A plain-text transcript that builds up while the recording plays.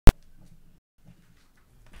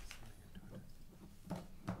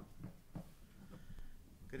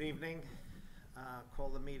Good evening. Call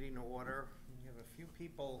the meeting to order. We have a few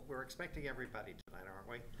people, we're expecting everybody tonight, aren't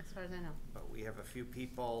we? As far as I know. But we have a few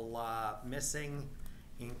people missing,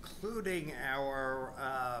 including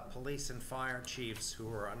our police and fire chiefs who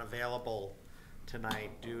are unavailable tonight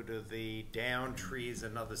due to the downed trees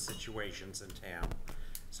and other situations in town.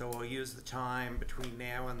 So we'll use the time between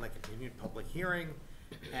now and the continued public hearing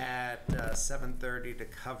at 7:30 to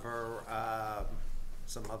cover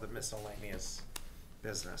some other miscellaneous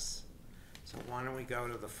business. So why don't we go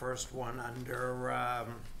to the first one under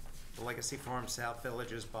the Legacy Farm South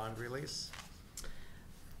Village's bond release?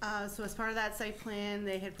 So as part of that site plan,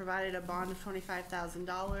 they had provided a bond of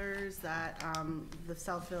 $25,000 that the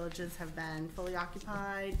South Villages have been fully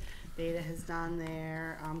occupied. Beta has done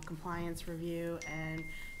their compliance review and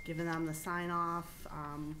given them the sign-off.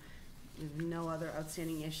 No other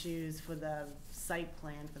outstanding issues for the site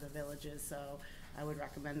plan for the villages, so I would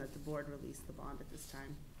recommend that the board release the bond at this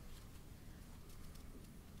time.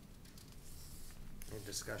 Any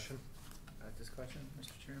discussion? Discussion,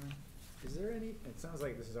 Mr. Chairman? Is there any, it sounds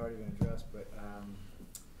like this has already been addressed, but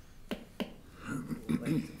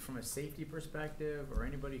like from a safety perspective or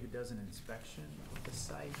anybody who does an inspection of the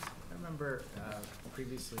site, I remember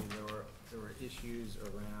previously there were issues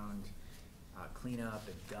around cleanup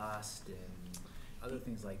and dust and other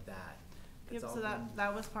things like that. Yep, so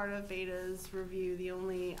that was part of Beta's review. The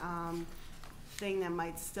only thing that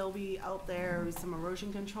might still be out there is some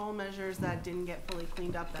erosion control measures that didn't get fully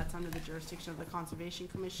cleaned up. That's under the jurisdiction of the Conservation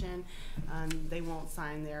Commission. They won't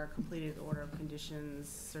sign their completed order of conditions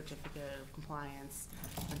certificate of compliance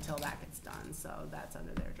until that gets done. So that's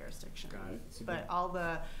under their jurisdiction. Got it. So but all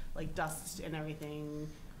the like dust and everything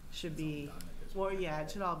should be, well, yeah,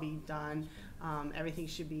 it should all be done. Everything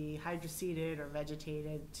should be hydroseeded or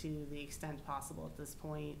vegetated to the extent possible at this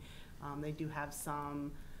point. They do have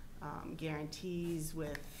some guarantees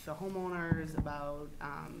with the homeowners about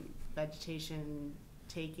vegetation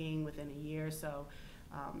taking within a year, so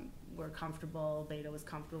we're comfortable. Beta was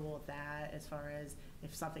comfortable with that as far as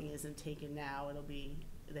if something isn't taken now, it'll be,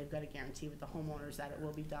 they've got a guarantee with the homeowners that it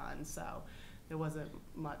will be done, so there wasn't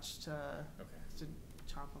much to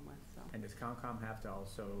chomp them with. So. And does ComCom have to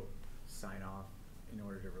also sign off in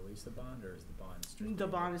order to release the bond, or is the bond strictly? The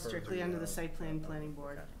bond is strictly under the site plan planning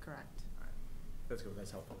board, okay. Correct. All right. That's good.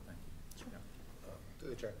 That's helpful. Thank you. Sure. Yeah. To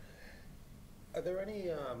the chair, are there any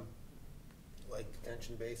like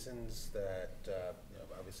detention basins that you know,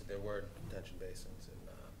 obviously there were detention basins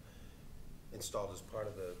installed as part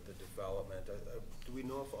of the development? Do we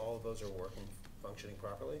know if all of those are functioning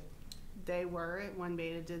properly? They were when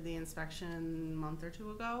Beta did the inspection a month or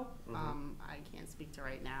two ago. Mm-hmm. I can't speak to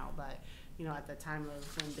right now, but you know, at the time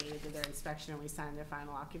of when Beta did their inspection and we signed their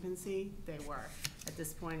final occupancy, they were. At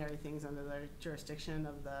this point, everything's under the jurisdiction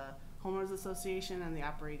of the homeowners association and the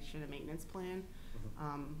operation and maintenance plan.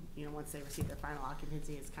 Mm-hmm. You know, once they receive their final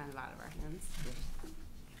occupancy, it's kind of out of our hands.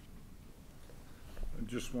 I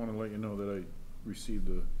just want to let you know that I received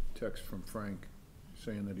a text from Frank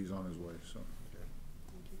saying that he's on his way. So.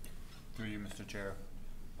 Through you, Mr. Chair,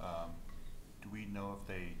 do we know if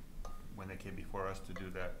they, when they came before us to do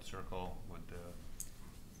that circle with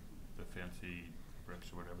the fancy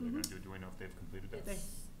bricks or whatever they're going to do we know if they've completed that?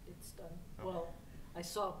 It's done. Okay. Well, I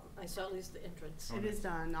saw at least the entrance. It is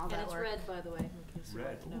done. All that work. And it's red, by the way, in case you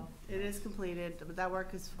want to know. It is completed, but that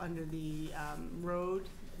work is under the road,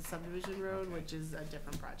 the subdivision road, okay, which is a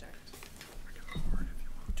different project.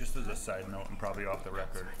 Just as a side note, and probably off the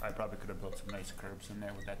record, I probably could have built some nice curbs in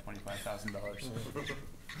there with that $25,000.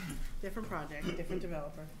 Different project, different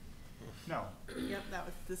developer. No. Yep,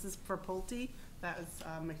 this is for Pulte. That was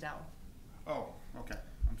McDowell. Oh, okay.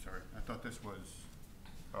 I'm sorry. I thought this was.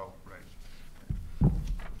 Oh, right.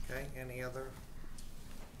 Okay. Any other?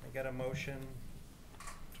 I got a motion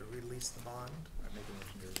to release the bond. I make a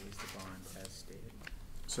motion to release the bond as stated.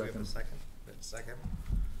 Second. We have a second. Second.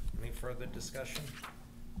 Any further discussion?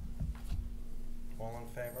 All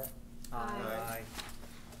in favor? Aye. Aye.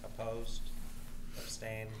 Opposed?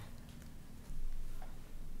 Abstained?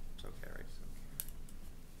 So carries.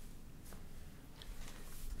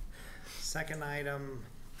 Second item,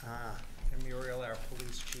 Muriel, our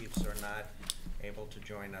police chiefs are not able to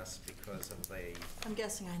join us because of the... I'm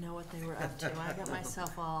guessing I know what they were up to. I got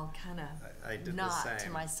myself all kind of not to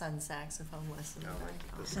my son's saxophone lesson. No,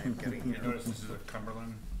 the same getting here. You notice this is a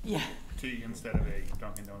Cumberland yeah. tea instead of a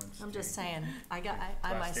Dunkin' Donuts I'm tea. just saying, I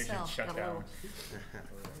myself got a little...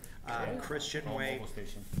 Christian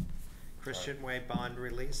Way bond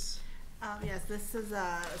release. Yes, this is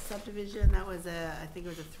a subdivision that was I think it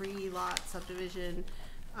was a 3-lot subdivision.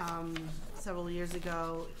 Several years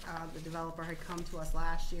ago, the developer had come to us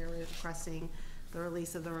last year requesting the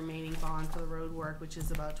release of the remaining bond for the road work, which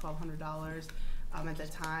is about $1,200. At the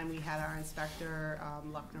time, we had our inspector,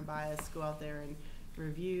 Luckner Bias, go out there and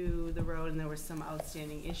review the road, and there were some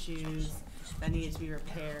outstanding issues that needed to be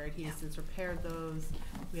repaired. He has since repaired those.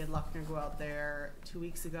 We had Luckner go out there 2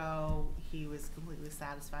 weeks ago. He was completely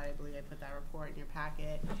satisfied. I believe I put that report in your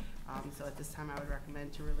packet. So at this time, I would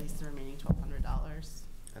recommend to release the remaining $1,200.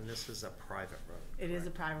 And this is a private road? It is a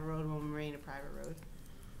correct? private road, will remain a private road.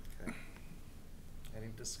 Okay. Any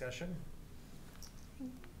discussion?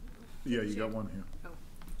 Yeah, you got one here. Oh,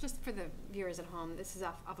 just for the viewers at home, this is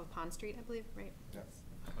off of Pond Street, I believe, right? Yes.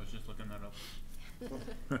 I was just looking that up.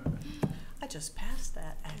 I just passed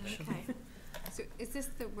that, actually. Okay. So is this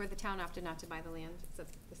where the town opted not to buy the land?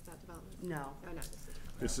 Is that development? No. Oh, no,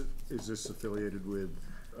 this is. Is this affiliated with,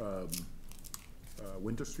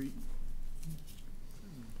 Winter Street?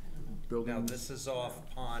 Building? No, this is off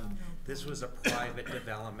Pond. This was a private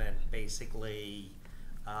development, basically,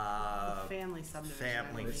 Family subdivision. I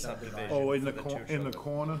family believe. subdivision. Oh, in for the two in the children.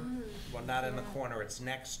 corner? Well, not in the corner, it's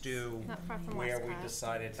next to Not far from where we Westcott.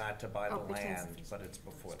 decided not to buy the Oh, between- land, but it's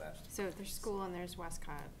before that. So there's school and there's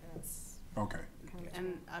Westcott. It's Okay, kind of.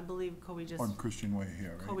 And I believe Kobe just, on Christian Way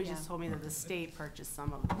here, right? Kobe Yeah. just told me that the state purchased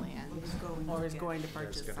some of the land, Or is going or to is get- going to Is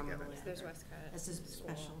purchase gonna some of get the it. land. There's Westcott. This is school.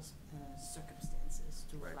 special circumstances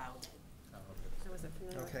to Right. allow it. I wasn't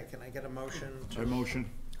familiar with Okay, can I get a motion I to, motion.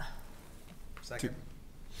 second?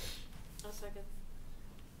 I'll second.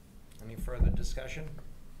 Any further discussion?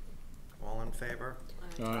 All in favor?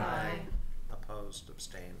 Aye. Opposed,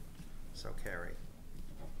 abstained, so carry.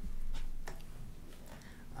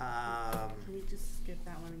 Can we just skip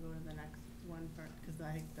that one and go to the next one for, because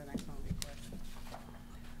I think the next one will be quick.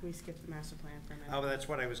 Can we skip the master plan for a minute? Oh, that's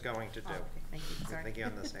what I was going to do. Oh, okay, thank you, I'm sorry. thinking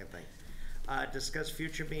on the same thing. Discuss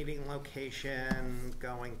future meeting location,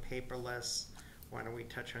 going paperless. Why don't we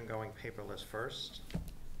touch on going paperless first?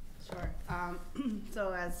 Sure.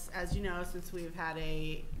 So as you know, since we've had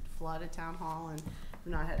a flood at Town Hall and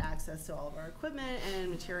we've not had access to all of our equipment and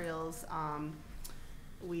materials,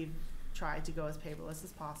 we've tried to go as paperless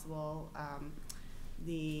as possible.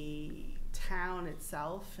 The town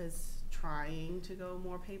itself is trying to go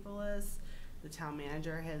more paperless. The town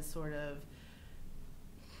manager has sort of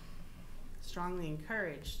strongly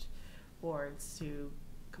encouraged boards to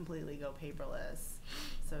completely go paperless.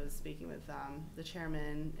 So I was speaking with the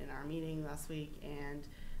chairman in our meeting last week, and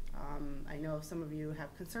I know some of you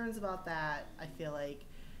have concerns about that. I feel like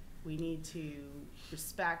we need to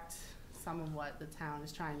respect some of what the town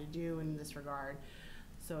is trying to do in this regard.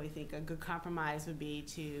 So I think a good compromise would be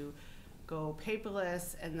to go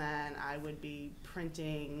paperless, and then I would be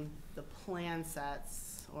printing the plan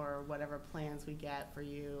sets or whatever plans we get for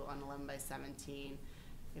you on 11/17,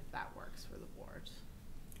 if that works for the board.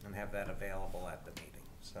 And have that available at the meeting,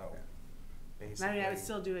 so I basically. mean, I would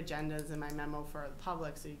still do agendas in my memo for the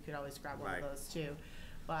public, so you could always grab one of Right. those too.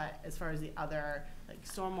 But as far as the other, like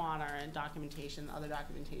stormwater and documentation, other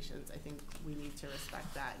documentations, I think we need to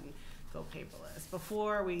respect that and go paperless.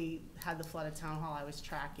 Before we had the flood at Town Hall, I was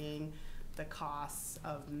tracking the costs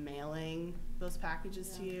of mailing those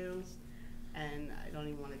packages to you. And I don't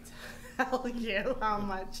even wanna tell you how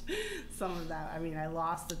much some of that, I mean, I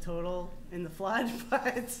lost the total in the flood,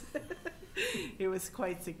 but it was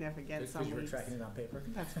quite significant some Because you were weeks. tracking it on paper?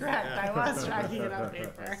 That's correct, I was tracking it on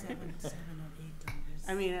paper. $7 or $8.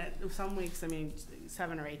 I mean, some weeks, I mean,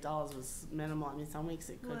 $7 or $8 was minimal, I mean, some weeks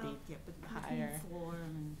it could Well, be yeah, but higher. between 4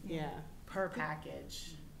 and, Yeah, per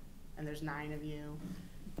package, and there's 9 of you,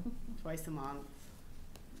 twice a month.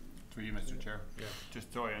 Through you, Mr. Chair. Yeah.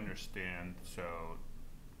 Just so I understand, so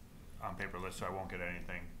on paperless, so I won't get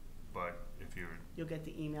anything, but if you're, You'll get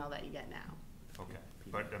the email that you get now. okay.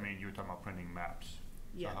 But, I mean, you were talking about printing maps.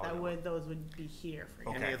 Yeah, how that would it would, those would be here for you.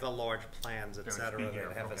 Okay. Any of the large plans, et They would cetera, be here,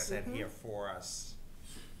 that have a okay. set here for us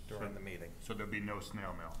during the meeting. So there'll be no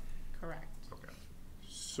snail mail? Correct. Okay.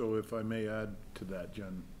 So if I may add to that,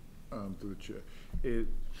 Jen, through the chair,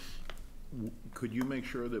 could you make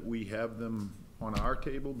sure that we have them on our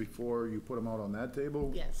table before you put them out on that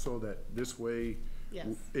table? Yes. So that this way, Yes.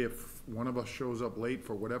 if one of us shows up late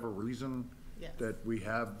for whatever reason, Yes. that we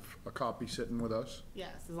have a copy sitting with us?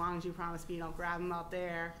 Yes, as long as you promise me you don't grab them out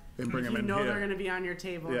there. And bring If 'em in You know they're here. gonna be on your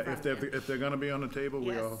table in Yeah, front if of you. they're gonna be on the table,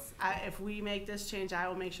 we all, Yes, if we make this change, I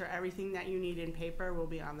will make sure everything that you need in paper will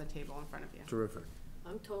be on the table in front of you. terrific.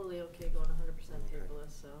 I'm totally okay going 100%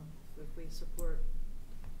 paperless, so if we support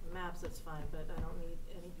maps, that's fine, but I don't need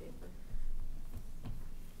any paper.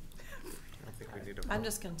 I think we need a. I'm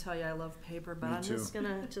just gonna tell you I love paper, but Me I'm too. just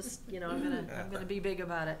gonna, I'm gonna be big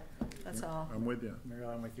about it, that's all. I'm with you. Mary,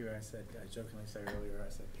 I'm with you. I jokingly said earlier, I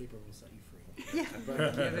said, paper will set you free. Yeah.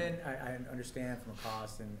 But given, I understand from a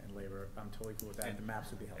cost and labor, I'm totally cool with that. The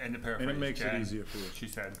maps would be helpful. And to paraphrase And it makes it Jen, easier for you. she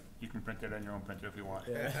said, you can print it on your own printer if you want.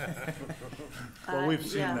 Well, we've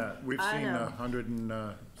seen Yeah, that. We've I seen know.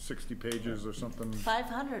 160 pages or something.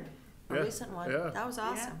 500, a Yeah, recent one, yeah. that was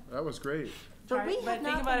awesome. That was great. But we But have think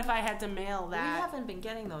not about been, if I had to mail we that. haven't been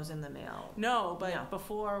getting those in the mail. No, but No.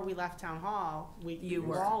 before we left town hall, You we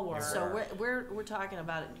were. all were. So we're talking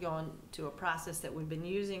about it going to a process that we've been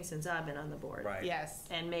using since I've been on the board. Right. Yes.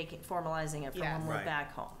 And formalizing it for Yes. when we're Right.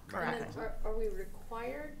 back home. Correct. And then are we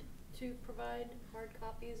required to provide hard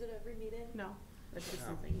copies at every meeting? No, that's just No.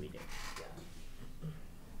 something we do. Yeah.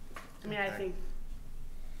 I mean, I Okay. think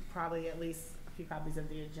probably at least a few copies of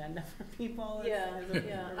the agenda for people. Yeah, is a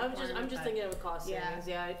yeah, I'm requirement, just but- thinking of a cost Yeah. savings,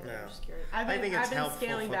 yeah, I'm Yeah. just curious. I've I been, think it's I've been helpful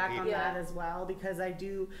scaling for back on people. that Yeah. as well, because I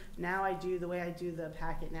do the way I do the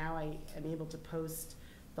packet now, I am able to post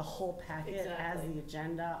the whole packet as Exactly. the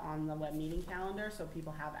agenda on the web meeting calendar, so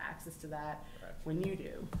people have access to that Right. when you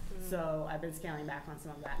do. So I've been scaling back on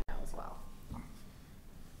some of that now as well.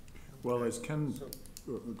 Well, as Ken, So-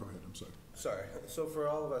 go ahead, I'm sorry. Sorry, so for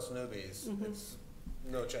all of us newbies, it's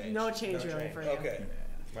no change? No change really for you. Okay,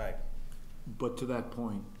 Right. But to that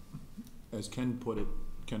point, as Ken put it,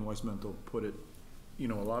 Ken Weismental put it, you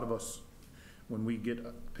know, a lot of us, when we get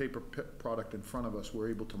a paper product in front of us, we're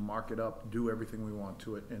able to mark it up, do everything we want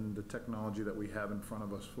to it, and the technology that we have in front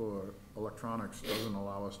of us for electronics doesn't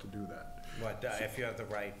allow us to do that. But if you have the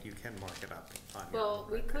right, you can mark it up on your. Well,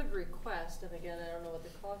 we printer. could request, and again, I don't know what the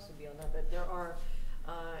cost would be on that, but there are,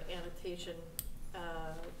 annotation,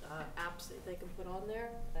 apps that they can put on there,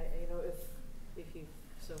 you know, if you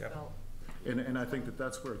so Yep. felt. And I think that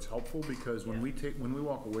that's where it's helpful, because when we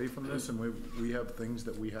walk away from this and we have things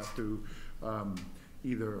that we have to,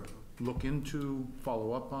 either look into,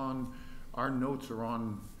 follow up on, our notes are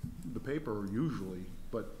on the paper usually,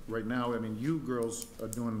 but right now, I mean, you girls are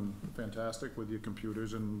doing fantastic with your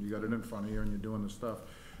computers, and you got it in front of you, and you're doing the stuff.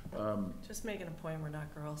 Just making a point, we're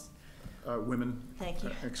not girls. Women, Thank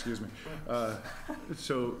you. excuse me.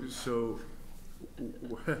 So,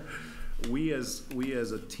 we as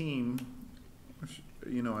a team,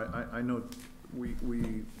 you know, I know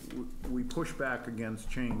we push back against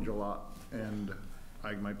change a lot, and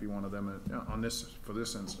I might be one of them on this, for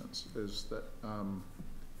this instance, is that,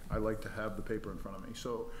 I like to have the paper in front of me.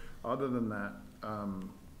 So, other than that,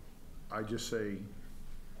 I just say,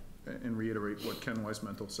 and reiterate what Ken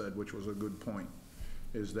Weismental said, which was a good point,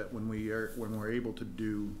 is that when we're able to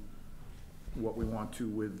do what we want to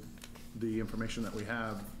with the information that we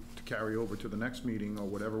have to carry over to the next meeting or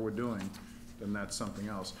whatever we're doing, then that's something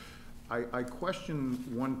else. I question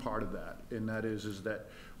one part of that, and that is that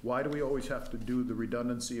why do we always have to do the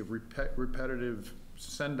redundancy of repetitive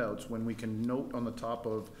send-outs when we can note on the top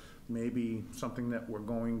of maybe something that we're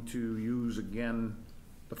going to use again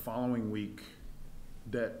the following week,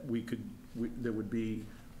 that there would be,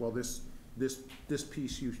 well, this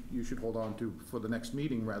piece you should hold on to for the next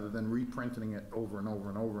meeting, rather than reprinting it over and over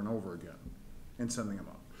and over and over again and sending them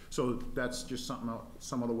out. So that's just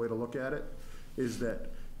some other way to look at it, is that,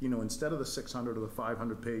 you know, instead of the 600 or the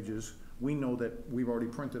 500 pages, we know that we've already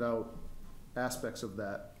printed out aspects of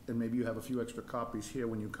that, and maybe you have a few extra copies here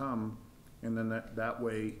when you come, and then that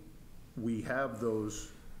way we have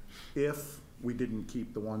those if we didn't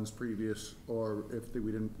keep the ones previous, or if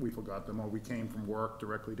we forgot them, or we came from work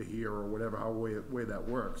directly to here, or whatever, how way that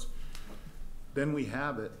works. Then we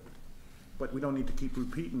have it, but we don't need to keep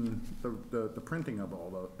repeating the printing of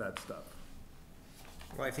all that stuff.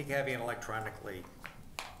 Well, I think having it electronically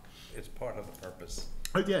is part of the purpose.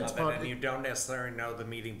 Yeah, it's of it, part. and you don't necessarily know the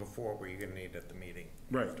meeting before where you're gonna need it at the meeting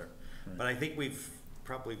Right. after. But I think we've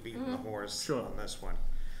probably beaten the horse Sure. on this one.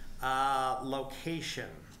 Location.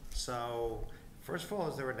 So, first of all,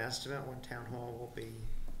 is there an estimate when town hall will be?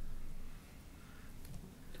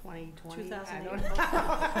 2020.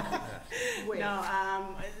 2008. Wait.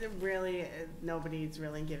 No, really, nobody's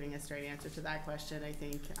really giving a straight answer to that question. I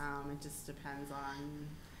think it just depends on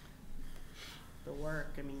the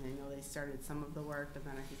work. I mean, I know they started some of the work, but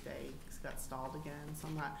then I think they got stalled again. So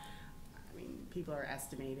I'm not. I mean, people are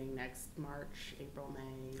estimating next March, April,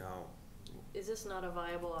 May. No. Is this not a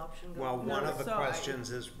viable option going Well, forward? one No, of the so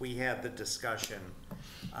questions is, we had the discussion,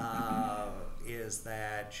 is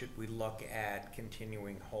that should we look at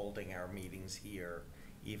continuing holding our meetings here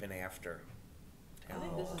even after I town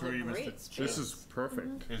think hall? this is Through a you, Mr. great This space. is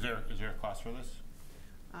perfect. Is there a cost for this?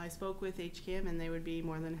 I spoke with HCAM and they would be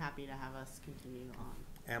more than happy to have us continue on.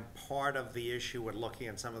 And part of the issue with looking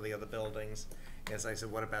at some of the other buildings is I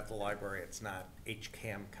said, what about the library? It's not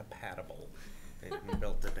HCAM compatible. They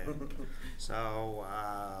built it in. So,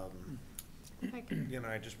 you know,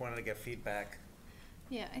 I just wanted to get feedback.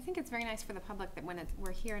 Yeah, I think it's very nice for the public that when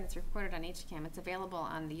we're here and it's recorded on HCAM, it's available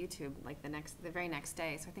on the YouTube like the very next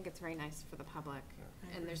day. So I think it's very nice for the public,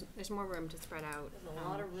 and there's more room to spread out. There's a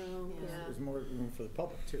lot of room, yeah. There's more room for the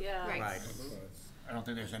public too. Yeah. Right. Right. I don't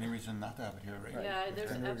think there's any reason not to have it here, right? Yeah,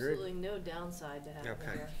 there's Tend to agree. absolutely no downside to having it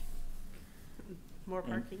Okay. there. More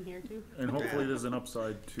parking here too? And hopefully there's an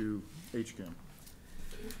upside to HCAM.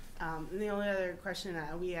 And the only other question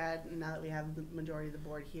that we had, now that we have the majority of the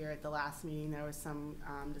board here, at the last meeting, there was some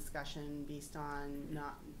discussion based on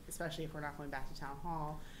not, especially if we're not going back to town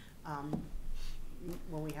hall,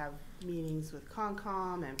 when we have meetings with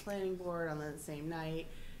Concom and planning board on the same night,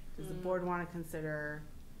 does the board want to consider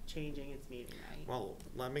changing its meeting night? Well,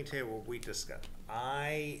 let me tell you what we discussed.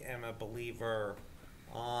 I am a believer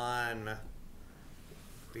on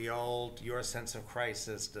the old, your sense of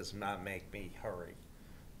crisis does not make me hurry.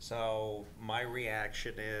 So my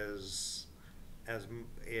reaction is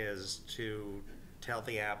to tell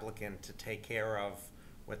the applicant to take care of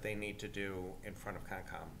what they need to do in front of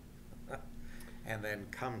Concom. And then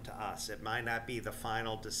come to us. It might not be the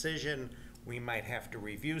final decision. We might have to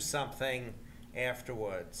review something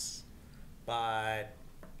afterwards. But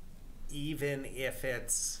even if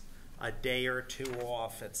it's a day or two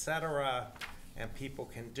off, et cetera, and people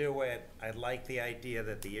can do it, I like the idea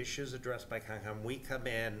that the issues addressed by Concom, we come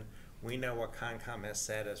in, we know what Concom has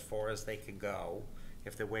said as far as they can go,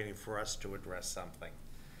 if they're waiting for us to address something.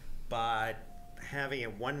 But having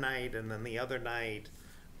it one night and then the other night,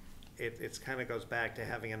 it's kind of goes back to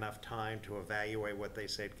having enough time to evaluate what they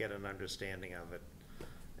said, get an understanding of it,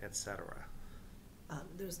 et cetera.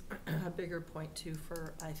 There's a bigger point too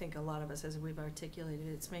for, I think, a lot of us, as we've articulated,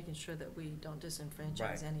 it's making sure that we don't disenfranchise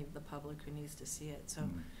Right. any of the public who needs to see it. So,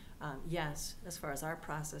 yes, as far as our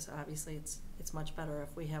process, obviously, it's much better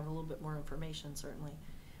if we have a little bit more information, certainly.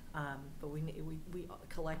 But we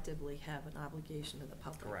collectively have an obligation to the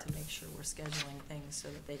public Correct. to make sure we're scheduling things so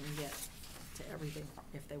that they can get to everything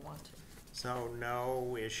if they want to. So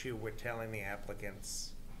no issue with telling the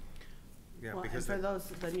applicants, yeah, Well, and because for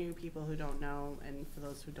the new people who don't know, and for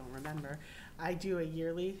those who don't remember, I do a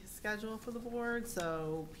yearly schedule for the board,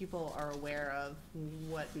 so people are aware of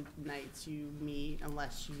what nights you meet,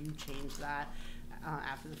 unless you change that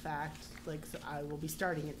after the fact. Like, so I will be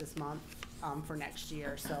starting it this month for next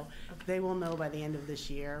year, so they will know by the end of this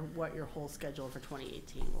year what your whole schedule for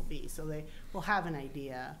 2018 will be. So they will have an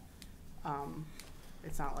idea.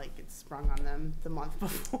 It's not like it's sprung on them the month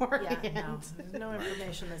before. Yeah, no, there's no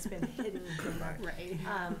information that's been hidden from them. Right.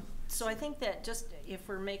 So I think that just if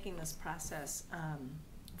we're making this process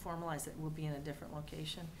formalized, that we'll be in a different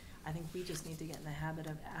location, I think we just need to get in the habit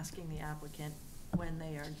of asking the applicant when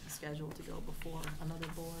they are scheduled to go before another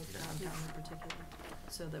board, downtown in particular,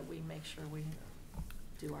 so that we make sure we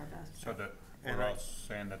do our best. So that, And we're I- all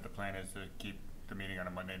saying that the plan is to keep the meeting on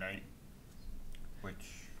a Monday night,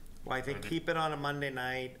 which. Well, I think keep it on a Monday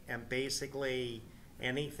night, and basically,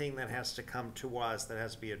 anything that has to come to us, that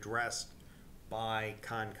has to be addressed by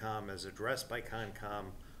Concom, is addressed by Concom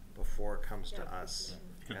before it comes to Yeah. us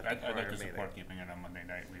Cause at the I'd like prior to meeting. support keeping it on Monday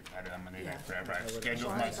night. We've had it on Monday Yeah. night forever. I I've would- scheduled As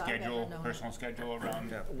long my as I've ever schedule, known. personal schedule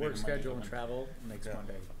around. Yeah. leaving Work Mondays schedule and open. travel makes Yeah.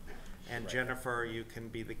 Monday. And Jennifer, you can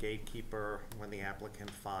be the gatekeeper when the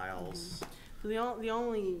applicant files. So the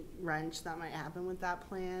only wrench that might happen with that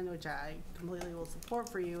plan, which I completely will support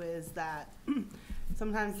for you, is that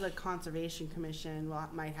sometimes the Conservation Commission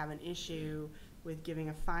might have an issue with giving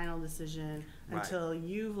a final decision Right. until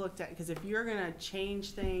you've looked at, because if you're gonna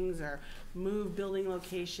change things or move building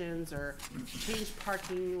locations or change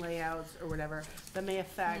parking layouts or whatever, that may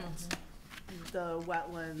affect the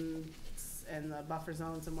wetlands and the buffer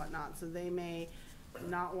zones and whatnot, so they may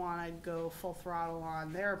not wanna go full throttle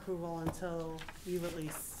on their approval until you've at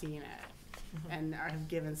least seen it. And have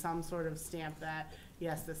given some sort of stamp that,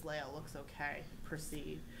 yes, this layout looks okay,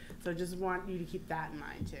 proceed. So just want you to keep that in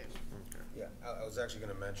mind too. Yeah, I was actually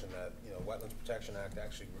gonna mention that, you know, Wetlands Protection Act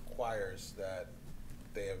actually requires that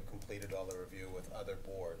they have completed all the review with other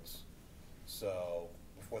boards, so,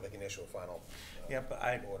 before they can issue a final, Yeah, but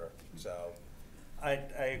order, so, I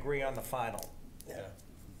agree on the final. yeah.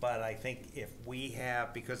 But I think if we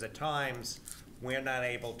have, because at times, we're not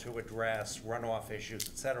able to address runoff issues,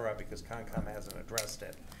 et cetera, because Concom hasn't addressed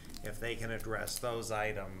it. If they can address those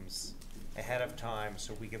items ahead of time,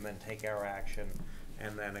 so we can then take our action,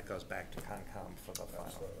 and then it goes back to Concom for the final.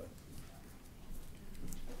 Absolutely.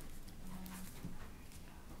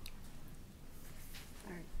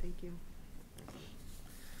 All right, thank you.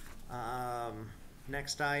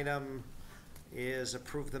 Next item is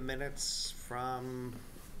approve the minutes from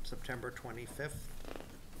September 25th.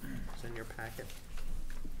 It's in your packet.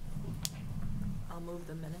 I'll move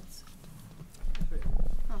the minutes.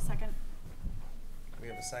 I'll second. We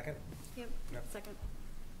have a second? Yep, Yep. second.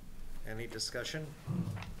 Any discussion?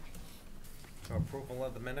 So approval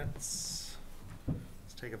of the minutes.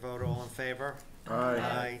 Let's take a vote. All in favor?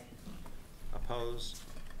 Aye. Opposed?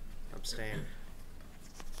 Abstained?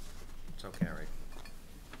 So carried.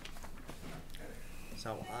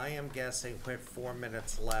 So I am guessing with 4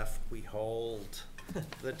 minutes left, we hold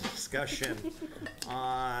the discussion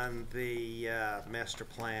on the master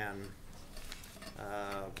plan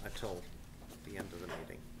until the end of the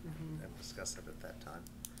meeting and discuss it at that time.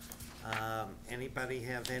 Anybody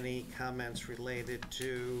have any comments related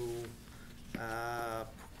to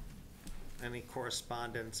any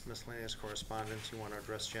correspondence, miscellaneous correspondence you want to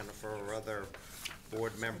address, Jennifer, or other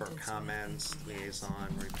board member comments, liaison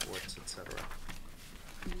reports, et cetera?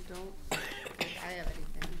 You don't think I have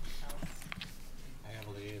anything else? I have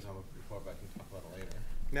a liaison report, but I can talk about it later.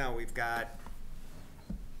 No, we've got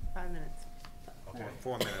 5 minutes. Okay.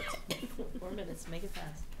 4 minutes. 4 minutes, make it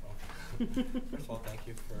fast. Okay. First of all, thank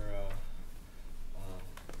you for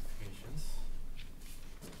patience.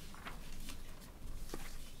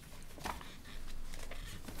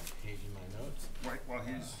 Page in my notes. Right, while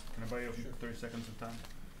he's, can I buy you 30 seconds of time?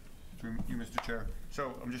 Through you, Mr. Chair.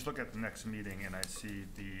 So I'm just looking at the next meeting and I see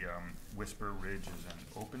the Whisper Ridge is an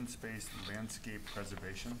open space landscape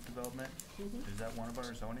preservation development. Is that one of our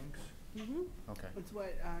zonings? Okay, It's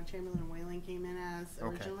what Chamberlain and Whaling came in as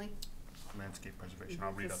Okay. originally. landscape preservation.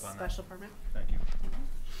 I'll read It's up a on that. special permit. Thank you.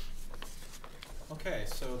 Okay,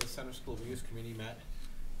 so the Center School Reuse Committee met,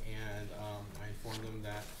 and I informed them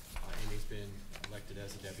that Amy's been elected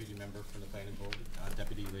as a deputy member for the planning board,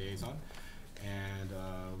 deputy liaison. And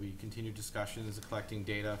we continued discussions, collecting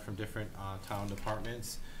data from different town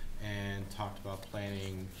departments, and talked about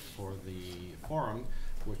planning for the forum,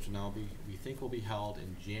 which we think will be held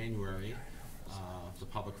in January, the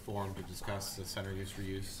public forum to discuss the center use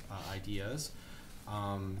reuse ideas.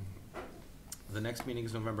 The next meeting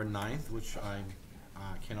is November 9th, which I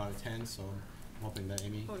cannot attend, so I'm hoping that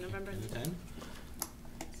Amy Oh, November can attend.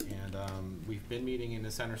 And we've been meeting in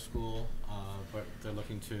the center school, but they're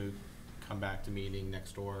looking to come back to meeting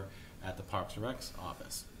next door at the Parks and Recs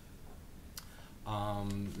office.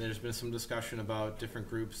 There's been some discussion about different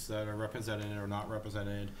groups that are represented or not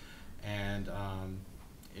represented, and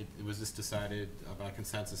it was just decided by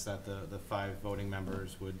consensus that the 5 voting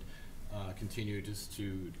members would continue just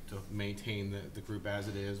to maintain the group as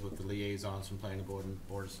it is with the liaisons from planning board and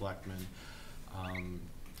board of selectmen.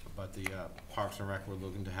 But the Parks and Rec were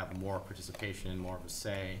looking to have more participation and more of a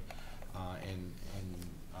say in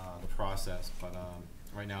the process. But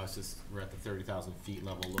right now it's just, we're at the 30,000 feet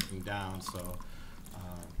level looking down, so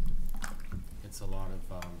it's a lot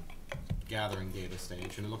of gathering data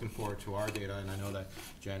stage, and looking forward to our data. And I know that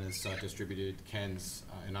Jen has distributed Ken's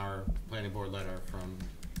in our planning board letter from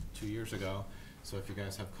 2 years ago. So if you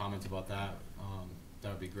guys have comments about that, that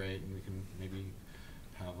would be great, and we can maybe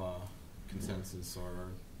have a consensus or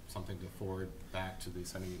something to forward back to the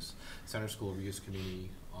Center School Reuse Committee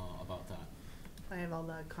about that. I have all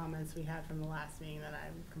the comments we had from the last meeting that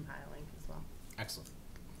I'm compiling as well. Excellent.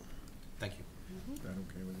 Thank you. Is that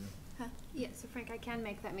okay with you? Huh? Yeah, so Frank, I can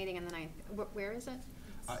make that meeting on the 9th. Where is it?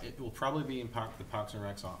 It will probably be in the Parks and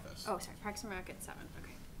Rec's office. Oh, sorry, Parks and Rec at 7,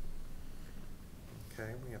 okay.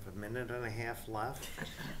 Okay, we have a minute and a half left.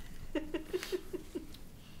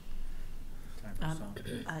 Time for some.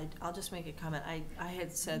 I'll just make a comment. I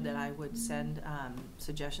had said that I would send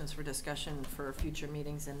suggestions for discussion for future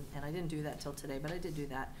meetings, and I didn't do that till today, but I did do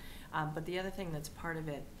that. But the other thing that's part of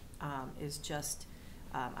it is just,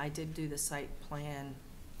 I did do the site plan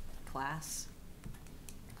class.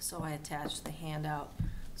 So I attached the handout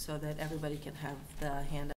so that everybody can have the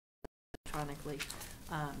handout electronically.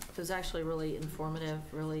 It was actually really informative,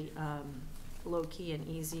 really low-key and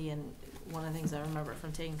easy, and one of the things I remember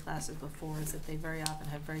from taking classes before is that they very often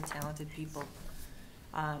have very talented people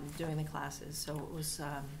doing the classes. So it was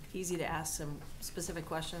easy to ask some specific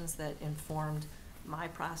questions that informed my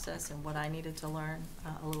process and what I needed to learn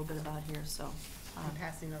a little bit about here. So I'm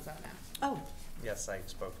passing those out now. oh, Yes, I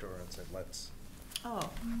spoke to her and said, let's Oh,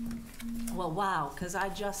 well, wow, because I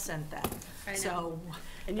just sent that. I know. So,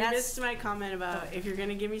 And you that's- missed my comment about if you're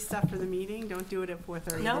gonna give me stuff for the meeting, don't do it at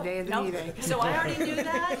 4:30 No, the day of the no. meeting. So I already knew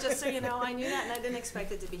that, just so you know, I knew that, and I didn't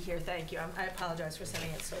expect it to be here. Thank you. I apologize for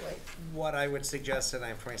sending it so late. What I would suggest, and I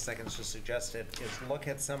have 20 seconds to suggest it, is look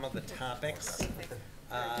at some of the topics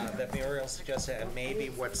that Muriel suggested, and maybe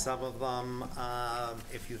what some of them,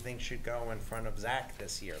 if you think should go in front of Zach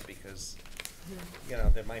this year, because, you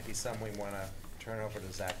know, there might be some we want to turn over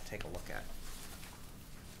to Zach to take a look at.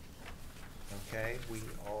 Okay, we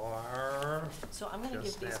are So I'm gonna give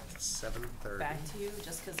just these at 7:30. back to you,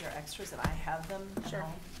 just because they're extras, and I have them at Sure.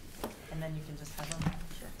 home. And then you can just have them,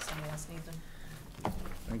 if somebody else needs them.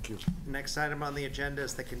 Thank you. Next item on the agenda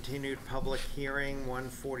is the continued public hearing,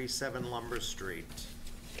 147 Lumber Street.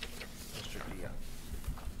 Mr. Dia.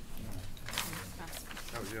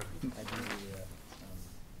 Oh, you, I do the,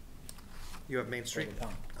 you have Main Street?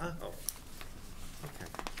 Town. Oh, okay.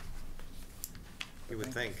 You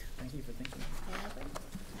would think. Thank you for thinking.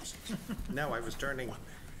 No, I was turning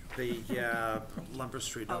the Lumber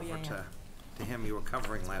Street Oh, over yeah. to him. You were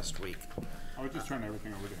covering last week. I was just turning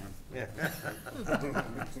everything over to him. Yeah.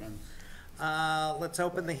 Makes sense. Let's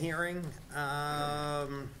open the hearing.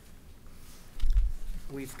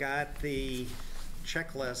 We've got the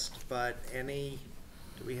checklist, but do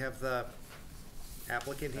we have the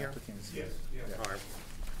applicant here? Applicants. Yes, yes.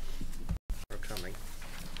 Are coming.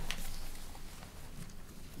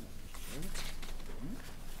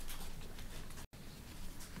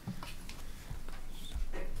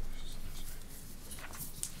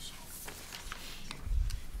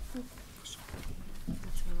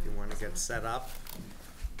 If you want to get set up,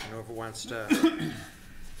 whoever wants to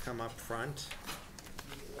come up front.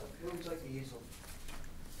 Needs to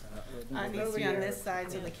be on this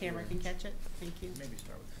side so the camera can catch it. Thank you. Maybe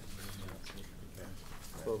start with.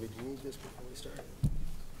 Chloe, do you need this before we start?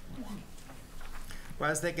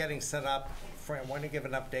 Well, as they're getting set up, Fran, why don't you give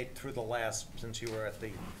an update through the since you were at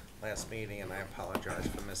the last meeting, and I apologize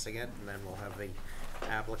for missing it, and then we'll have the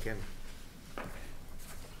applicant.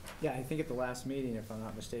 Yeah, I think at the last meeting, if I'm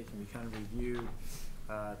not mistaken, we kind of reviewed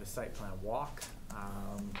the site plan walk,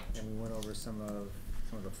 and we went over some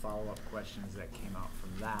of the follow-up questions that came out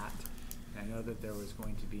from that. And I know that there was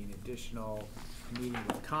going to be an additional meeting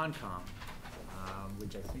with Concom,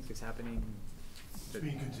 which I think is happening. To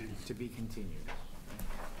be continued.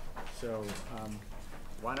 So,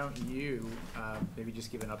 why don't you maybe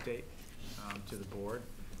just give an update to the board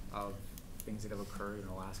of things that have occurred in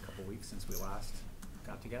the last couple of weeks since we last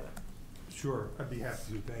got together? Sure, I'd be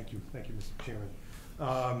happy to. Thank you. Thank you, Mr.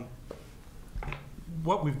 Chairman.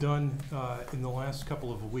 What we've done in the last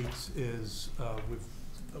couple of weeks is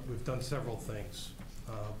we've done several things.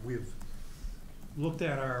 We've looked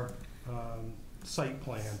at our site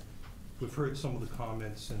plan. We've heard some of the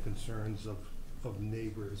comments and concerns of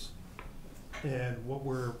neighbors. And what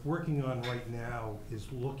we're working on right now is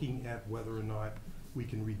looking at whether or not we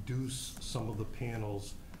can reduce some of the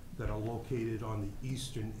panels that are located on the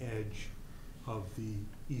eastern edge of the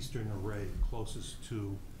eastern array closest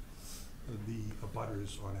to the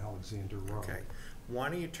abutters on Alexander Road. Okay. Why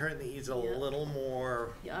don't you turn the easel Yeah. a little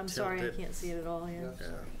more Yeah, I'm sorry, I tilted can't see it at all, yeah. Yeah.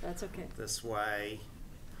 That's okay. this way?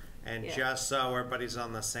 And Yeah. just so everybody's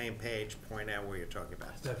on the same page, point out where you're talking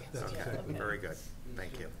about. That's Okay, exactly. very good.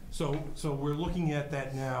 Thank you. So we're looking at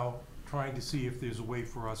that now, trying to see if there's a way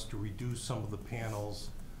for us to reduce some of the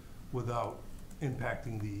panels without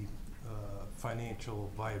impacting the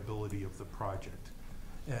financial viability of the project.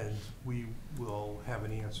 And we will have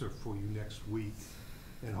an answer for you next week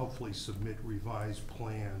and hopefully submit revised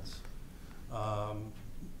plans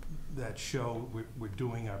that show we're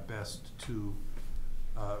doing our best to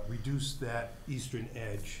reduce that eastern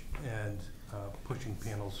edge and pushing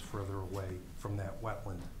panels further away from that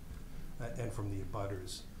wetland and from the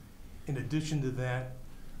abutters. In addition to that,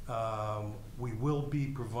 we will be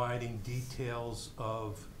providing details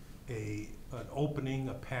of an opening,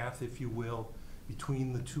 a path, if you will,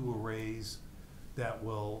 between the two arrays that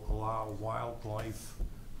will allow wildlife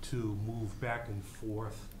to move back and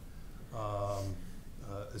forth,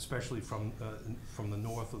 especially from the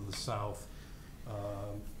north or the south,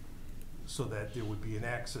 so that there would be an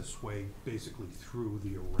access way basically through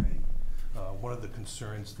the array. One of the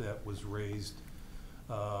concerns that was raised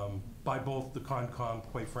by both the Concom,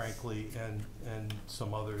 quite frankly, and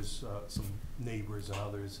some others, some neighbors and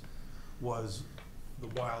others, was the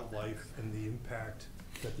wildlife and the impact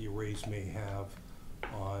that the arrays may have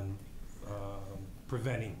on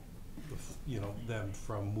preventing them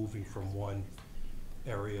from moving from one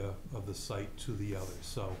area of the site to the other.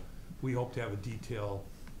 So we hope to have a detail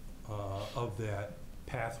of that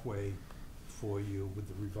pathway for you with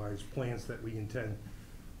the revised plans that we intend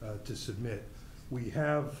to submit. We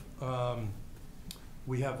have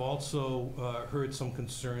also heard some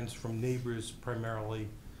concerns from neighbors primarily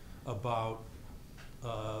about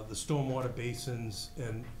the stormwater basins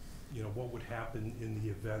and, you know, what would happen in the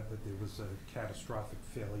event that there was a catastrophic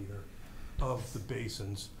failure of the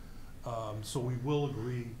basins. So we will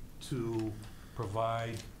agree to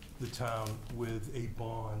provide the town with a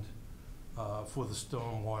bond for the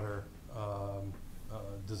stormwater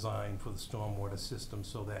design for the stormwater system,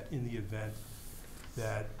 so that in the event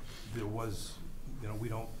that there was, you know, we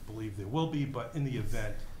don't believe there will be, but in the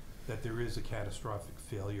event that there is a catastrophic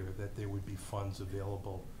failure, that there would be funds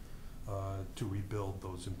available to rebuild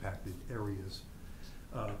those impacted areas.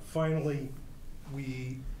 Finally,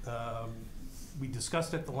 we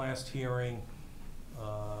discussed at the last hearing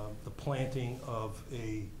the planting of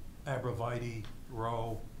a arborvitae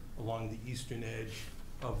row along the eastern edge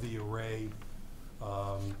of the array.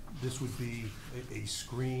 This would be a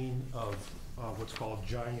screen of what's called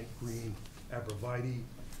giant green arborvitae.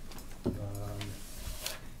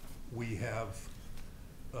 We have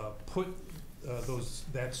put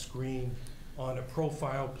that screen on a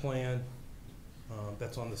profile plan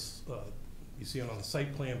that's on this, you see it on the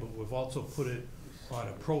site plan, but we've also put it on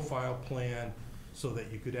a profile plan so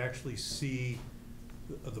that you could actually see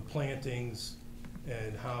the plantings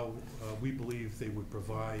and how we believe they would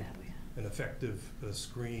provide an effective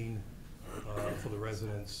screen for the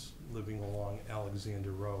residents living along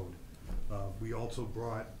Alexander Road. We also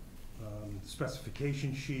brought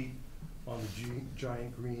specification sheet on the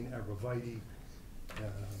giant green arborvitae.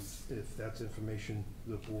 If that's information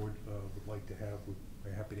the board would like to have,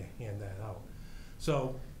 we're happy to hand that out.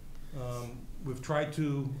 So we've tried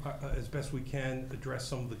to, as best we can, address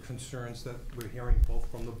some of the concerns that we're hearing both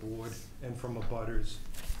from the board and from abutters.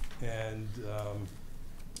 And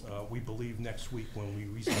we believe next week when we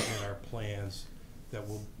resubmit our plans that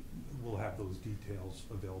we'll have those details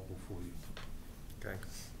available for you. Okay,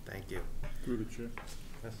 thank you. Through the chair.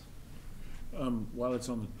 Yes. While it's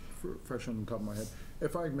on the, fresh on the top of my head,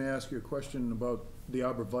 if I may ask you a question about the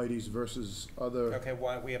arborvitaes versus other. Okay,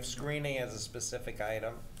 we have screening as a specific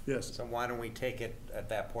item. Yes. So why don't we take it at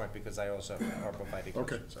that point, because I also have arborvitae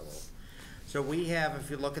Okay. questions. So we have, if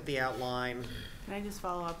you look at the outline. Can I just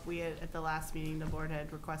follow up? We had, at the last meeting, the board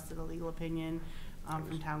had requested a legal opinion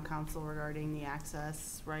from town council regarding the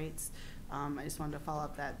access rights. I just wanted to follow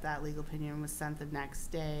up that legal opinion was sent the next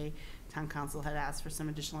day. Town council had asked for some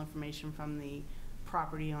additional information from the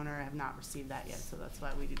property owner. I have not received that yet, so that's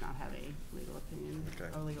why we do not have a legal opinion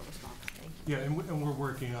or legal response. Thank you. Yeah, and we're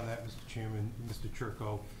working on that, Mr. Chairman. Mr.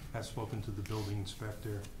 Churko has spoken to the building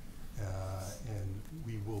inspector, and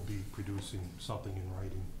we will be producing something in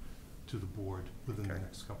writing to the board within the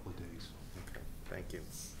next couple of days. Okay, thank you.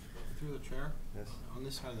 Through the chair? Yes. On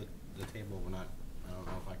this side of the table, we're not, I don't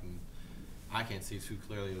know if I can't see too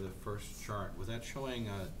clearly the first chart. Was that showing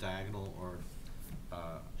a diagonal or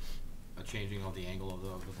a changing of the angle of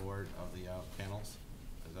the board, of the panels?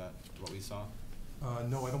 Is that what we saw?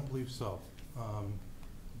 No, I don't believe so.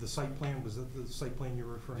 The site plan, was that the site plan you're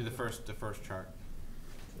referring to? The first chart.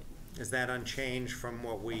 Is that unchanged from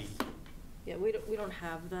what we? Yeah, we don't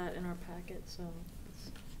have that in our packet, so.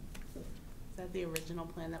 Is that the original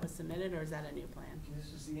plan that was submitted, or is that a new plan?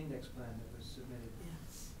 This is the index plan that was submitted.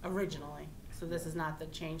 Yeah. Originally. So this is not the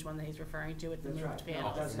change one that he's referring to with the That's moved right.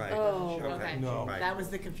 panels? No, it doesn't. Right. Oh, Okay. No. Right. That was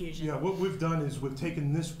the confusion. Yeah, what we've done is we've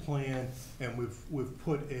taken this plan and we've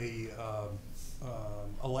put a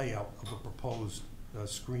layout of a proposed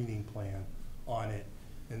screening plan on it.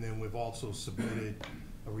 And then we've also submitted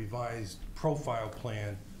a revised profile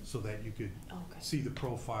plan so that you could see the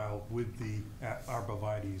profile with the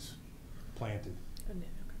arborvitaes planted.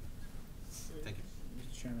 Thank you.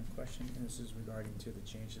 Mr. Chairman, question, and this is regarding to the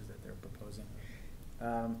changes that they're proposing.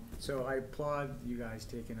 So I applaud you guys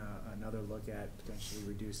taking another look at potentially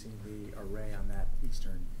reducing the array on that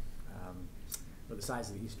eastern, or the size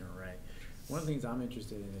of the eastern array. One of the things I'm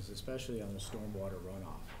interested in is especially on the stormwater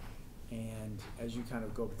runoff. And as you kind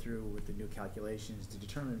of go through with the new calculations to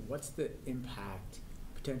determine what's the impact,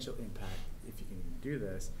 potential impact, if you can do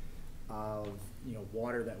this, of, you know,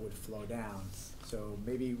 water that would flow down. So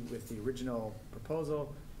maybe with the original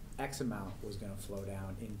proposal, X amount was gonna flow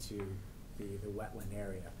down into the wetland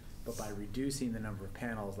area. But by reducing the number of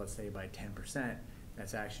panels, let's say by 10%,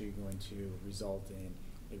 that's actually going to result in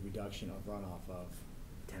a reduction of runoff of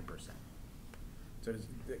 10%. So is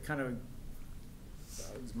it kind of,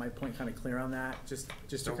 is my point kind of clear on that? Just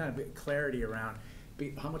to kind of get clarity around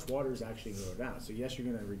how much water is actually going to go down. So yes,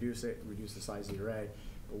 you're going to reduce the size of the array,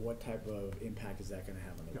 but what type of impact is that going to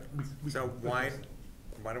have on the wetlands? So why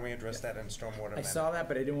why don't we address that in stormwater? I saw that,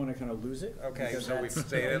 but I didn't wanna kinda lose it. Okay, because so we've that's-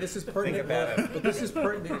 stated- and this is think pertinent, about it. but this is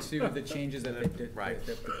pertinent to the changes that Right.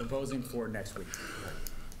 they're proposing for next week.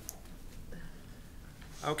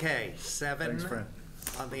 Okay, 7. Thanks, Fran.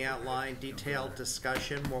 On the outline, detailed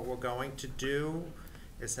discussion. What we're going to do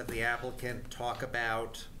is have the applicant talk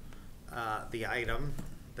about the item,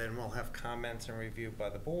 then we'll have comments and review by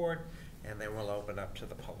the board, and then we'll open up to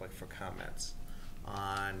the public for comments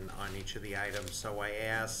on each of the items. So I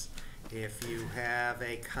ask if you have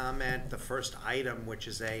a comment, the first item, which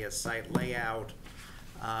is a site layout,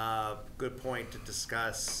 good point to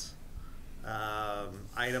discuss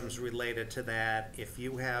items related to that. If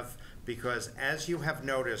you have, because as you have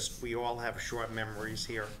noticed, we all have short memories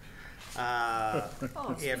here. Oh,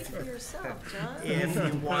 speak for yourself, John. If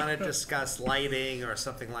you want to discuss lighting or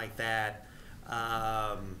something like that,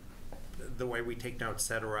 the way we take notes,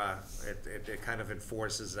 et cetera, it kind of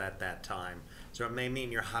enforces at that time. So it may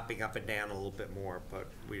mean you're hopping up and down a little bit more, but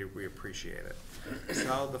we appreciate it.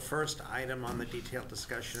 So the first item on the detailed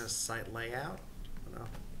discussion is site layout.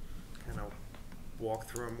 Kind of walk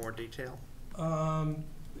through in more detail.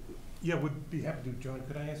 Yeah, would be happy to. John,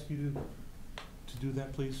 could I ask you to do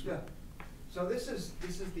that, please? Yeah. So this is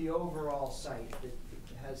the overall site. It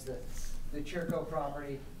has the Churco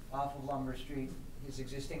property off of Lumber Street, his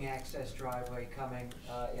existing access driveway coming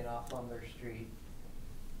in off Lumber Street.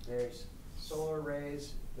 There's solar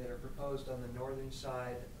arrays that are proposed on the northern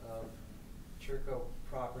side of Churco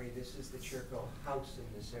property. This is the Churco house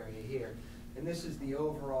in this area here. And this is the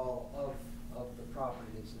overall of the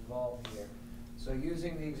property that's involved here. So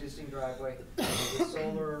using the existing driveway, with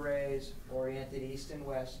solar arrays oriented east and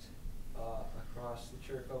west across the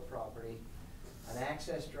Churco property, an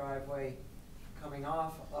access driveway coming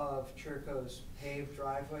off of Churco's paved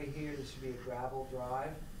driveway here. This should be a gravel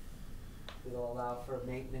drive. It'll allow for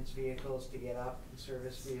maintenance vehicles to get up and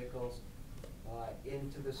service vehicles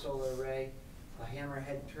into the solar array. A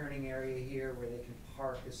hammerhead turning area here where they can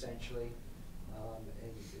park essentially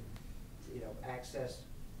and access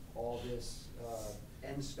all this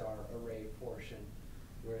N-Star array portion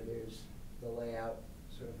where there's the layout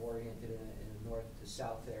sort of oriented in a north to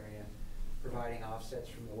south area, providing offsets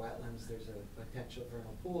from the wetlands. There's a potential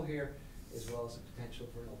vernal pool here, as well as a potential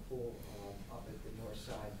vernal pool up at the north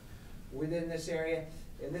side. Within this area,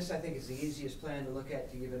 and this I think is the easiest plan to look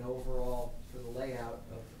at to give an overall for the layout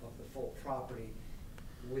of the full property.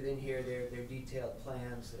 Within here, there are detailed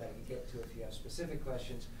plans that I can get to if you have specific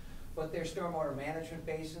questions. But there's stormwater management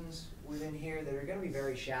basins within here that are going to be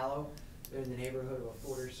very shallow. They're in the neighborhood of a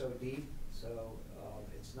foot or so deep. So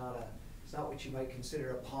it's not what you might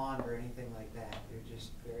consider a pond or anything like that. They're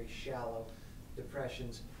just very shallow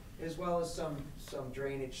depressions, as well as some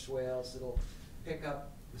drainage swales that'll pick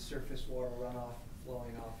up the surface water runoff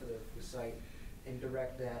flowing off of the site and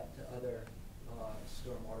direct that to other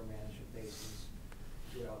stormwater management basins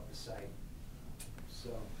throughout the site. So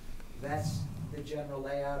that's the general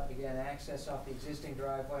layout. Again, access off the existing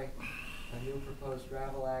driveway, a new proposed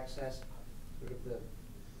gravel access, sort of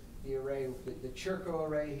the array, the Churco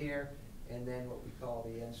array here, and then what we call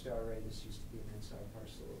the N-Star array. This used to be an N-Star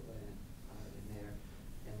parcel of land in there.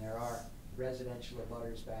 And there are residential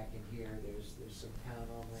abutters back in here. There's some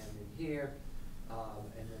town-owned land in here,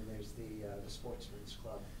 and then there's the Sportsman's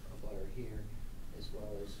Club abutter here, as well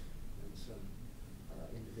as some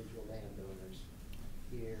individual landowners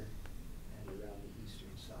here and around the eastern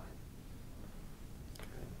side.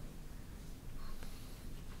 Okay.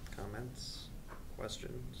 Comments,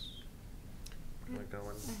 questions? We're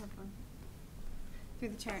going. I have one. Through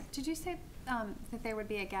the chair, did you say that there would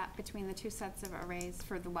be a gap between the two sets of arrays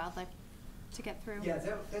for the wildlife to get through? Yeah,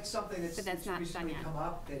 that's something that's not done recently yet. come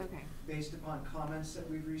up, that Okay. based upon comments that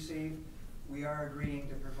we've received, we are agreeing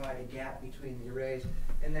to provide a gap between the arrays,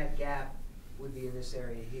 and that gap would be in this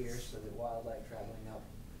area here, so that wildlife traveling up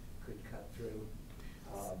could cut through.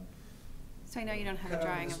 So I know you don't have a cut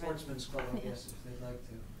over drawing the of it. Sportsman's Club, I Yeah. guess, if they'd like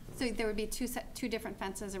to. So there would be two different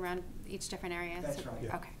fences around each different areas? That's right.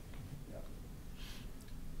 Yeah. Okay. Yep.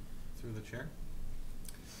 Through the chair.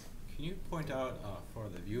 Can you point out for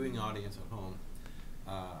the viewing audience at home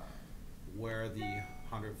where the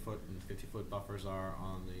 100-foot and 50-foot buffers are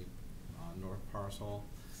on the north parcel?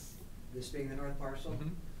 This being the north parcel?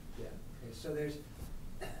 Mhm. Yeah, okay, so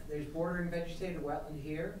there's bordering vegetated wetland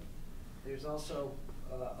here. There's also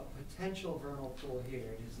a potential vernal pool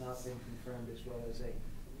here. It has not been confirmed, as well as a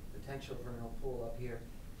potential vernal pool up here.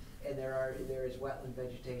 And there is wetland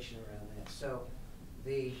vegetation around that. So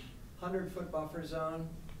the 100-foot buffer zone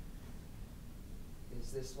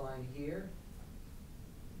is this line here.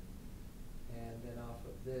 And then off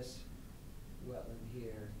of this wetland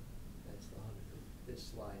here, that's the 100-foot.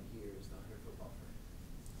 this line here is the 100-foot buffer.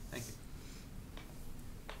 Thank you.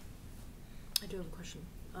 I do have a question.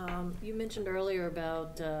 You mentioned earlier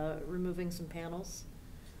about removing some panels.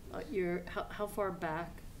 How far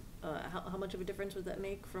back, how much of a difference would that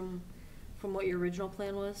make from what your original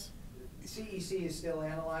plan was? CEC is still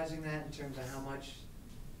analyzing that in terms of how much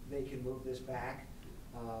they can move this back.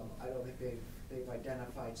 I don't think they've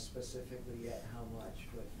identified specifically yet how much,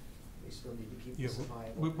 but they still need to keep Yeah, this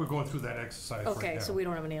viable. we're going through that exercise right now. Okay, so we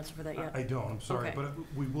don't have an answer for that yet? I don't, I'm sorry, Okay. but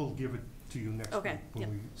we will give it to you next week Okay, when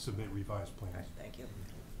yep. we submit revised All right, plans. thank you.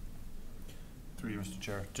 Through you, Mr.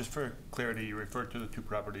 Chair. Just for clarity, you referred to the two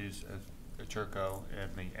properties as the Churco and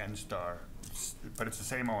the N-Star, but it's the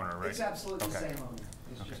same owner, right? It's absolutely the Okay. same owner,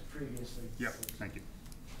 it's Okay. just previously. Yep, thank you.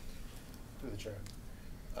 Through the chair.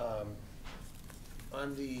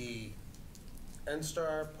 On the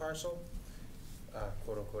N-Star parcel,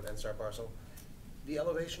 quote-unquote N-Star parcel, the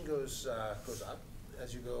elevation goes up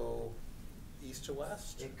as you go east to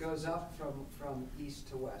west? It goes up from east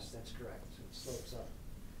to west, that's correct, so it slopes up.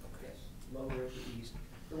 Okay. Yes, lower at the east.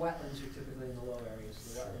 The wetlands are typically in the low areas,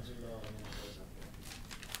 the wetlands are low and then it goes up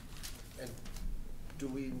there. And do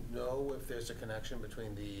we know if there's a connection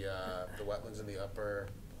between the wetlands in the upper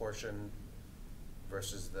portion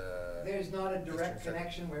versus the? There's not a direct eastern side?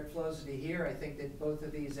 connection where it flows into here. I think that both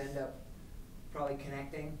of these end up probably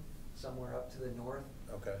connecting somewhere up to the north.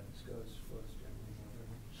 Okay. This flows generally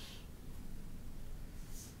northerly.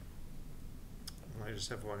 I just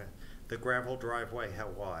have one. The gravel driveway, how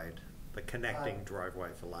wide? The connecting driveway,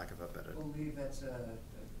 for lack of a better. I believe that's a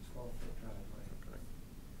 12-foot driveway. Okay.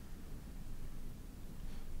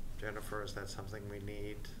 Jennifer, is that something we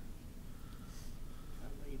need?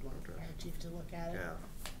 Probably you'd want the fire chief to look at it. Yeah.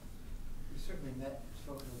 We certainly met,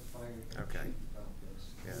 spoken with the fire Okay. chief about this.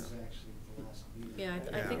 Yeah. It was actually the last meeting. Yeah,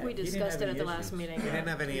 I Yeah. think we He didn't discussed have it at any the last issues. meeting. We didn't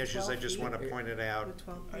have any The issues, I 12 just want to feet. point it out. The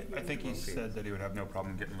 12 feet. I think he 12 feet. said that he would have no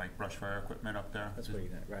problem getting like brush fire equipment up there. That's what he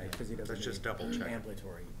meant, right, because he doesn't Let's just need double check.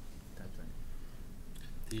 ambulatory type thing.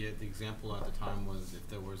 The example at the time was if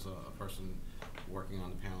there was a person working on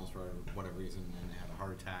the panels for whatever reason and they had a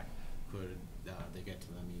heart attack, could they get to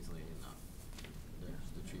them easily enough?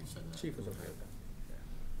 The chief said that. Chief was okay with that.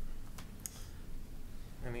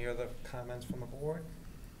 Any other comments from the board?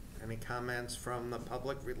 Any comments from the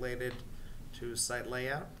public related to site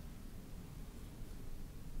layout?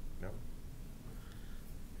 No?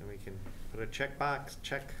 And we can put a check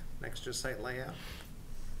next to site layout.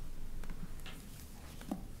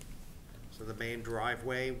 So the main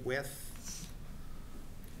driveway width,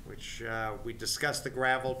 which we discussed the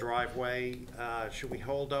gravel driveway. Should we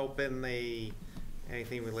hold open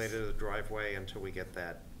anything related to the driveway until we get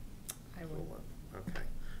that? I would. Okay,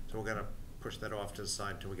 so we're gonna push that off to the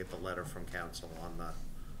side until we get the letter from council on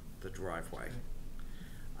the driveway.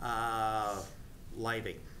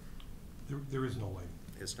 Lighting, There is no lighting.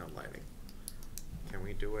 is no lighting. Can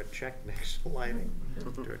we do a check next to lighting?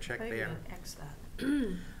 Do a check How are you there. gonna X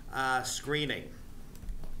that? Screening.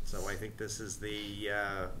 So I think this is the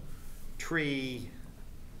tree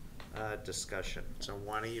discussion. So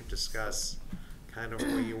why don't you discuss kind of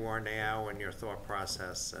where you are now and your thought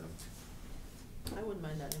process and, I wouldn't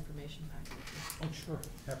mind that information package. Oh, sure,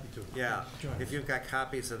 happy to. yeah, Join if us. you've got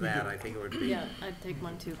copies of We that, do. I think it would be. Yeah, I'd take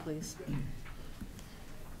one too, please.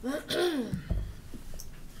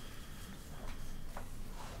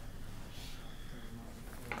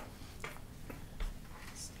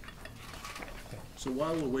 So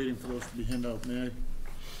while we're waiting for those to be handed out, may I?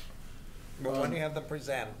 But when you have them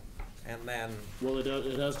present, and then, Well, it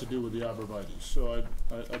has to do with the arborvitae's, so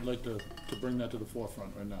I'd like to bring that to the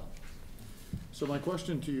forefront right now. So my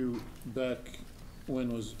question to you, Beck,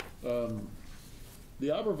 was, the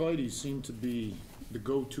arborvitae's seem to be the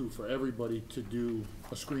go-to for everybody to do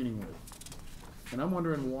a screening with. And I'm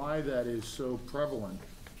wondering why that is so prevalent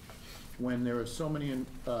when there are so many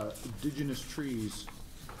indigenous trees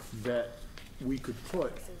that we could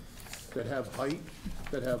put that have height,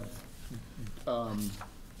 that have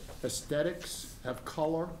aesthetics, have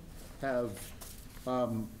color, have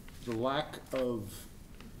the lack of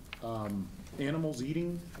animals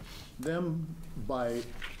eating them by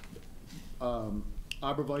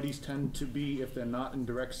arborvitae's tend to be, if they're not in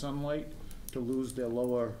direct sunlight, to lose their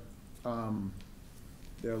lower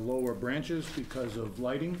branches because of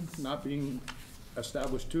lighting not being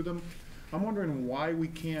established to them. I'm wondering why we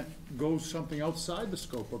can't go something outside the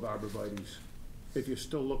scope of arborvitae's if you're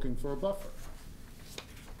still looking for a buffer.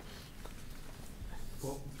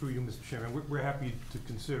 Well, through you, Mr. Chairman, we're happy to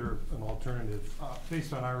consider an alternative.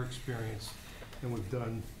 Based on our experience, and we've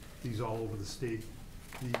done these all over the state,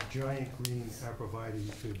 the giant green arborvitae,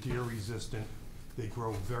 they're deer resistant, they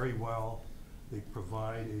grow very well. They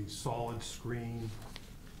provide a solid screen.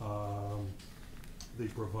 They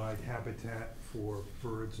provide habitat for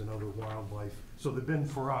birds and other wildlife. So they've been,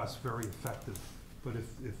 for us, very effective. But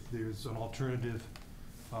if there's an alternative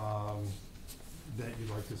that you'd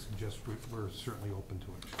like to suggest, we're certainly open to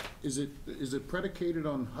it. Is it predicated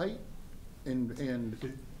on height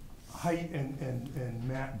and Height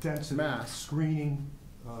and density, Mass. screening,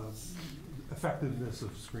 effectiveness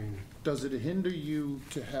of screening. does it hinder you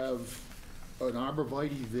to have an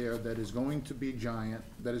arborvitae there that is going to be giant,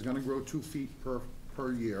 that is gonna grow 2 feet per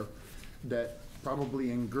year, that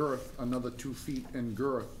probably in girth, another 2 feet in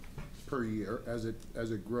girth per year as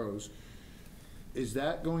it grows? Is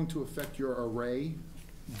that going to affect your array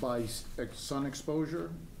by sun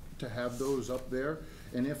exposure to have those up there?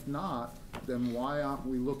 And if not, then why aren't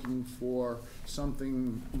we looking for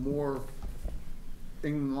something more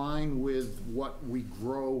in line with what we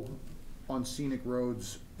grow on scenic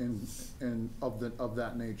roads and of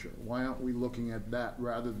that nature? Why aren't we looking at that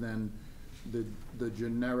rather than the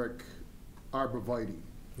generic arborvitae?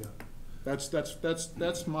 Yeah. That's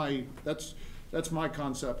my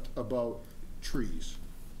concept about trees.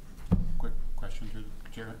 Quick question to the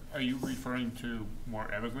chair. Are you referring to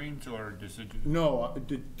more evergreens or deciduous? No,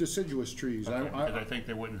 deciduous trees. Okay, because I think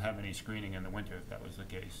they wouldn't have any screening in the winter if that was the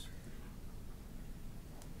case.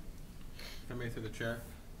 If I may, through the chair,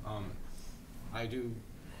 I do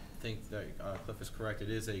think that Cliff is correct.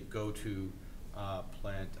 It is a go-to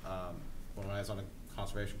plant. When I was on a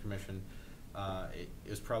conservation commission, it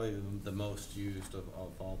was probably the most used of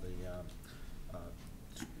all the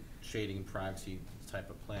shading, privacy type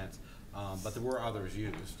of plants. But there were others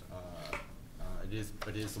used.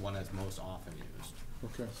 It is the one that's most often used.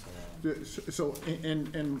 Okay. So,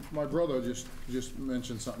 and my brother just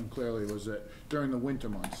mentioned something clearly, was that during the winter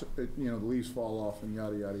months, the leaves fall off and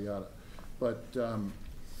yada, yada, yada. But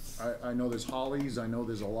I know there's hollies, I know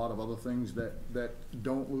there's a lot of other things that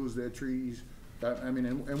don't lose their trees.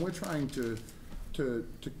 And we're trying to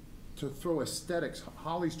throw aesthetics.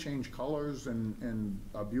 Hollies change colors and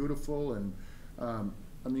are beautiful, and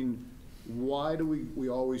why do we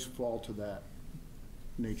always fall to that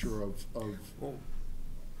nature of Well,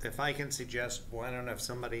 if I can suggest, well, I don't know if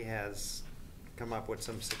somebody has come up with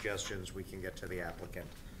some suggestions, we can get to the applicant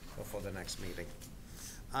before the next meeting.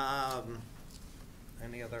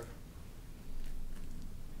 Any other?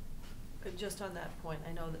 Just on that point,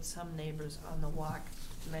 I know that some neighbors on the walk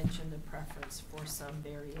mentioned a preference for some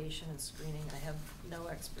variation in screening. I have no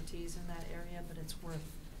expertise in that area, but it's worth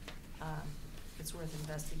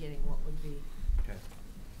investigating what would be Okay.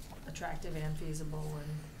 attractive and feasible and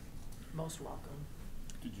most welcome.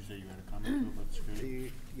 Did you say you had a comment about the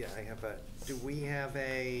screening? Yeah, I have do we have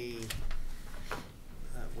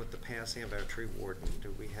with the passing of our tree warden,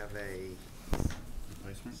 do we have a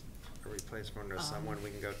replacement or someone we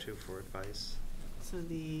can go to for advice? So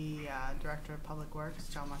the Director of Public Works,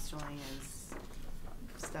 John Westerling, is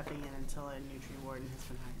stepping in until a new tree warden has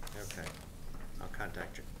been hired. Okay, I'll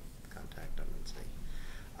contact them and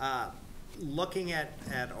see. Looking at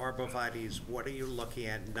arborvitaes, what are you looking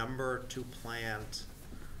at? Number to plant,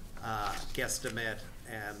 guesstimate,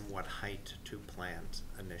 and what height to plant,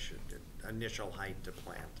 initial height to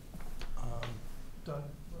plant? Doug,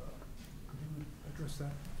 could you address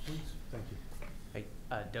that, please? Thank you.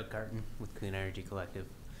 Hi, Doug Carton with Clean Energy Collective.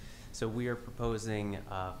 So we are proposing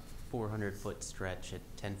a 400-foot stretch at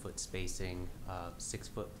 10-foot spacing, 6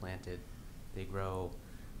 foot planted. They grow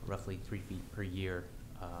roughly 3 feet per year.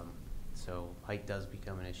 So height does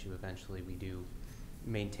become an issue eventually. We do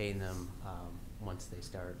maintain them once they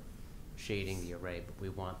start shading the array, but we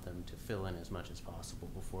want them to fill in as much as possible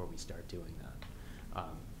before we start doing that,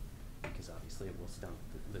 because obviously it will stunt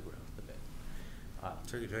the growth a bit.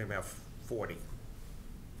 So you're talking about 40,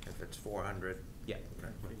 if it's 400? Yeah.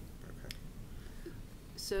 Okay.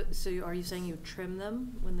 So are you saying you trim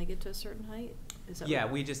them when they get to a certain height? Is that Yeah,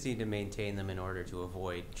 what- we just need to maintain them in order to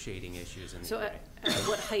avoid shading issues in the So array. at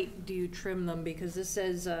what height do you trim them? Because this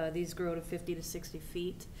says these grow to 50 to 60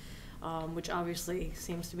 feet, which obviously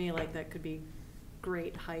seems to me like that could be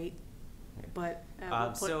great height, but at what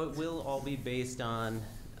point? So it will all be based on,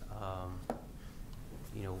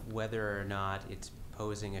 whether or not it's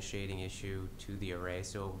posing a shading issue to the array.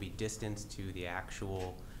 So it will be distance to the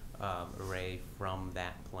actual array from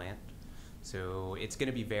that plant. So it's going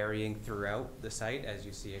to be varying throughout the site. As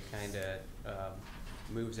you see, it kind of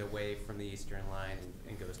moves away from the eastern line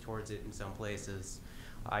and goes towards it in some places.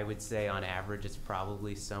 I would say on average it's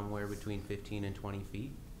probably somewhere between 15 and 20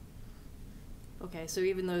 feet. Okay, so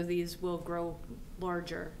even though these will grow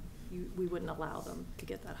larger, we wouldn't allow them to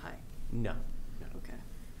get that high? No. Okay.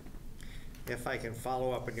 if I can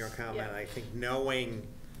follow up on your comment, Yeah. I think knowing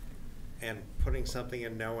and putting something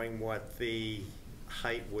in knowing what the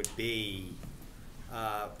height would be,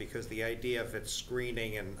 because the idea of it's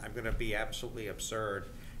screening, and I'm gonna be absolutely absurd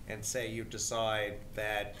and say you decide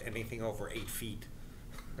that anything over 8 feet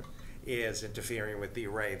is interfering with the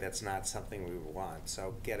array, that's not something we would want.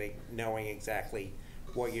 So knowing exactly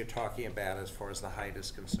what you're talking about as far as the height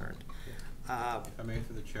is concerned. If I may,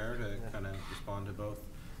 through the chair, to kind of respond to both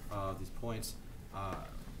these points,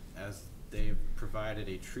 as they've provided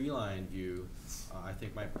a tree line view, I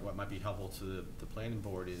think what might be helpful to the planning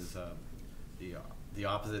board is the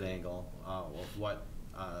opposite angle of what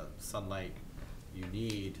sunlight you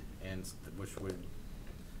need, and which would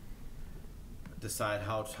decide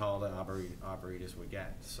how tall the arboretist would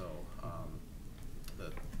get. So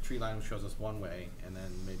the tree line shows us one way, and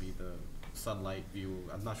then maybe the sunlight view,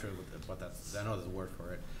 I'm not sure what that's, I know there's a word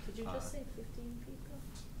for it. Did you just say 15 feet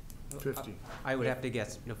though? 50. I would have to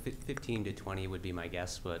guess, 15 to 20 would be my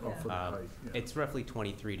guess, but Oh, for the height, yeah. it's roughly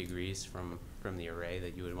 23 degrees from the array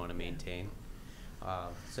that you would want to maintain.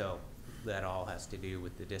 So that all has to do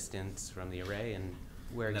with the distance from the array and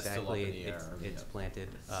where That's still up in exactly the air, it's yeah. planted.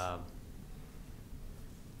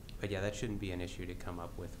 But yeah, that shouldn't be an issue to come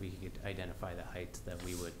up with. We could identify the heights that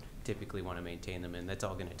we would typically want to maintain them in. That's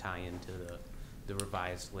all going to tie into the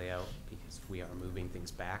revised layout, because we are moving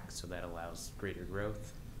things back, so that allows greater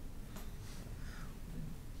growth.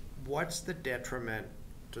 What's the detriment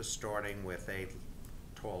to starting with a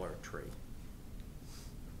taller tree?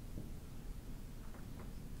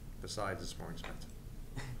 Besides, it's more expensive.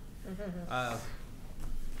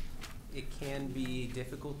 It can be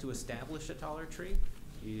difficult to establish a taller tree.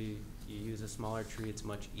 You use a smaller tree, it's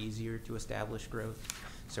much easier to establish growth.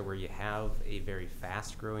 So where you have a very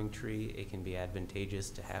fast growing tree, it can be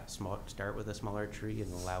advantageous to start with a smaller tree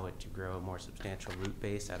and allow it to grow a more substantial root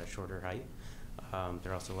base at a shorter height.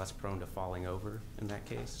 They're also less prone to falling over in that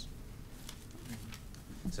case.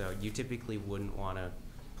 So you typically wouldn't want to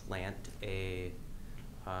plant a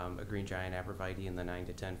green giant arborvitae in the 9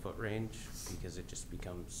 to 10 foot range, because it just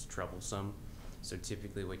becomes troublesome. So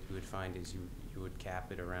typically what you would find is you would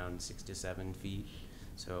cap it around 6 to 7 feet.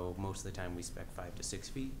 So most of the time we spec 5 to 6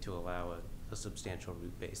 feet to allow a substantial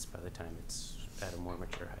root base by the time it's at a more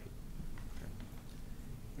mature height.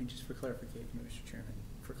 And just for clarification, Mr. Chairman,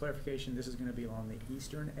 for clarification, this is going to be along the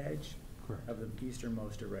eastern edge Correct. of the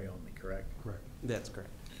easternmost array only, correct? Correct. That's correct.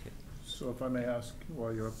 Yeah. So if I may ask,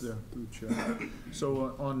 while you're up there, through the chair.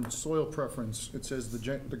 So on soil preference, it says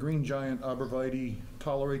the green giant arborvitae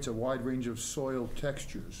tolerates a wide range of soil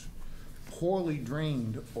textures. Poorly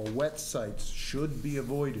drained or wet sites should be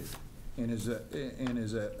avoided, and is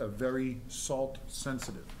a very salt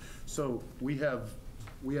sensitive. So we have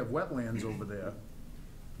wetlands over there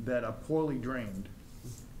that are poorly drained,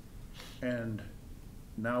 and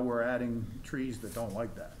now we're adding trees that don't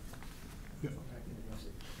like that.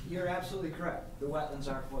 You're absolutely correct. The wetlands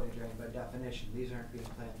are fully drained by definition. These aren't being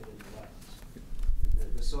planted in the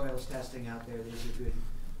wetlands. The soils testing out there, these are good,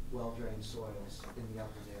 well-drained soils in the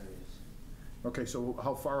upland areas. Okay, so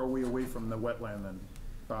how far are we away from the wetland then?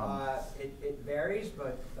 It varies,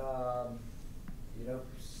 but,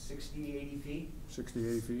 60, 80 feet. 60,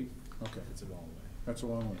 80 feet? Okay. It's a long way. That's a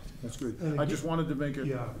long way. That's good. And I just wanted to make it,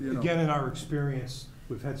 Yeah, you know. again, in our experience,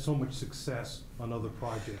 we've had so much success on other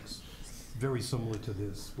projects, very similar to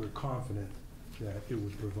this. We're confident that it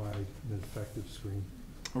would provide an effective screen.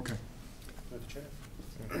 Okay. Chair.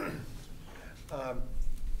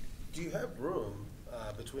 Do you have room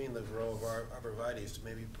between the row of arborvitaes to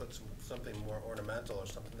maybe put something more ornamental or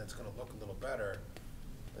something that's going to look a little better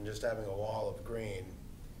than just having a wall of green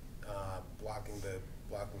blocking the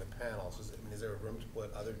panels? Is there room to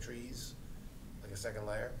put other trees, like a second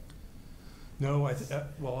layer? No,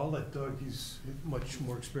 well, I'll let Doug, he's much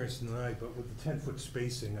more experienced than I, but with the 10-foot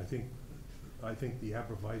spacing, I think the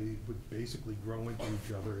arborvitae would basically grow into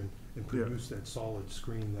each other and produce that solid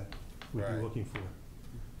screen that we'd be Right. looking for.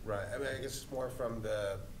 Right. I mean, I guess it's more from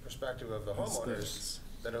the perspective of the homeowners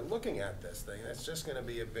that are looking at this thing. It's just going to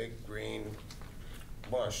be a big green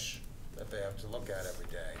bush that they have to look at every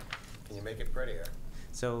day. Can you make it prettier?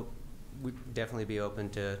 So we'd definitely be open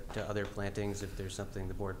to other plantings if there's something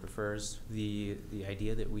the board prefers. The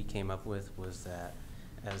idea that we came up with was that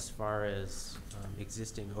as far as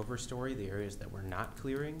existing overstory, the areas that we're not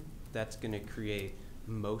clearing, that's going to create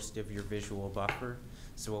most of your visual buffer.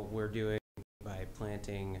 So what we're doing by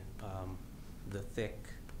planting the thick,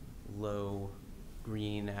 low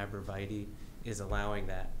green arborvitae is allowing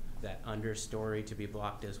that understory to be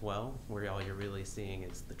blocked as well, where all you're really seeing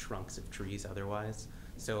is the trunks of trees otherwise.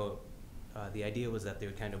 So the idea was that they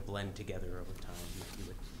would kind of blend together over time. You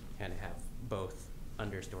would kind of have both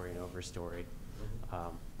understory and overstory,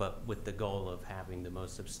 but with the goal of having the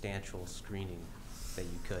most substantial screening that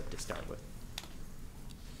you could to start with.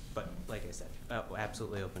 But like I said,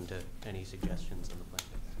 absolutely open to any suggestions on the plan.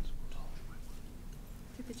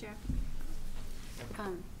 Through the chair.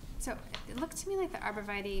 So it looked to me like the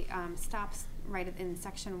arborvitae stops right in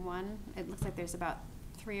section 1. It looks like there's about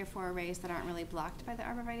 3 or 4 arrays that aren't really blocked by the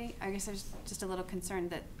arborvitae. I guess there's just a little concern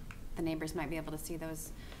that the neighbors might be able to see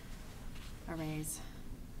those arrays.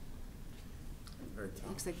 Very top.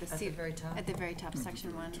 Looks like At the very top? At the very top,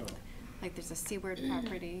 section 1. Like there's a Seaward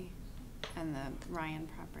property and the Ryan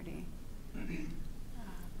property.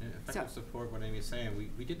 If I So- could support what Amy's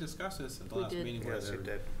saying, we did discuss this at the We last did. meeting where Yes, you did.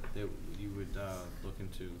 that you would look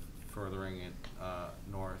into furthering it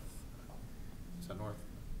north. Is that north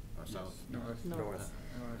or south? North.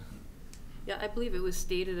 Yeah, I believe it was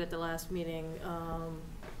stated at the last meeting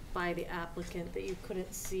by the applicant that you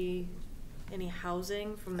couldn't see any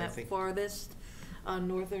housing from I that think- farthest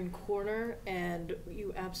northern corner, and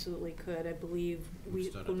you absolutely could. I believe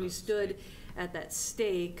when we stood at that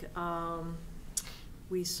stake,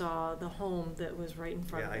 we saw the home that was right in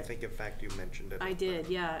front Yeah, of it. I think in fact you mentioned it. I at the did,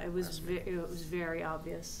 yeah, it was last meeting. it was very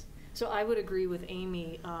obvious. So I would agree with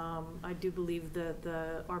Amy. I do believe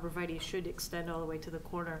the arborvitae should extend all the way to the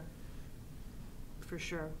corner, for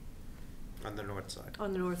sure. On the north side.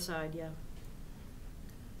 On the north side, yeah.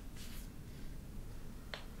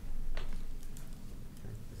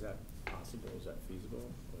 Is that possible, is that feasible,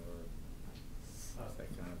 or is that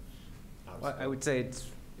kind of out Well, of I would say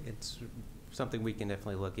it's something we can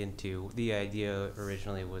definitely look into. The idea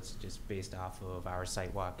originally was just based off of our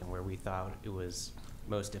site walk and where we thought it was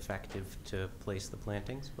most effective to place the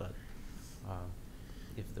plantings, but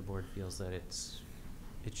if the board feels that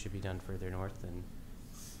it should be done further north, then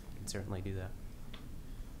we can certainly do that.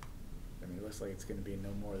 I mean, it looks like it's gonna be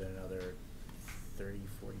no more than another 30,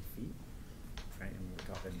 40 feet, right? And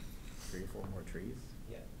we're talking 3 or 4 more trees.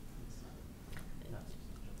 Yeah.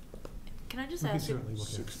 Can I just We can ask you? certainly look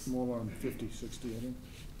at it. More on 50, 60, I think.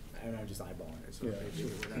 I don't know, I'm just eyeballing it, so. Yeah, maybe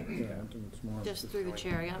whatever. yeah, I think it's more. Just through the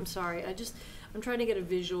chair, yeah, I'm sorry. I'm trying to get a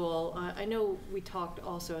visual. I know we talked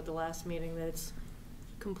also at the last meeting that it's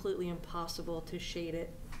completely impossible to shade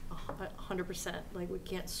it 100%. Like, we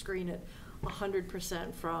can't screen it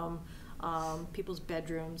 100% from people's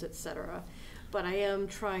bedrooms, et cetera. But I am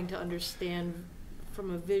trying to understand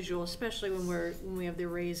from a visual, especially when we have the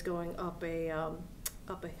arrays going up a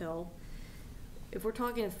hill. If we're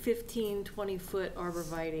talking 15, 20-foot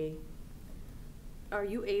arborvitae, are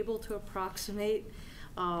you able to approximate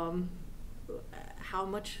how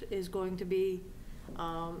much is going to be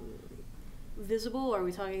visible? Are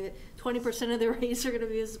we talking that 20% of the arrays are going to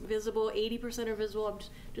be visible, 80% are visible? I'm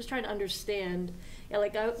just trying to understand. Yeah,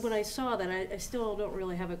 like when I saw that, I still don't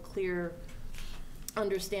really have a clear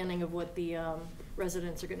understanding of what the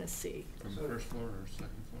residents are going to see. From the first floor or second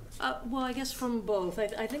floor? Well, I guess from both.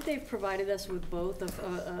 I think they've provided us with both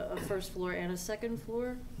a first floor and a second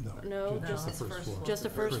floor. No, just the it's first floor. just the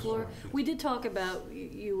first floor. We did talk about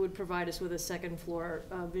you would provide us with a second floor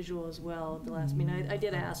visual as well at the last meeting. I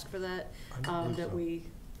did ask for that, I don't think that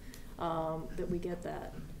we get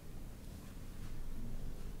that.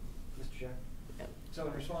 Mr. Chair? Yep. So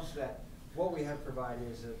in response to that, what we have provided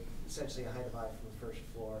is essentially a height divide from the first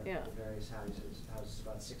floor. Yeah. The various houses. The house is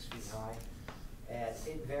about 6 feet high. And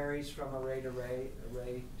it varies from array to array to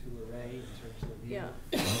array in terms of the view. Yeah.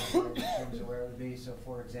 In terms of where it would be. So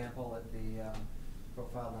for example, at the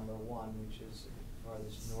profile number 1, which is the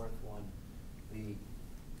farthest north one, the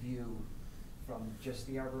view from just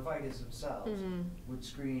the arborvitaes themselves Mhm. would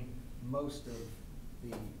screen most of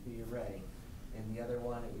the array. And the other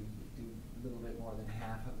one, it would do a little bit more than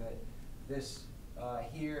half of it. This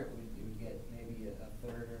here, it would get maybe a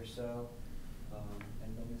third or so.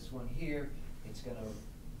 And then this one here, it's going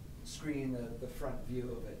to screen the front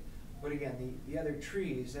view of it. But again, the other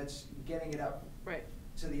trees, that's getting it up Right.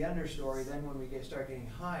 to the understory. Then when we start getting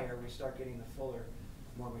higher, we start getting the fuller,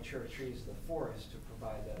 more mature trees of the forest to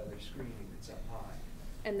provide that other screening that's up high.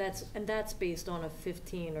 And that's based on a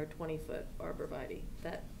 15 or 20-foot arborvitae.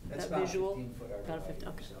 That That's that about visual. 15-foot About a 15.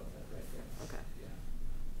 arborvitae, Okay. so that right there. Okay.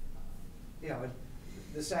 Yeah, but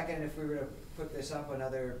the second, if we were to put this up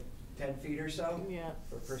another 10 feet or so, Yeah.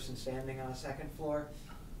 for a person standing on a second floor,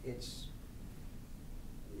 it's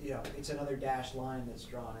another dashed line that's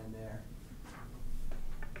drawn in there.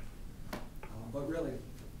 But really,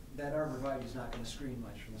 that arborvitae is not going to screen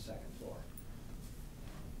much from the second floor.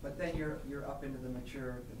 But then you're up into the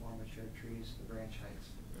more mature trees, the branch heights.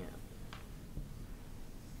 Yeah.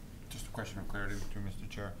 Just a question of clarity through Mr.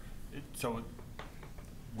 Chair. So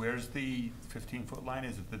Where's the 15-foot line?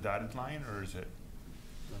 Is it the dotted line, or is it?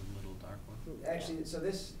 The little dark one? Actually, so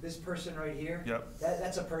this person right here. Yep.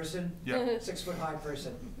 That's a person. Yep. 6-foot-high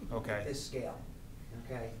person. Okay. At this scale,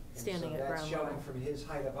 okay? And Standing at ground So that's level. showing from his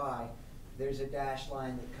height of eye. There's a dash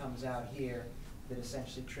line that comes out here that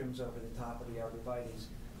essentially trims over the top of the arborvitae's.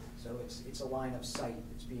 So it's a line of sight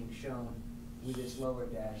that's being shown with this lower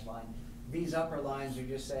dash line. These upper lines are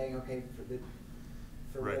just saying, okay,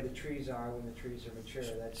 for where Right. the trees are, when the trees are mature,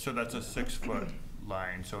 that's. So that's a 6-foot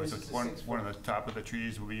line, so This it's is a one 6 of the foot. top of the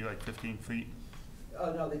trees will be like 15 feet?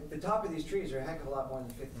 Oh, no, the top of these trees are a heck of a lot more than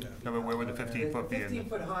 15 feet. No, but where would the 15 foot be in? The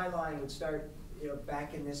 15-foot high line would start,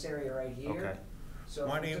 back in this area right here. Okay. So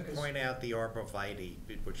Why if don't it you took us- point out the arborvitae,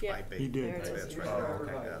 which Yeah. might be? He did. There it is. That's Here's right. the Oh,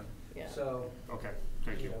 okay. arborvitae. Yeah. So, Okay,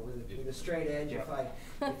 thank you. with a straight edge, if Yeah.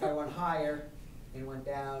 if I went higher and went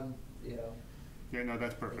down, Yeah, no,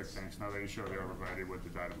 that's perfect, It's- thanks. Now that you show the arborvitae with the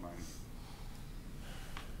dotted line.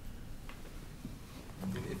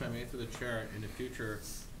 If I may, through the chair, in the future,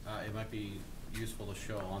 it might be useful to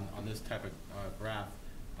show on this type of graph,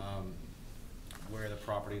 where the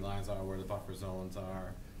property lines are, where the buffer zones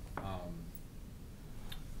are,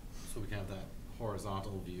 so we can have that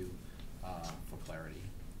horizontal view for clarity.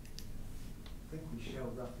 I think we show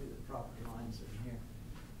roughly the property lines in here.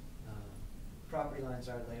 Property lines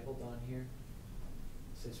are labeled on here.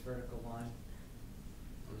 It says vertical line.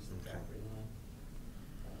 This is the Okay. property line.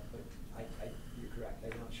 But you're correct, I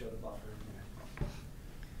don't show the buffer in there.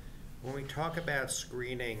 When we talk about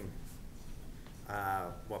screening,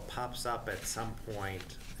 what pops up at some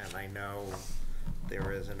point, and I know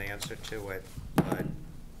there is an answer to it, but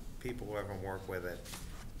people who haven't worked with it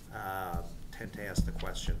tend to ask the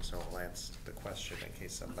question, so I'll ask the question in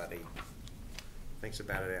case somebody thinks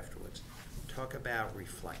about it afterwards. Talk about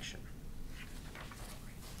reflection.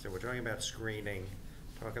 So we're talking about screening,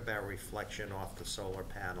 talk about reflection off the solar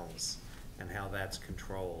panels and how that's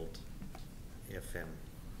controlled, if in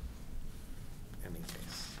any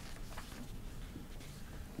case.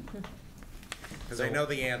 Because I know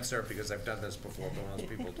the answer because I've done this before, but most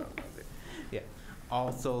people don't know it. Yeah,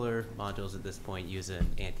 all solar modules at this point use an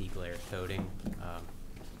anti-glare coating.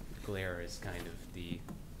 Glare is kind of the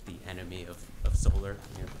enemy of solar.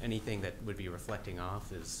 You know, anything that would be reflecting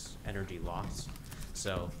off is energy loss.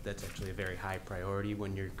 So that's actually a very high priority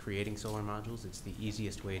when you're creating solar modules. It's the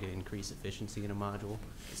easiest way to increase efficiency in a module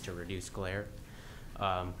is to reduce glare.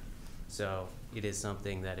 So it is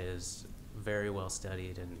something that is very well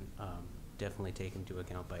studied and definitely taken into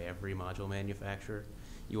account by every module manufacturer.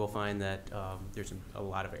 You will find that there's a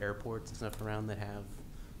lot of airports and stuff around that have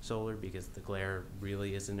solar because the glare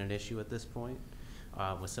really isn't an issue at this point.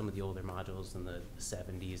 With some of the older modules in the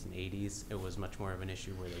 70s and 80s, it was much more of an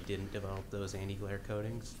issue where they didn't develop those anti-glare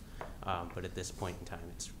coatings. But at this point in time,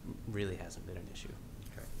 it really hasn't been an issue.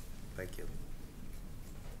 Okay, thank you.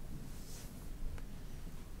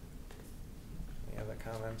 Any other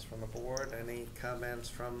comments from the board? Any comments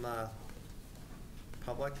from the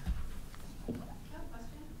public? I have a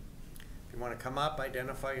question. If you want to come up,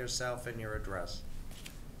 identify yourself and your address.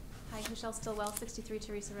 Hi, Michelle Stillwell, 63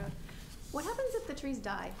 Teresa Road. What happens if the trees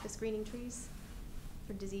die, the screening trees,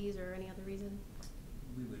 for disease or any other reason?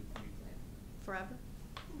 We would replant, Forever?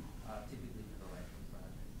 typically for the life of the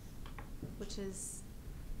project. Which is,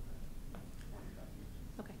 25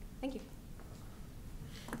 years. okay, thank you.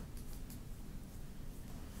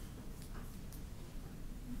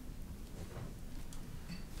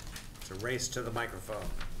 It's a race to the microphone.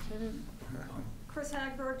 Chris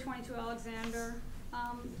Hagberg, 22 Alexander.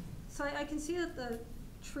 So I can see that the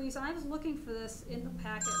trees, and I was looking for this in the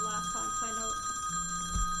packet last time, because I know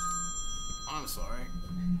I'm sorry.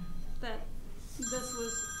 that this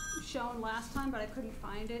was shown last time, but I couldn't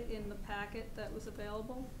find it in the packet that was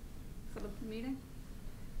available for the meeting.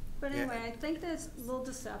 But Yeah. anyway, I think that's a little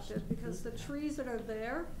deceptive, because the trees that are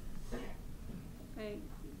there, okay,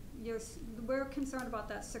 we're concerned about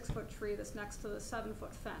that 6-foot tree that's next to the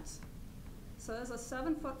 7-foot fence. So there's a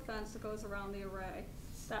 7-foot fence that goes around the array.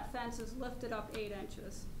 That fence is lifted up 8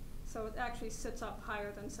 inches. So it actually sits up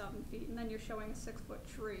higher than 7 feet, and then you're showing a 6-foot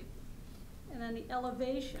tree. And then the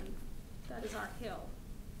elevation, that is our hill.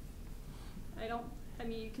 I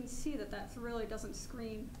mean, you can see that that really doesn't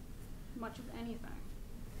screen much of anything.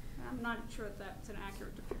 I'm not sure if that's an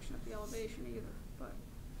accurate depiction of the elevation either, but.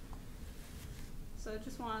 So I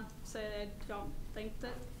just want to say that I don't think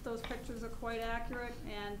that those pictures are quite accurate,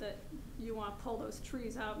 and that you want to pull those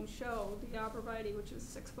trees out and show the arborvitae, which is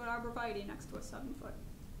 6-foot arborvitae next to a 7-foot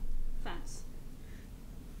fence.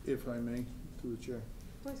 If I may, through the chair.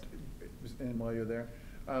 Please. And while you're there,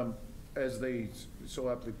 as they so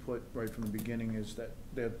aptly put right from the beginning, is that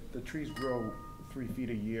the trees grow 3 feet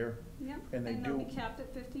a year. Yep, And they they'll do- be capped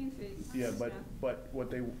at 15 feet. Yeah, but what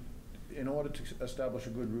they, in order to establish a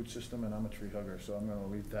good root system, and I'm a tree hugger, so I'm gonna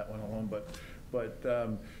leave that one alone,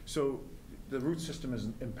 so the root system is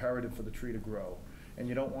imperative for the tree to grow, and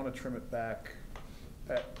you don't wanna trim it back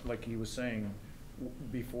at, like he was saying,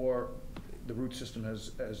 before the root system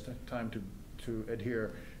has time to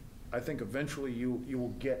adhere. I think eventually you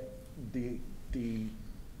will get the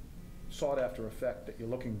sought after effect that you're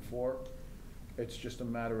looking for. It's just a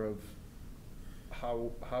matter of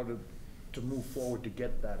how to move forward to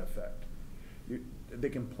get that effect. They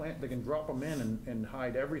can drop them in and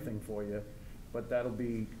hide everything for you, but that'll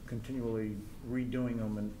be continually redoing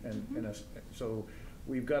them so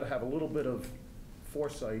we've got to have a little bit of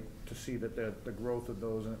foresight to see that the growth of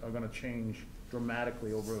those are going to change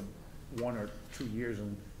dramatically over 1 or 2 years,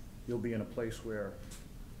 and you'll be in a place where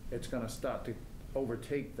it's going to start to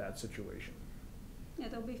overtake that situation. Yeah,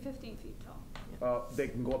 they'll be 15 feet tall. They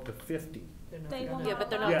can go up to 50. They won't Yeah, but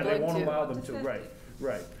they're not Yeah, they going won't to. allow them to, 50.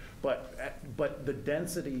 right. But the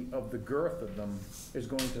density of the girth of them is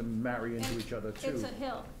going to marry into each other too. It's a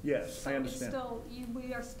hill. Yes, I understand. So it's still,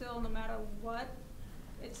 we are still, no matter what,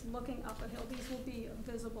 it's looking up a hill. These will be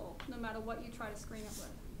visible, no matter what you try to screen it with.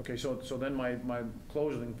 Okay, so then my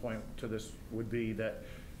closing point to this would be that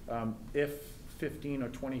if 15 or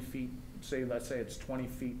 20 feet, let's say it's 20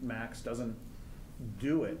 feet max, doesn't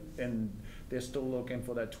do it, and they're still looking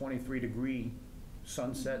for that 23-degree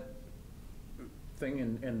sunset thing,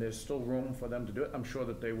 and there's still room for them to do it, I'm sure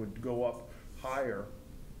that they would go up higher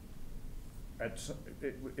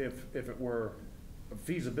if it were a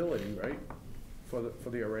feasibility, right, for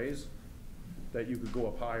the arrays, that you could go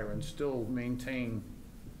up higher and still maintain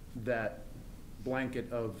that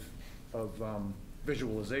blanket of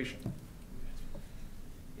visualization.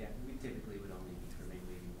 Yeah, we typically would only be trimming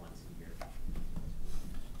maybe once a year.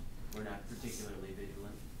 We're not particularly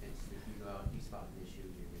vigilant. It's if you go out and you spot an issue,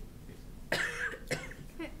 you're going to fix it.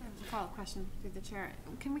 I have a follow-up question through the chair.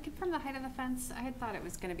 Can we confirm the height of the fence? I had thought it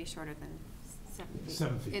was going to be shorter than 7 feet.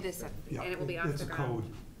 7 feet. It is 7 feet, Yeah, and it will be off it's the a ground.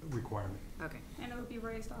 code requirement. Okay. And it would be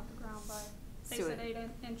raised off the ground by, they So said it-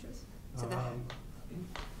 8 inches. So the-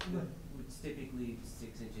 It's typically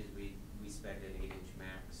 6 inches. We spec at 8-inch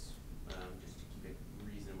max, just to keep it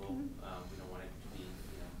reasonable. We don't want it to be,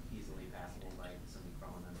 easily passable by somebody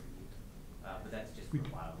crawling underneath. But that's just for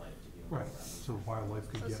wildlife to be able to Right, run. so wildlife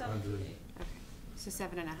could So get 7 under. feet. Okay, so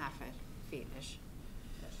 7.5 feet-ish.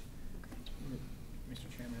 Mr.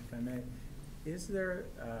 Chairman, if I may, is there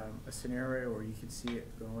a scenario where you could see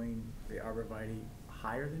it going, the arborvitae,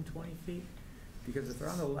 higher than 20 feet? Because if they're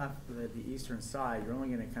on the left, the eastern side, you're only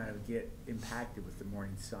gonna kind of get impacted with the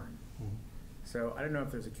morning sun. So I don't know if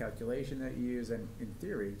there's a calculation that you use, and in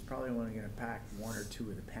theory, it's probably only gonna impact 1 or 2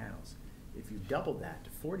 of the panels. If you double that to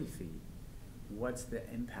 40 feet, what's the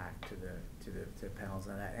impact to the panels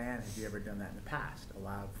on that? And have you ever done that in the past,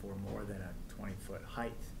 allowed for more than a 20-foot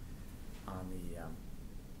height on the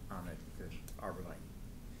arborvitae?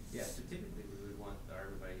 Yeah, so typically we would want the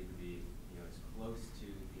arborvitae to be, as close to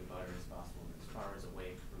the abutter as possible and as far as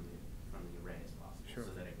away from the array as possible, Sure.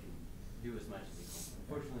 so that it can do as much as it can.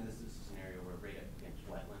 Unfortunately, this is a scenario where right up against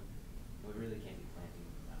wetland, and we really can't be planting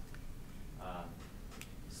them.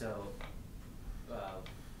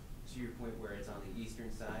 To your point where it's on the eastern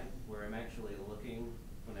side, where I'm actually looking,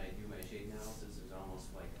 when I do my shade analysis, is almost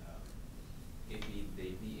like it'd be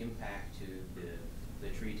the impact to the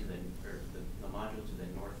tree to the module to the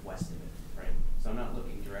northwest of it, right? So I'm not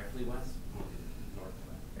looking directly west, I'm looking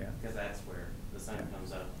northwest. Yeah. Because that's where the sun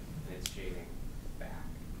comes up and it's shading back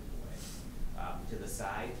away. To the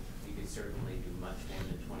side, you could certainly do much more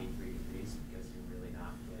than 23 degrees because you're really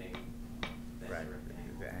not getting that Right, direct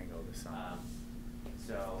angle. the angle of the sun.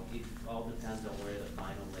 So it all depends on where the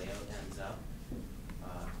final layout ends up.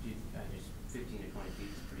 Just 15 to 20 feet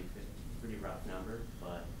is a pretty rough number,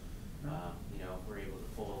 but if we're able to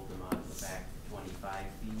pull the module back 25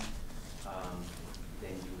 feet,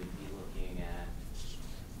 then you would be looking at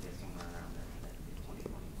somewhere around there, 20,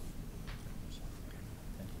 21.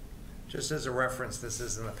 Just as a reference, this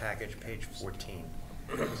is in the package, page 14.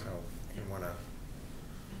 So you want to,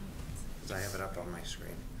 because I have it up on my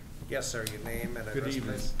screen. Yes, sir, your name and address, Good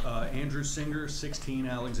evening. please. Andrew Singer, 16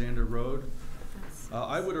 Alexander Road.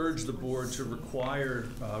 I would urge the board to require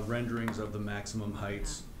renderings of the maximum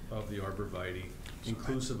heights of the arborvitae,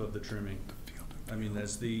 inclusive of the trimming. I mean,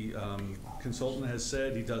 as the consultant has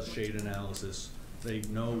said, he does shade analysis. They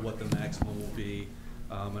know what the maximum will be.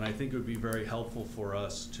 And I think it would be very helpful for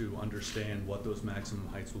us to understand what those maximum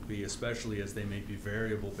heights will be, especially as they may be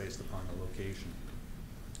variable based upon the location.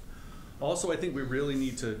 Also, I think we really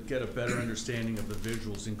need to get a better understanding of the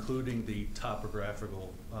visuals, including the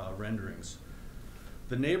topographical renderings.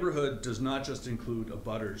 The neighborhood does not just include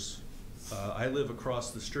abutters. I live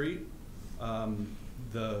across the street.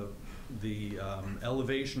 The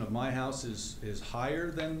elevation of my house is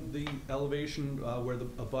higher than the elevation where the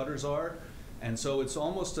abutters are, and so it's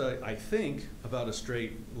almost, I think, about a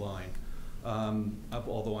straight line,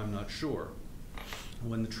 although I'm not sure.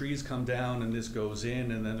 When the trees come down and this goes in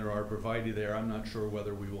and then there are arborvitae there, I'm not sure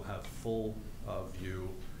whether we will have full view.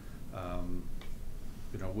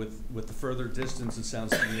 You know, with the further distance, it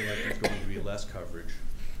sounds to me like there's going to be less coverage.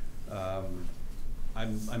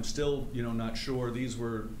 I'm still, you know, not sure. These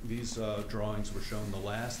drawings were shown at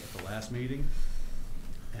the last meeting,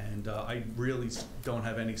 and I really don't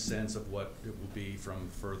have any sense of what it will be from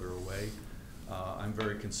further away. I'm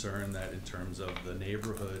very concerned that in terms of the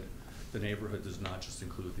neighborhood does not just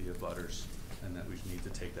include the abutters, and that we need to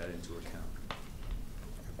take that into account.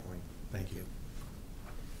 Good point. Thank you.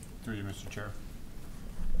 Through you, Mr. Chair.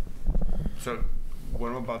 So what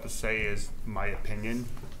I'm about to say is my opinion,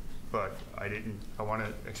 but I want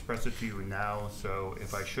to express it to you now, so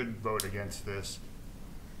if I should vote against this,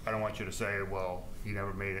 I don't want you to say, well, he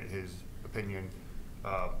never made it his opinion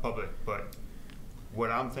public, but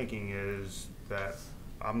what I'm thinking is that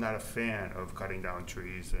I'm not a fan of cutting down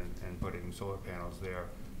trees and putting solar panels there,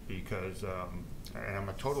 because, and I'm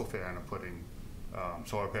a total fan of putting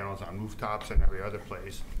solar panels on rooftops and every other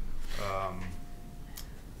place.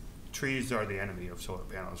 Trees are the enemy of solar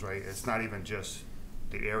panels, right? It's not even just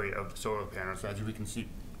the area of the solar panels. As we can see,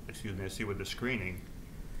 see with the screening,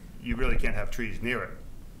 you really can't have trees near it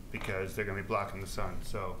because they're going to be blocking the sun.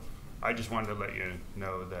 So I just wanted to let you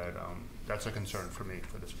know that that's a concern for me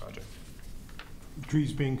for this project.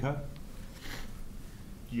 Trees being cut?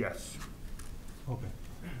 Yes. Okay.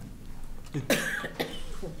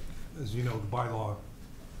 As you know, the bylaw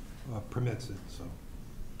permits it, so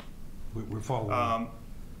we're following.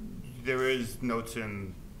 There is notes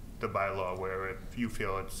in the bylaw where if you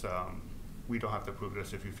feel it's, we don't have to prove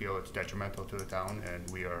this if you feel it's detrimental to the town, and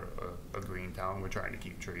we are a green town. We're trying to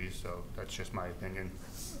keep trees, so that's just my opinion.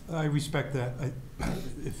 I respect that.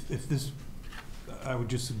 If this, I would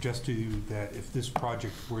just suggest to you that if this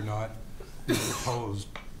project were not proposed,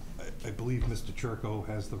 I believe Mr. Churko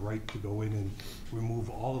has the right to go in and remove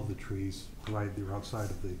all of the trees, provided they're outside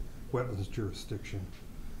of the wetlands jurisdiction.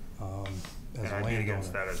 As and a I'd landowner. be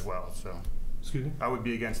against that as well. So, excuse me? I would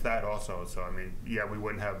be against that also. So, I mean, yeah, we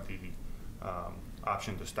wouldn't have the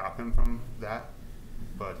option to stop him from that,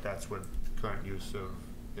 but that's with current use of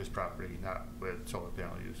his property, not with solar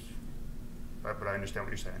panel use. But I understand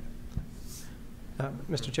what you're saying.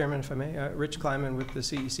 Mr. Chairman, if I may, Rich Kleiman with the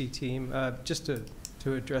CEC team. Just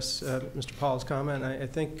to address Mr. Paul's comment, I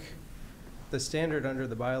think the standard under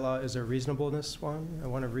the bylaw is a reasonableness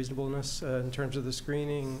one of reasonableness in terms of the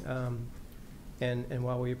screening. And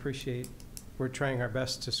while we appreciate, we're trying our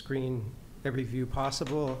best to screen every view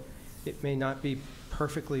possible, it may not be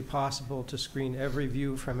perfectly possible to screen every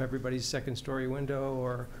view from everybody's second-story window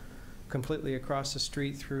or completely across the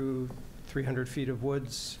street through 300 feet of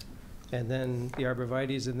woods and then the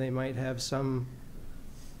arborvitaes, and they might have some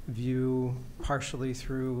view partially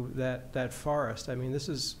through that forest. I mean, this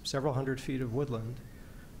is several hundred feet of woodland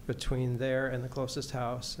between there and the closest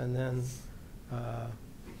house, and then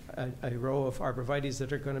a row of arborvitaes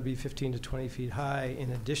that are going to be 15 to 20 feet high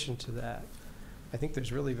in addition to that. I think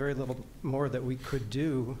there's really very little more that we could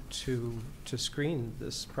do to screen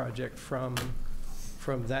this project from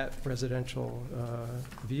that residential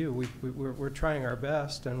view. We're trying our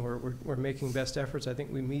best, and we're making best efforts. I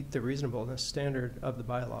think we meet the reasonableness standard of the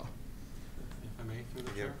bylaw. If I may, through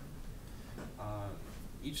the chair.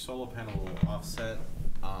 Each solar panel will offset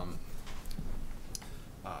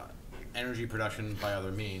energy production by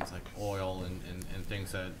other means, like oil and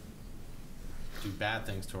things that do bad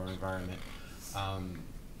things to our environment.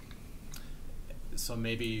 So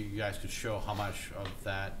maybe you guys could show how much of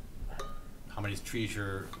that, how many trees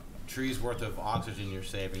worth of oxygen you're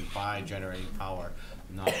saving by generating power,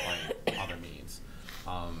 not by other means.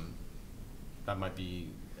 That might be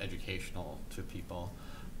educational to people.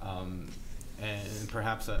 And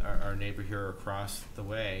perhaps our neighbor here across the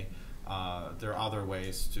way, there are other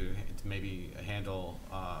ways to maybe handle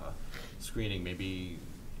screening. Maybe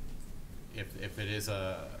if it is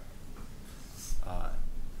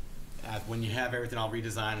when you have everything all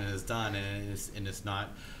redesigned and it's done and it's not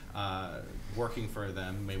working for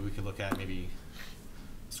them, maybe we could look at maybe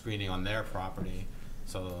screening on their property.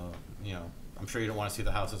 So, you know, I'm sure you don't want to see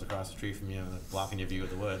the houses across the street from you, blocking your view of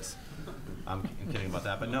the woods. I'm kidding about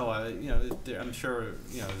that, but no, you know, I'm sure,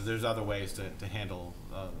 you know, there's other ways to handle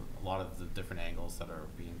a lot of the different angles that are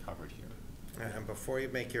being covered here. And before you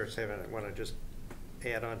make your statement, I want to just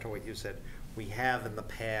add on to what you said. We have in the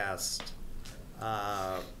past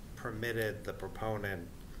permitted the proponent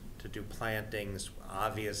to do plantings,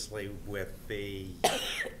 obviously with the,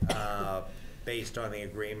 based on the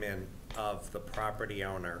agreement of the property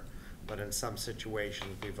owner. But in some situations,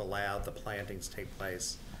 we've allowed the plantings to take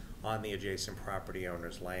place on the adjacent property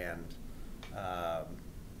owner's land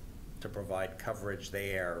to provide coverage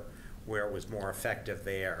there where it was more effective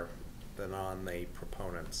there than on the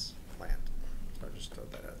proponent's land. So I just throw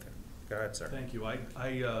that out there. Go ahead, sir. Thank you.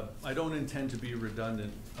 I don't intend to be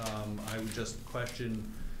redundant. I would just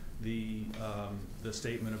question the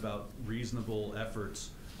statement about reasonable efforts.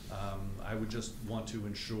 I would just want to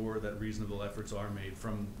ensure that reasonable efforts are made.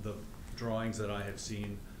 From the drawings that I have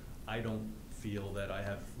seen, I don't feel that I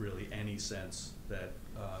have really any sense that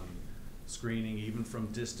screening, even from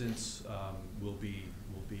distance, will be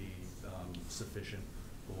sufficient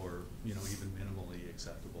or, you know, even minimally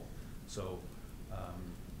acceptable. So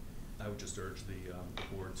I would just urge the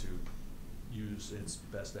board to use its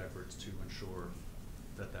best efforts to ensure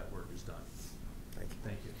that that work is done.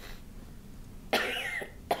 Thank you.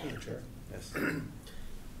 Through the chair. Yes.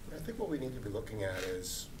 I think what we need to be looking at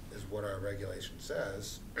is what our regulation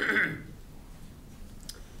says,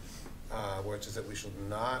 where it says that we shall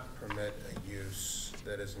not permit a use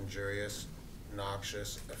that is injurious,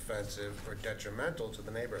 noxious, offensive, or detrimental to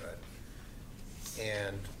the neighborhood.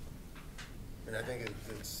 And I think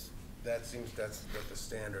that's what the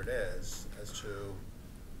standard is as to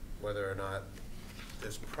whether or not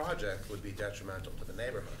this project would be detrimental to the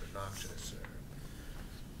neighborhood or noxious.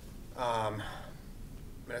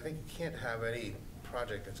 I think you can't have any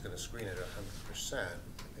project that's going to screen it 100%. I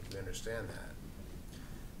think we understand that.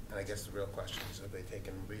 And I guess the real question is, have they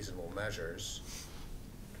taken reasonable measures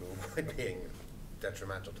to avoid being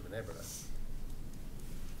detrimental to the neighborhood?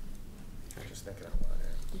 I'm just thinking out loud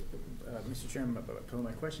here. Mr. Chairman,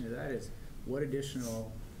 my question to that is, what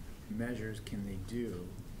additional measures can they do,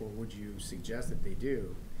 or would you suggest that they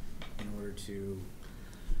do, in order to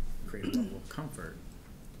create a level of comfort?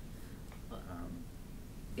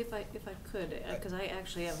 If I could, because I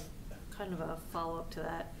actually have kind of a follow-up to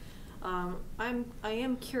that. I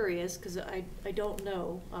am curious, because I don't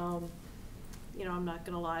know. You know, I'm not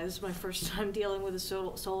going to lie. This is my first time dealing with a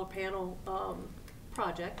solar panel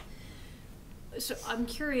project. So I'm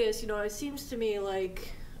curious. You know, it seems to me like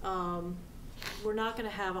we're not going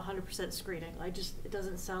to have 100% screening. It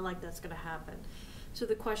doesn't sound like that's going to happen. So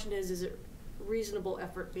the question is it reasonable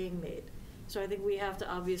effort being made? So I think we have to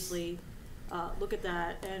obviously look at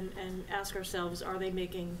that and ask ourselves, are they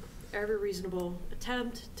making every reasonable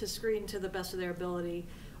attempt to screen to the best of their ability?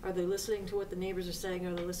 Are they listening to what the neighbors are saying?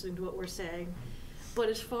 Are they listening to what we're saying? But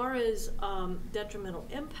as far as detrimental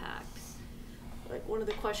impact, like one of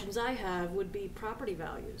the questions I have would be property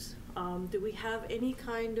values. Do we have any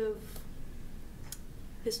kind of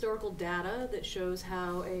historical data that shows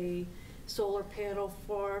how a solar panel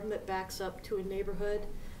farm that backs up to a neighborhood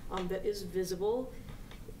that is visible,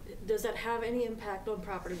 does that have any impact on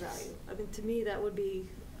property value? I mean, to me, that would be,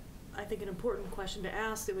 I think, an important question to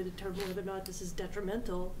ask that would determine whether or not this is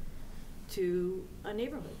detrimental to a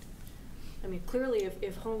neighborhood. I mean, clearly,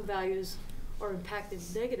 if home values are impacted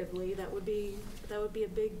negatively, that would be a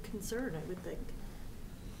big concern, I would think.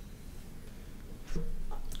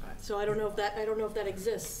 So I don't know if that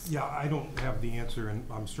exists. Yeah, I don't have the answer, and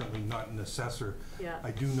I'm certainly not an assessor. Yeah.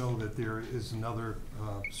 I do know that there is another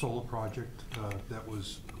solar project that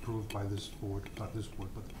was approved by this board, not this board,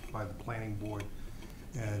 but by the planning board.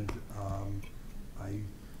 And I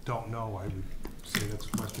don't know. I would say that's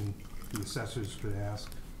a question the assessors could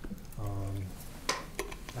ask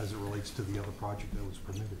as it relates to the other project that was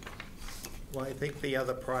permitted. Well, I think the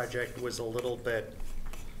other project was a little bit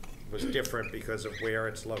different because of where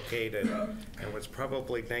it's located. And what's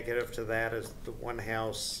probably negative to that is the one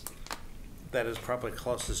house that is probably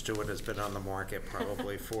closest to it has been on the market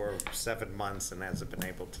probably for 7 months and hasn't been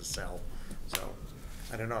able to sell. So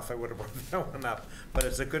I don't know if I would have brought that one up, but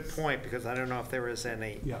it's a good point because I don't know if there is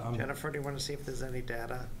any. Yeah, Jennifer, do you want to see if there's any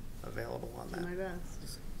data available on that? My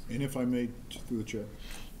best. And if I may, through the chair.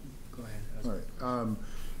 Go ahead. All right.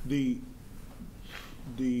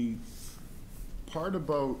 The part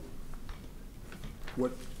about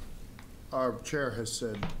what our chair has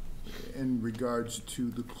said in regards to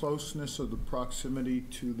the closeness or the proximity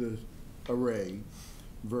to the array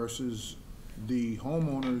versus the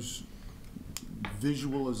homeowner's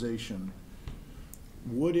visualization,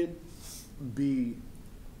 would it be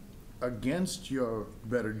against your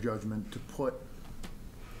better judgment to put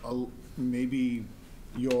maybe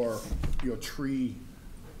your tree,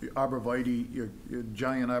 your arborvitae, your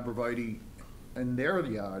giant arborvitae in their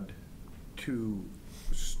yard to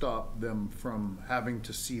stop them from having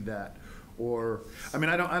to see that? Or, I mean,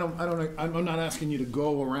 I'm not asking you to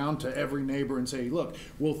go around to every neighbor and say, look,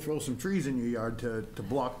 we'll throw some trees in your yard to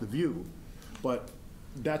block the view. But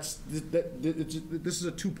this is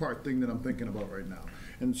a two-part thing that I'm thinking about right now.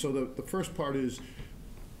 And so the first part is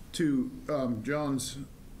to John's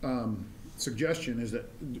suggestion is that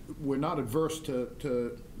we're not adverse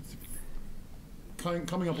to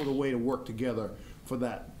coming up with a way to work together for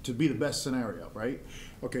that to be the best scenario, right?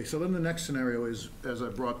 Okay, so then the next scenario is, as I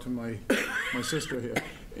brought to my sister here,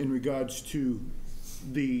 in regards to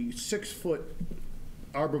the 6-foot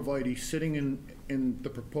arborvitae sitting in the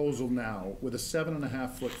proposal now with a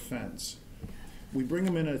 7.5-foot fence. We bring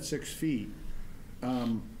them in at 6 feet.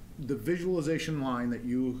 The visualization line that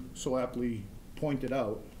you so aptly pointed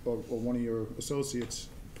out, or one of your associates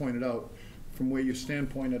pointed out, from where you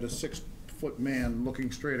standpoint at a 6-foot man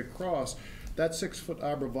looking straight across, that 6-foot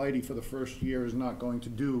arborvitae for the first year is not going to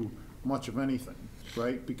do much of anything,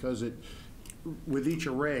 right? Because with each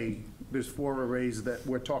array, there's 4 arrays that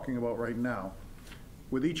we're talking about right now.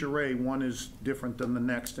 With each array, one is different than the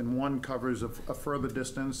next, and one covers a further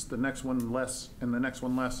distance, the next one less, and the next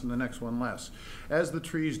one less, and the next one less. As the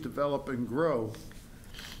trees develop and grow,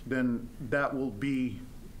 then that will be,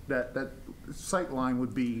 that sight line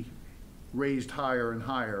would be raised higher and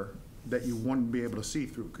higher that you wouldn't be able to see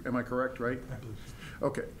through. Am I correct, right? I believe so.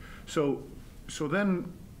 Okay, so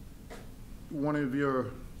then one of your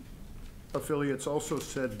affiliates also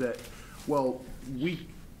said that, well, we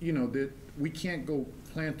can't go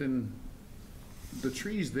planting the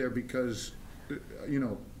trees there because,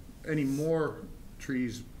 any more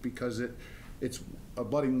trees because it's a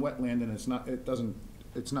budding wetland and it's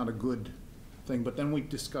not a good thing. But then we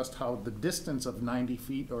discussed how the distance of 90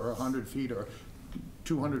 feet or 100 feet or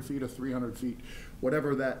 200 feet or 300 feet,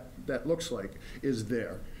 whatever that looks like, is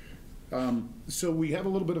there. So we have a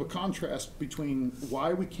little bit of a contrast between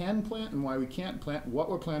why we can plant and why we can't plant, what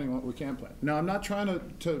we're planting and what we can't plant. Now, I'm not trying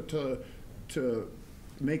to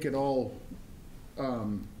make it all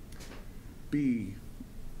be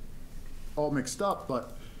all mixed up,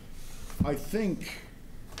 but I think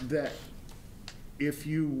that if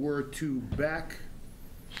you were to back,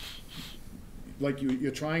 like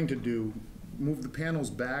you're trying to do, move the panels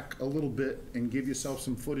back a little bit and give yourself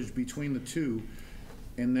some footage between the two,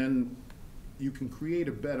 and then you can create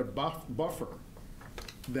a better buffer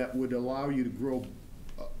that would allow you to grow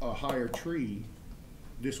a higher tree.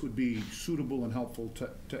 This would be suitable and helpful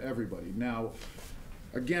to everybody. Now,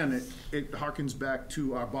 again, it harkens back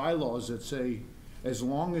to our bylaws that say, as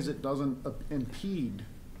long as it doesn't impede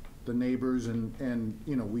the neighbors and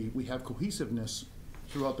we have cohesiveness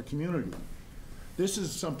throughout the community. This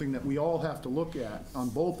is something that we all have to look at on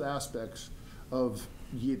both aspects of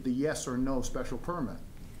the yes or no special permit.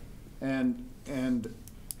 And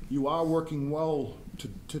you are working well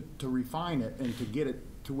to refine it and to get it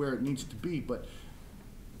to where it needs to be, but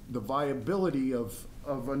the viability of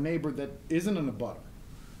a neighbor that isn't in a butter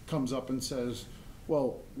comes up and says,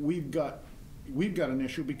 well, we've got an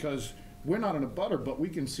issue because we're not in a butter, but we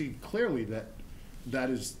can see clearly that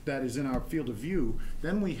is in our field of view.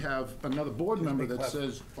 Then we have another board member that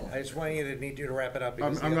says, I just need you to wrap it up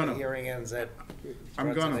because the hearing ends at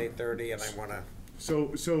 8:30 and I want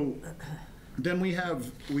to. So then we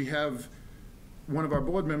have one of our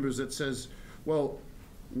board members that says, well,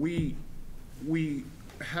 we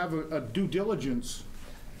have a due diligence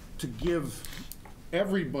to give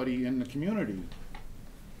everybody in the community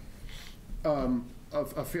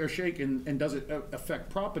a fair shake, and does it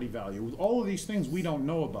affect property value? All of these things we don't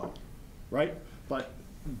know about, right?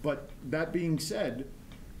 But that being said,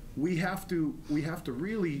 we have to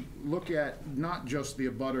really look at not just the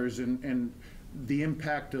abutters and the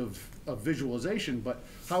impact of visualization, but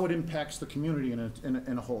how it impacts the community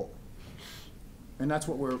in a whole. And that's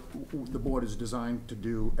what the board is designed to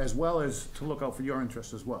do, as well as to look out for your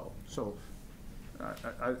interests as well. So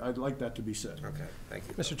I'd like that to be said. Okay, thank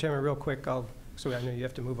you. Mr. Chairman, real quick, so I know you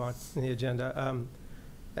have to move on in the agenda.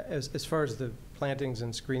 As far as the plantings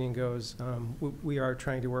and screening goes, we are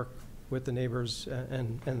trying to work with the neighbors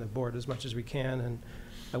and the board as much as we can,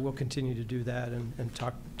 and we'll continue to do that and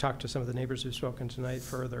talk to some of the neighbors who've spoken tonight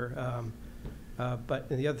further. But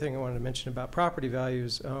the other thing I wanted to mention about property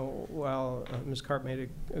values, while Ms. Karp made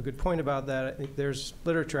a good point about that, I think there's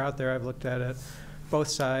literature out there, I've looked at it, both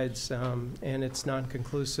sides, and it's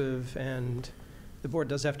non-conclusive, and the board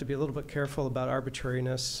does have to be a little bit careful about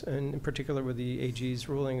arbitrariness, and in particular with the AG's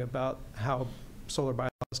ruling about how solar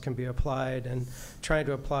bylaws can be applied, and trying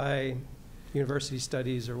to apply university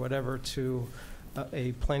studies or whatever to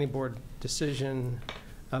a planning board decision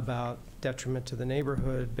about detriment to the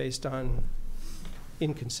neighborhood based on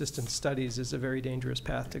inconsistent studies is a very dangerous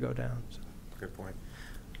path to go down. So. Good point.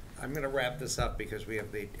 I'm going to wrap this up because we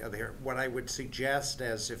have the other. What I would suggest,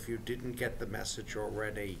 as if you didn't get the message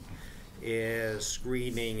already, is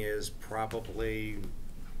screening is probably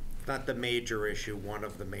not the major issue, one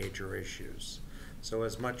of the major issues. So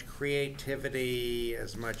as much creativity,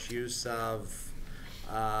 as much use of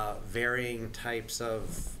varying types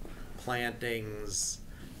of plantings,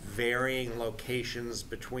 varying locations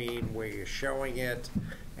between where you're showing it,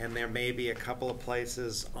 and there may be a couple of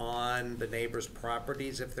places on the neighbors'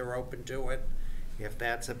 properties if they're open to it. If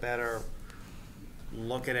that's a better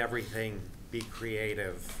look at everything, be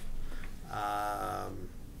creative.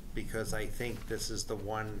 Because I think this is the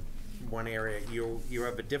one area you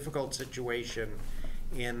have a difficult situation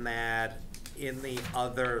in that in the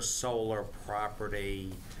other solar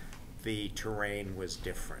property the terrain was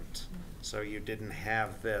different. So you didn't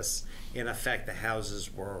have this, in effect the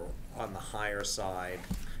houses were on the higher side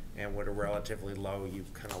and were relatively low, you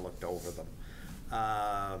kind of looked over them.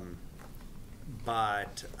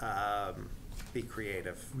 But be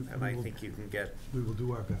creative, and I think you can get. We will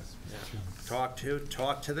do our best. Yeah.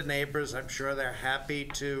 Talk to the neighbors. I'm sure they're happy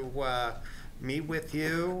to meet with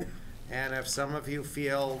you. And if some of you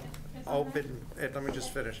feel open, let me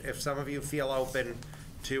just finish. If some of you feel open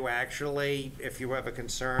to actually, if you have a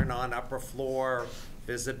concern on upper floor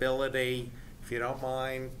visibility, if you don't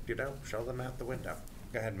mind, show them out the window.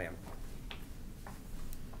 Go ahead, ma'am.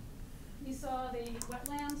 You saw the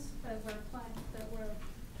wetlands that we're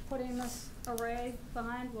putting this array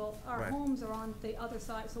behind. Well, our Right. homes are on the other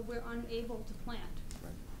side, so we're unable to plant.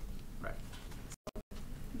 Right. So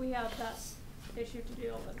we have that issue to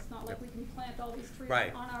deal with. It's not like we can plant all these trees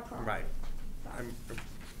Right. on our property. Right.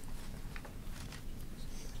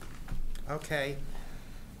 Okay.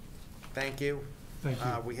 Thank you. Thank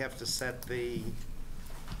you. We have to set the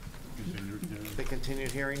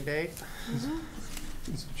continued hearing date.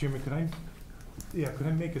 Mr. Chairman, could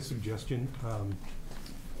I make a suggestion?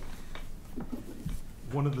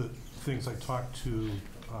 One of the things I talked to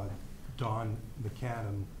Don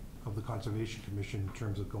McAdam of the Conservation Commission in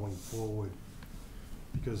terms of going forward,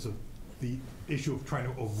 because of the issue of trying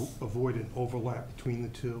to avoid an overlap between the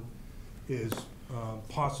two, is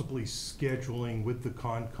possibly scheduling with the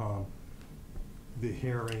Concom the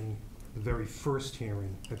hearing, the very first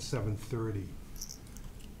hearing at 7:30.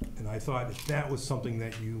 And I thought if that was something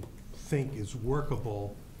that you think is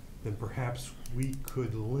workable, then perhaps we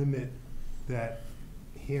could limit that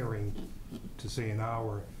hearing to say an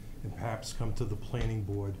hour and perhaps come to the planning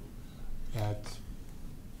board at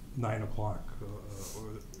 9 o'clock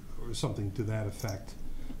or something to that effect,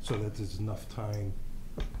 so that there's enough time.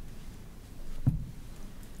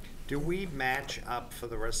 Do we match up for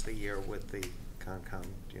the rest of the year with the Concom?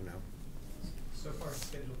 Do you know? So far it's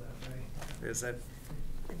scheduled that way. Is that?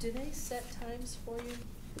 Do they set times for you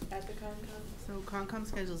at the Concom? So Concom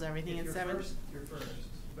schedules everything at 7. You're first,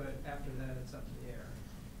 but after that it's up in the air.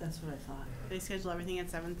 That's what I thought. They schedule everything at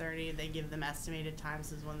 7:30. They give them estimated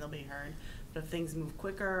times as when they'll be heard. But if things move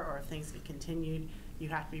quicker or if things get continued, you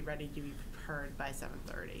have to be ready to be heard by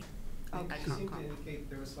 7:30. You seem to indicate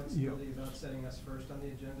there was flexibility about setting us first on the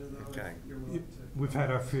agenda, though. Okay. If you're willing to. We've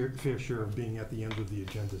had our fair share of being at the end of the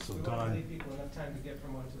agenda, so We want to Don leave people enough time to get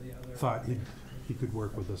from one to the other. thought he could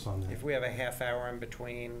work with us on that. If we have a half hour in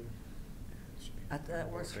between.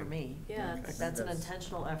 That works for me. Yeah, Okay. That's an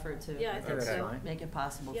intentional effort to Yeah, I think so. make it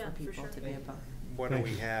possible Yeah, for for people sure. to be able. What do Thank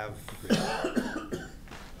we you. have?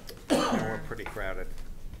 We're pretty crowded.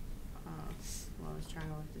 Well, I was trying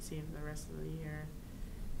to look to see if the rest of the year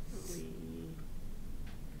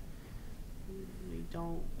we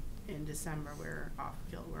don't. In December, we're off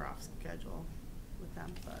schedule with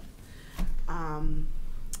them, but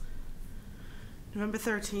November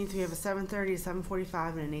 13th, we have a 7:30, a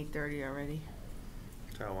 7:45, and an 8:30 already.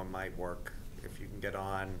 So it might work if you can get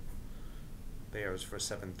on. Theirs for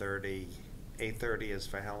 7:30. 8:30 is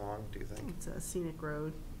for how long, do you think? It's a scenic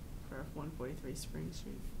road for 143 Spring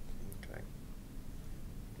Street. Okay.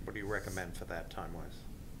 What do you recommend for that time-wise?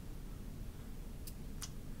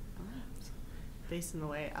 Based on the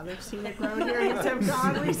way other scenic road hearings have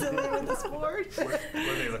gone recently with this board. What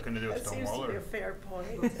are they looking to do, a That stone seems wall to be or? a fair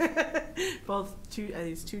point. Both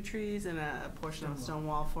these 2 trees and a portion of stone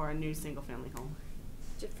wall for a new single-family home.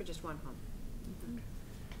 For just one home.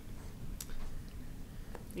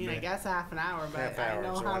 I mean, I guess half an hour, but Half I hour,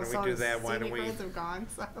 know so why how don't we some do that? Why don't scenic we- roads have gone,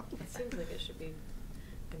 so. It seems like it should be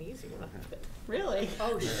an easy one, but. Really?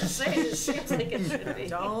 Oh, you're saying it seems like it should be.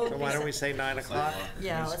 So why don't we say 9 o'clock?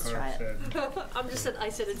 Yeah, let's try it. I'm just saying, I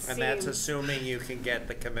said it seems. And that's assuming you can get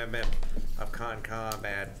the commitment of Concom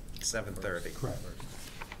at 7:30. Correct.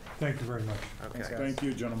 Thank you very much. Okay. Thank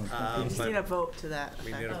you, gentlemen. We just need a vote to that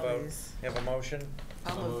We effect, need a vote. please. Have a motion?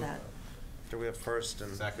 I'll move that. Do we have first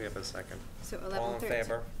and we have a second? So All 11, in 13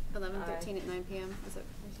 favor? 11, 13 at 9 PM, is that what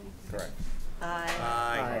you're saying? Correct. Aye.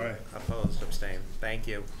 Aye. Opposed, abstained. Thank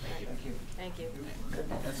you. Thank you.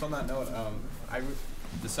 And so on that note,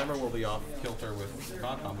 December will be off kilter with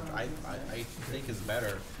Concom, which I think is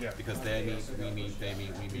better. Yeah. Because they meet, we meet, they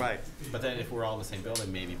meet, we meet. Right. But then if we're all in the same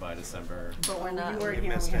building, maybe by December. But we're not, You weren't We here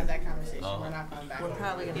when missed we had it. that conversation, Oh. we're not going back. we're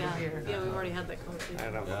probably gonna Yeah, be here. yeah, we've already had that conversation. I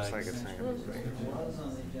don't know, looks like it's not gonna be.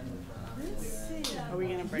 Are we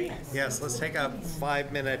gonna break? Yes, let's take a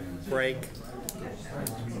 5-minute break.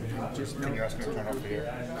 Can you ask me to turn off the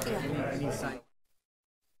air?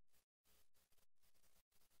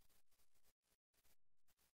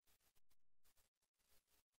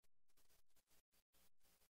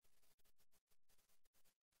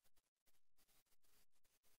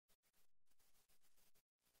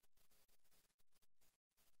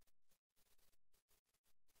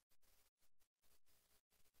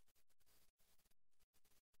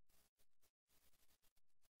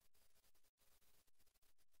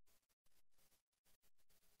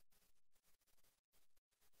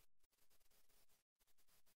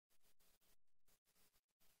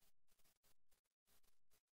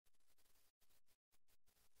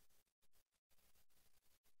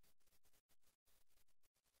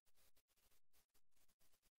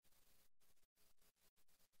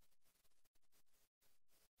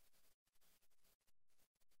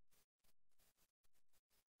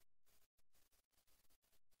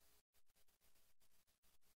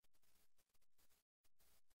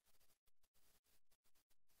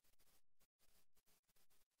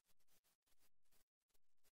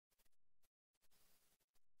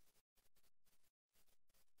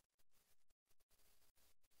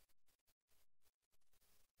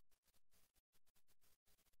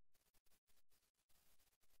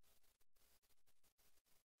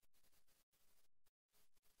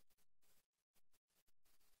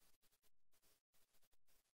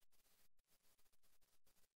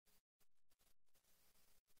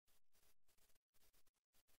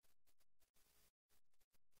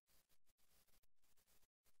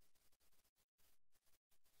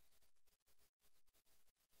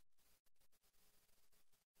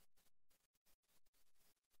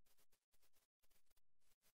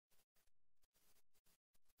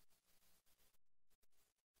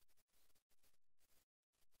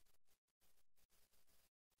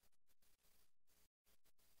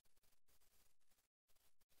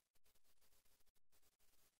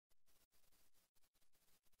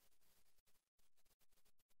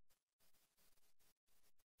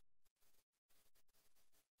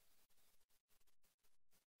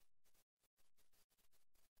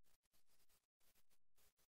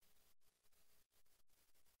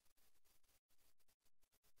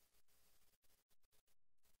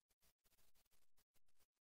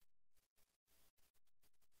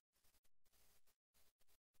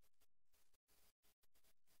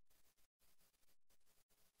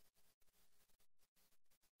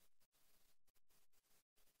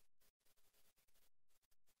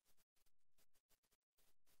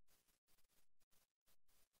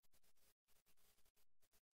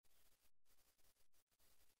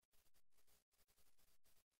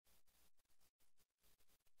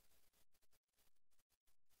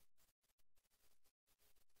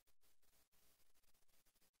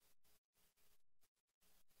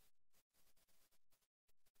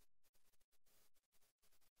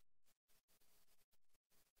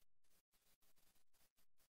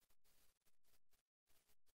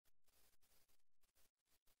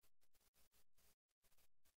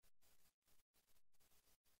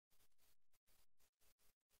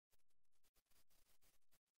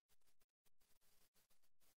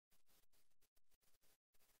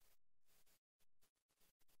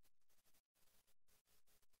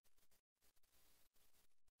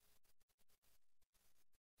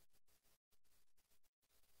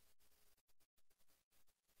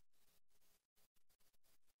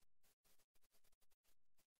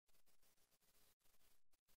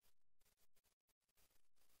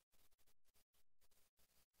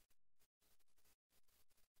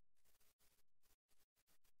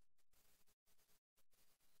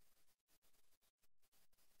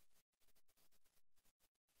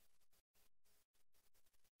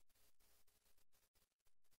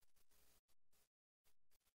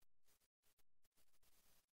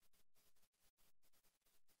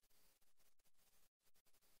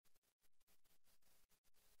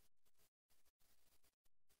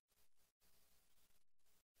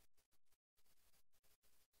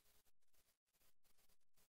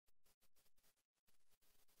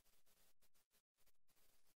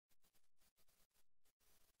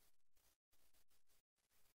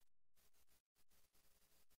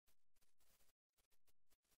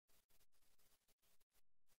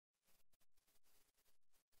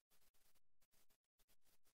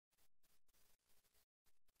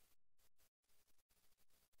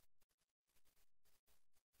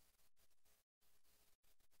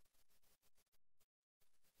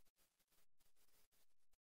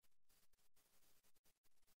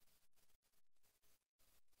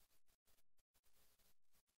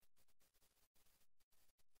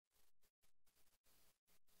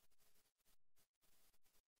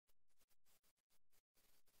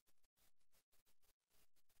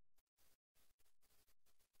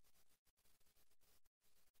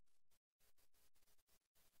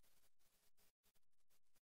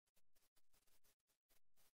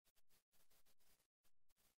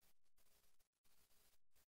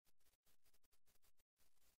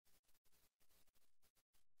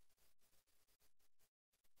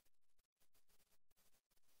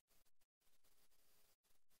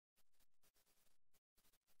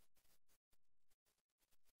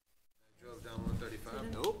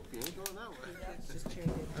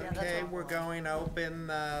 we're going to open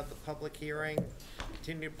the public hearing,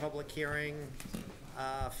 continued public hearing,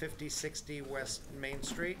 5060 West Main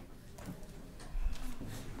Street.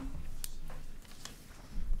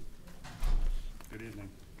 Good evening.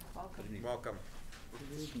 Welcome. Welcome.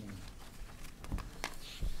 Good evening.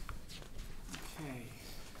 Okay.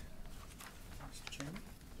 Mr. Chairman,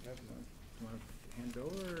 do you want to hand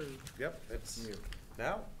over? Or Yep, it's you?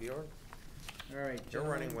 now you're. All right, You're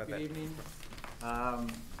running gentlemen, with good it. evening.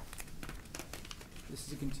 This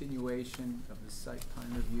is a continuation of the site plan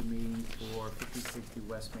review meeting for 5060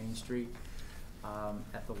 West Main Street.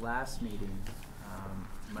 At the last meeting,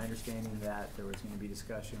 my understanding that there was going to be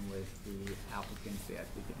discussion with the applicants, the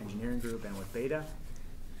engineering group, and with Beta,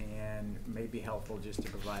 and it may be helpful just to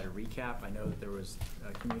provide a recap. I know that there was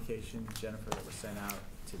communication, Jennifer, that was sent out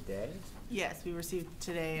today. Yes, we received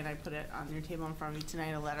today, and I put it on your table in front of you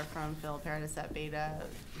tonight, a letter from Phil Paradis at Beta.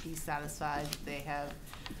 He's satisfied they have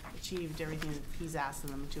achieved everything that he's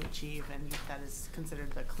asking them to achieve, and that is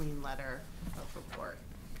considered a clean letter of report.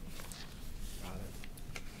 Got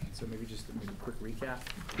it. So maybe just a quick recap.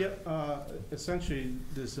 Yep, essentially,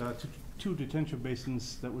 there's two detention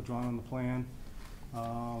basins that were drawn on the plan.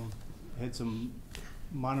 Had some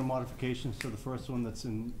minor modifications to the first one that's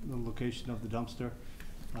in the location of the dumpster.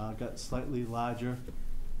 Got slightly larger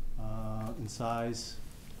in size.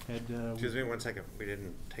 Had, Excuse me 1 second. We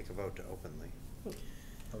didn't take a vote to openly.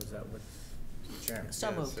 Oh, is that what, Mr. Chairman? So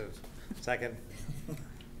moved. Second.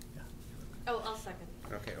 Oh, I'll second.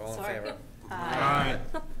 Okay, all in Sorry. favor? Aye.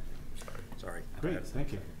 Sorry. Great,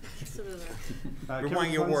 thank you. So did We Kevin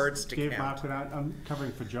want your Funds words to gave count. Mark, and I'm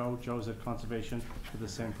covering for Joe. Joe's at Conservation for the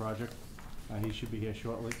same project. He should be here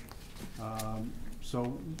shortly.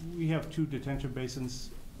 So we have two detention basins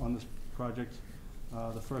on this project.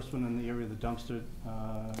 The first one in the area of the dumpster,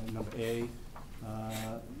 number A,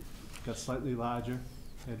 got slightly larger.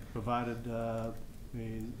 It provided a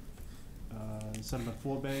sediment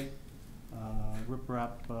forebay,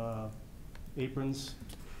 riprap aprons,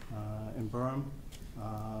 and berm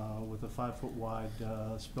with a 5-foot wide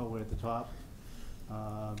spillway at the top.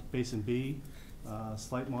 Basin B,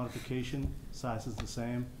 slight modification, size is the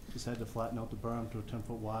same, just had to flatten out the berm to a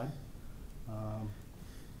 10-foot wide.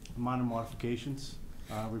 Minor modifications.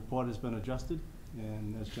 Report has been adjusted,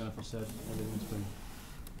 and as Jennifer said, everything's been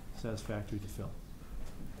satisfactory to Phil.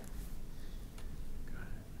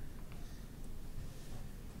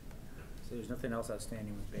 So there's nothing else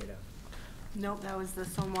outstanding with Beta? Nope, that was the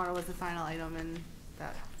stormwater was the final item, and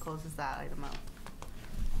that closes that item out.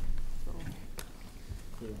 So,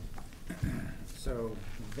 Cool. So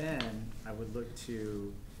then, I would look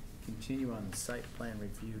to continue on the site plan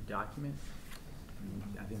review document.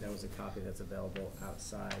 I think that was a copy that's available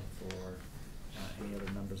outside for any other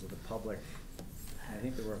members of the public. And I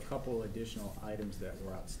think there were a couple additional items that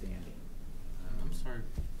were outstanding. I'm sorry,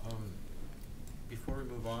 before we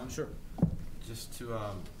move on. Sure. Just to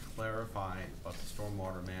clarify about the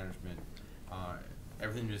stormwater management,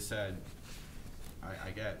 everything you just said,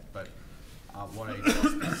 I get, but what I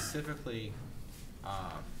don't specifically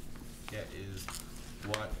get is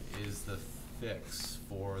what is the fix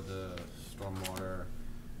for the stormwater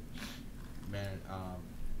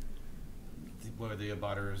where the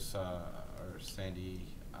abutters are Sandy,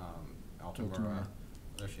 Altamura.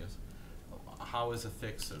 There she is. How is a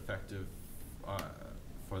fix effective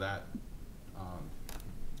for that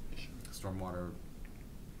stormwater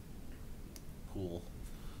pool?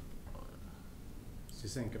 So you're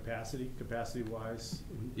saying capacity-wise?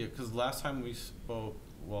 Yeah, because last time we spoke,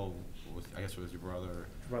 well, I guess it was your brother.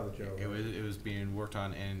 Brother Joe. It was being worked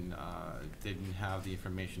on and didn't have the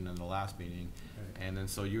information in the last meeting. Okay. And then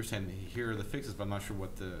so you were saying, here are the fixes, but I'm not sure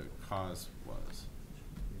what the cause was.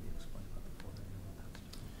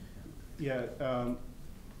 Yeah,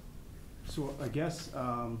 so I guess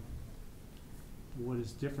what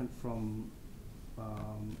is different from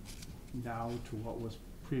now to what was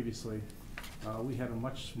previously, we had a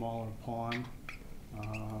much smaller pond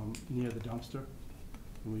near the dumpster.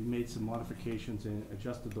 And we made some modifications and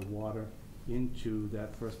adjusted the water into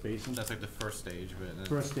that first basin. That's like the first stage of it.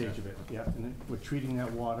 First stage of it, yeah. And then we're treating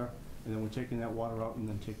that water, and then we're taking that water out and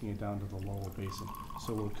then taking it down to the lower basin.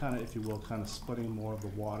 So we're kind of, if you will, kind of splitting more of the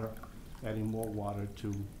water, adding more water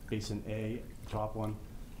to Basin A, the top one,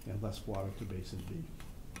 and less water to Basin B.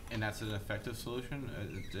 And that's an effective solution?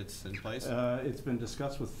 It's in place? It's been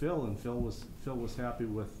discussed with Phil, and Phil was happy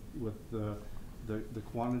with the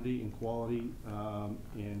quantity and quality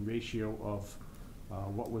and ratio of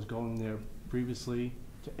what was going there previously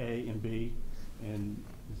to A and B, and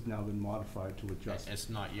it's now been modified to adjust. It's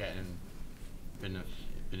not yet been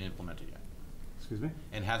implemented yet. Excuse me?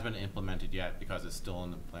 And hasn't been implemented yet because it's still in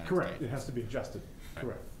the planning Correct, stage. it has to be adjusted, Right.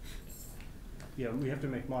 correct. Yeah, we have to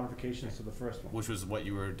make modifications to the first one. Which was what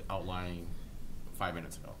you were outlining 5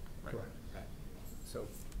 minutes ago, right? Correct. Right. So,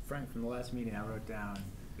 Frank, from the last meeting, I wrote down,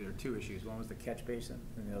 there are two issues. One was the catch basin,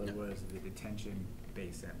 and the other was the detention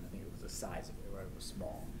basin. I think it was the size of it, right? It was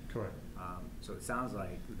small. Correct. So it sounds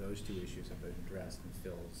like those two issues have been addressed, and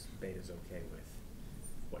Phil's beta's okay with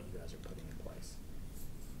what you guys are putting in place.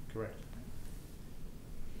 Correct.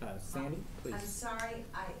 Sandy, please. I'm sorry,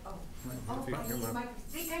 I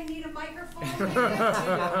think I need a microphone.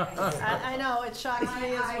 I know, it shocks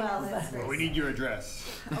me as well. Well, we need your address.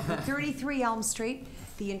 Okay, 33 Elm Street.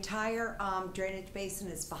 The entire drainage basin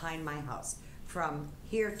is behind my house. From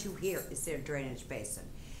here to here is their drainage basin.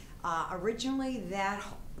 Originally,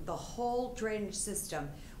 the whole drainage system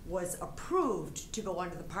was approved to go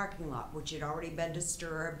under the parking lot, which had already been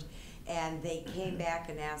disturbed, and they came back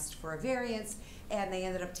and asked for a variance, and they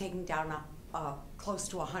ended up taking down close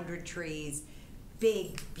to 100 trees,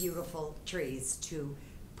 big, beautiful trees, to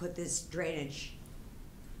put this drainage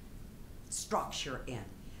structure in.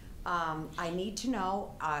 I need to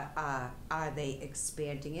know, are they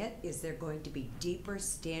expanding it? Is there going to be deeper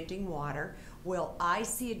standing water? Will I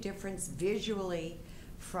see a difference visually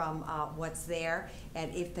from what's there?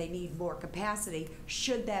 And if they need more capacity,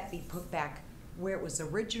 should that be put back where it was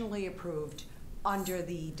originally approved under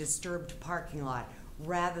the disturbed parking lot,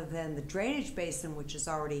 rather than the drainage basin, which is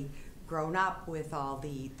already grown up with all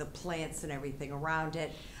the plants and everything around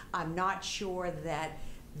it? I'm not sure that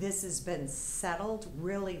this has been settled,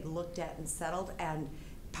 really looked at and settled, and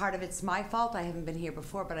part of it's my fault. I haven't been here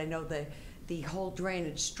before, but I know the whole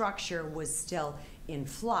drainage structure was still in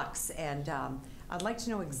flux, and I'd like to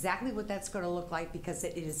know exactly what that's going to look like, because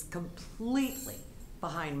it is completely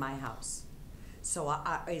behind my house. So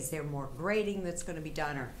is there more grading that's going to be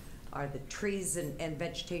done, or are the trees and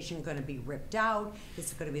vegetation going to be ripped out?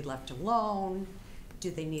 Is it going to be left alone? Do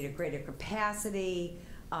they need a greater capacity?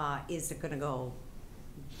 Is it going to go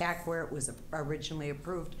back where it was originally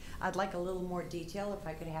approved? I'd like a little more detail, if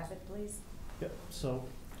I could have it, please. Yep, so.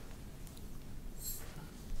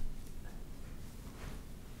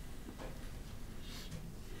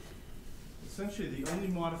 Essentially, the only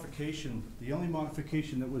modification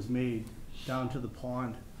that was made down to the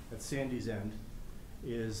pond at Sandy's end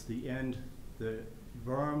is the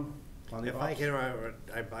berm on the If I can,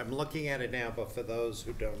 I'm looking at it now, but for those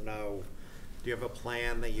who don't know, do you have a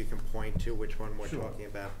plan that you can point to which one we're Sure. talking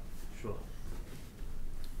about? Sure.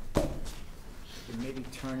 And maybe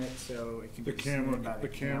turn it so it can be The seen camera- by the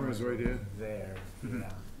camera's right here. There, Mhm.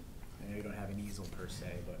 yeah. I know you don't have an easel per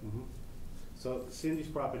se, but. Mhm. So Sandy's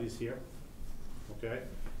property is here, okay?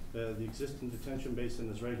 The existing detention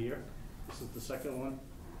basin is right here. This is the second one.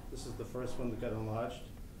 This is the first one that got enlarged.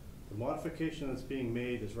 The modification that's being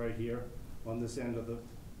made is right here on this end of the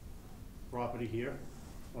property here,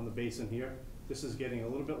 on the basin here. This is getting a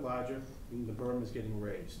little bit larger, and the berm is getting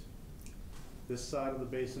raised. This side of the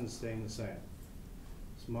basin is staying the same.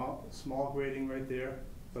 Small grading right there,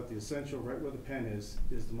 but the essential, right where the pen is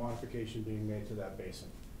the modification being made to that basin.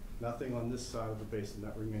 Nothing on this side of the basin,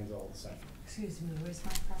 that remains all the same. Excuse me, where's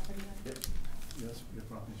my property? Yep. Yes, your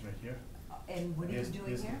property's right here. And what are you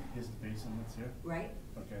doing here? Here's the basin that's here. Right?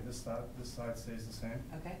 Okay, this side stays the same.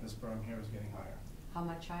 Okay. This berm here is getting higher, How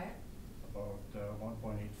much higher? about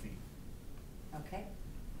 1.8 feet. Okay.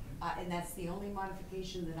 And that's the only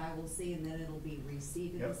modification that I will see, and then it'll be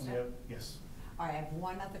reseeded and stuff? Yes. All right, I have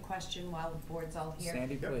one other question while the board's all here.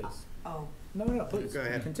 Sandy, please. Oh, No, please. Go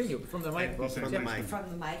ahead. Continue, from the mic. From the mic. from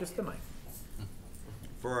the mic? Just the mic.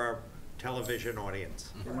 For our television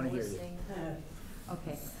audience. We want to hear you.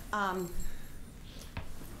 Okay.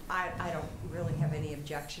 I don't really have any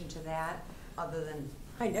objection to that, other than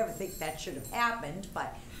I never think that should have happened,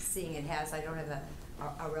 but seeing it has, I don't have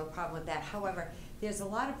a real problem with that. However, there's a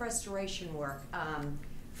lot of restoration work.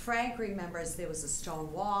 Frank remembers there was a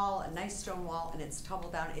stone wall, a nice stone wall, and it's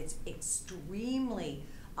tumbled down. It's extremely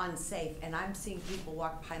unsafe, and I'm seeing people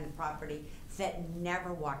walk behind the property that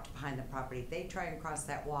never walked behind the property. They try and cross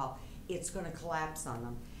that wall, it's gonna collapse on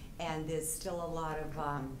them. And there's still a lot of,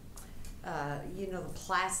 the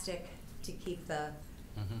plastic to keep for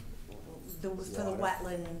the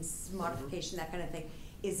wetlands modification, that kind of thing.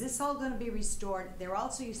 Is this all gonna be restored? There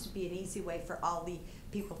also used to be an easy way for all the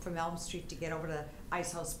people from Elm Street to get over to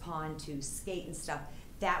Ice House Pond to skate and stuff.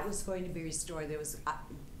 That was going to be restored. There was,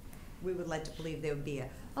 we would like to believe there would be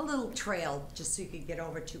a little trail just so you could get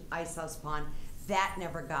over to Ice House Pond. That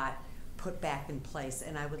never got put back in place,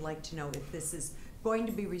 and I would like to know if this is going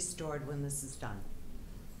to be restored when this is done.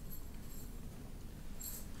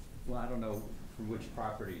 Well, I don't know from which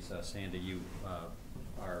properties, Sandy, you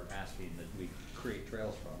are asking that we create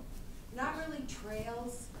trails from? Not really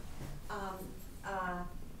trails.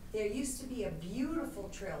 There used to be a beautiful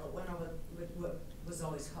trail that went over with what was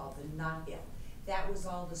always called the Knot Hill. That was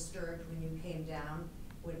all disturbed when you came down,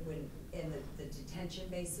 and the detention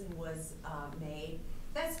basin was made.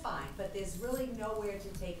 That's fine, but there's really nowhere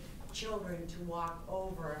to take children to walk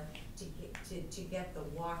over to get the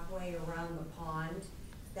walkway around the pond.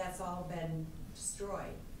 That's all been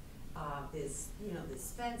destroyed. There's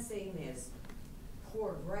fencing, there's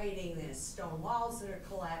poor grading, there's stone walls that are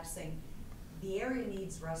collapsing. The area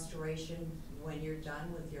needs restoration when you're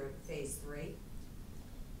done with your phase 3.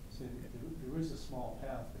 So there is a small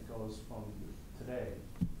path that goes from today,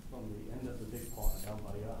 from the end of the big pond down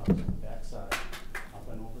by your house, on the backside, up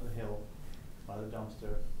and over the hill by the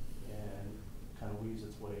dumpster, and kind of weaves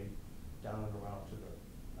its way down and around to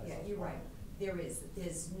the. Yeah, you're right.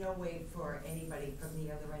 There's no way for anybody from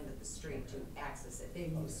the other end of the street to access it. There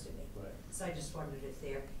used to be. Right. So I just wondered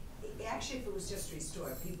if actually if it was just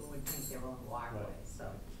restored, people would take their own walkway, so.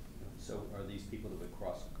 So are these people that would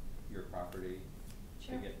cross your property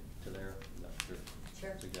Sure. to get to there? Is that what you're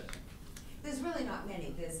Sure. suggesting? There's really not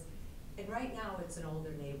many. And right now it's an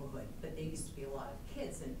older neighborhood, but there used to be a lot of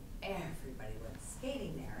kids and everybody went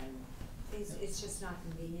skating there, and it's just not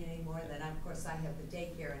convenient anymore. Then of course I have the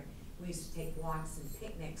daycare, and we used to take walks and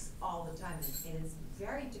picnics all the time, and it's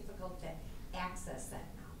very difficult to access that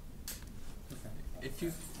now. If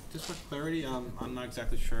you, just for clarity, I'm not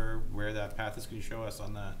exactly sure where that path is. Can you show us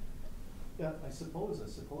on that? Yeah, I suppose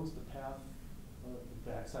the path, the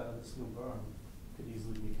backside of this new berm could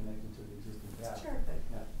easily be connected to the existing path. Sure, but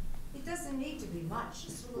Yeah. it doesn't need to be much,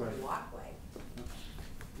 just a little Right. walkway.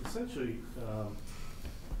 Essentially,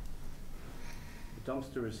 the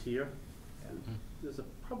dumpster is here. There's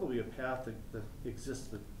probably a path that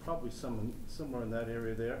exists, probably somewhere in that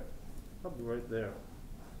area there, probably right there.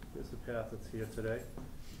 Here's the path that's here today.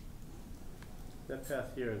 That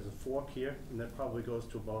path here is a fork here, and that probably goes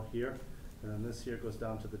to about here, and then this here goes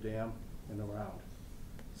down to the dam and around.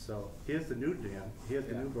 So here's the new dam, here's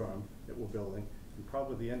the new berm that we're building, and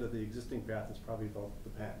probably the end of the existing path is probably about the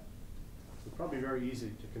pen. So it's probably very easy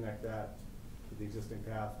to connect that to the existing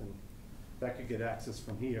path, and that could get access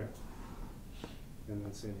from here, and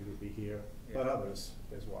then Sandy would be here, but others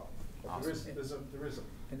as well. But there is a.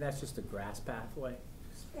 And that's just a grass pathway?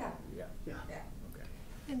 Yeah. Yeah. Yeah. Okay.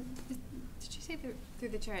 And did you say through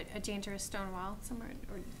the chair, a dangerous stone wall somewhere,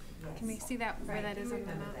 or can we see that, where Right, that you is on the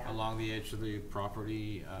remember map? that. Along the edge of the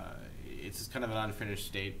property, it's just kind of an unfinished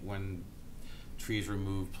state when trees are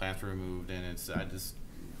removed, plants are removed, and it's,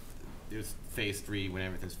 there's phase 3 when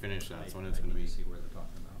everything's finished, that's when it's gonna be. See where they're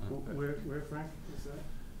talking about. Where, Frank, is that?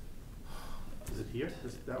 Is it here?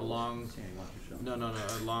 Along, Sandy, why don't you show 'em?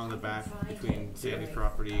 no, along the back between Sandy's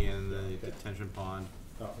property and the detention pond.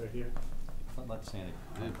 Oh, right here? Let Sandy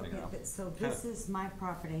figure it Yeah, out. but so this is my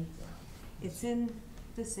property. It's in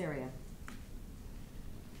this area.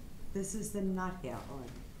 This is the Knot Hill.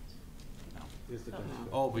 Here's the dumpster.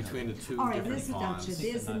 Oh, between the two All right, different there's the ponds.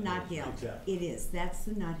 dumpster, there's the Knot Hill. Exactly. It is, that's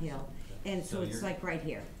the Knot Hill. And so So it's you're- like right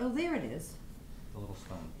here. Oh, there it is. The little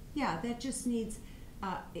stone. Yeah, that just needs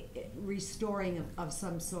restoring of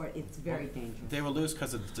some sort. It's very dangerous. They were loose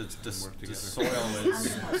because Work the together. soil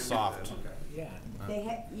is soft. Yeah.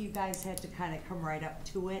 You guys had to kind of come right up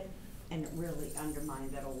to it and really undermine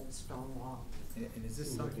that old stone wall. And is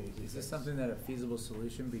this something that a feasible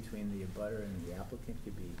solution between the abutter and the applicant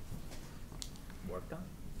could be worked on?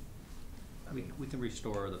 We can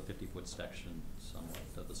restore the 50-foot section somewhat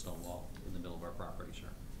of the stone wall in the middle of our property, sure.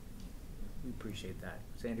 We appreciate that.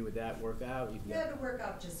 Sandy, would that work out? You've got- Yeah, it'll work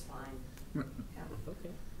out just fine. Yeah. Okay.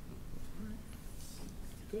 All right.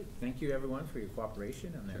 Good. Thank you, everyone, for your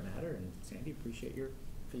cooperation on that matter, and Sandy, appreciate your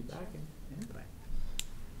feedback and input.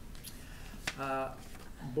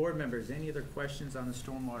 Board members, any other questions on the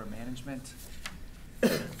stormwater management? I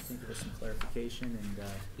think there was some clarification, and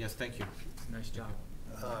Yes, thank you. nice job.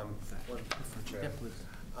 Chair. Yeah, please.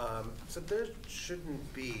 So there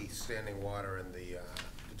shouldn't be standing water in the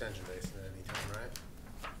detention basin at any time, right?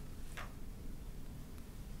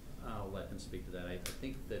 I'll let him speak to that. I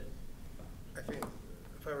think that I think,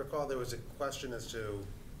 if I recall, there was a question as to,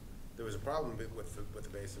 there was a problem with the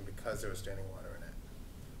basin because there was standing water in it.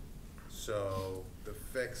 So the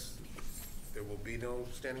fix, there will be no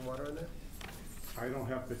standing water in there? I don't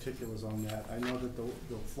have particulars on that. I know that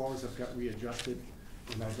the floors have got readjusted,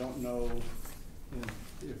 and I don't know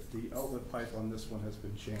if the outlet pipe on this one has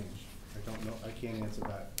been changed. I don't know, I can't answer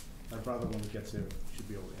that. My brother, when he gets here, should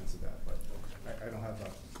be able to answer that, but I don't have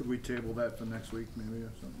that. Could we table that for next week, maybe,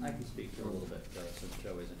 or something? I can speak to it a little bit, since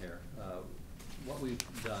Joe isn't here. what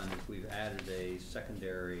we've done is we've added a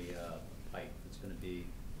secondary pipe that's going to be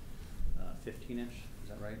 15-inch, is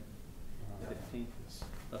that right? 15?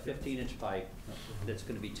 A 15-inch pipe that's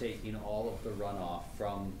going to be taking all of the runoff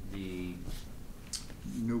from the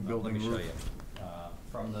New building let me show roof. you.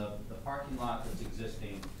 From the parking lot that's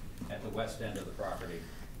existing at the west end of the property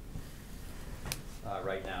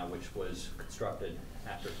right now, which was constructed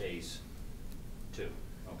after phase 2,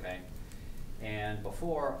 okay? And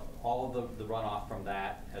before, all of the runoff from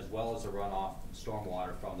that, as well as the runoff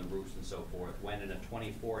stormwater from the roofs and so forth, went in a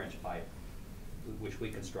 24-inch pipe, which we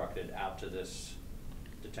constructed out to this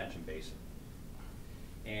detention basin.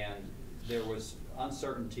 And there was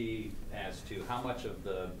uncertainty as to how much of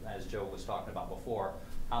the, as Joe was talking about before,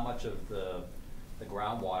 how much of the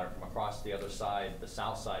groundwater from across the other side, the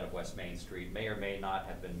south side of West Main Street, may or may not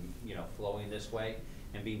have been, you know, flowing this way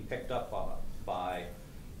and being picked up by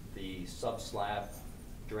the sub-slab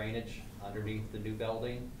drainage underneath the new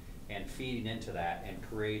building and feeding into that and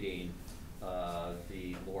creating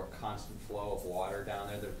the more constant flow of water down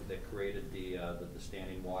there that created the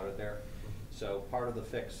standing water there. So part of the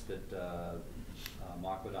fix that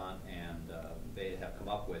Makwadon and Beta have come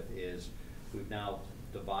up with is we've now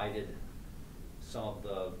divided some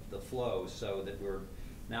of the flows so that we're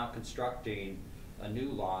now constructing a new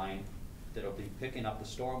line that'll be picking up the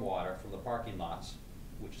stormwater from the parking lots,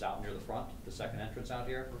 which is out near the front, the second entrance out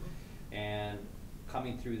here, and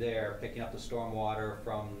coming through there, picking up the stormwater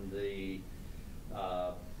from the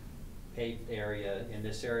paved area in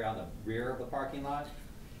this area on the rear of the parking lot,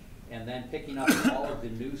 and then picking up all of the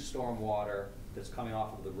new stormwater that's coming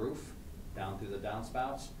off of the roof down through the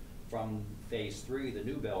downspouts from phase 3, the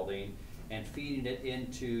new building, and feeding it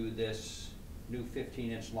into this new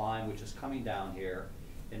 15-inch line, which is coming down here,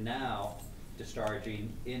 and now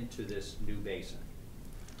discharging into this new basin.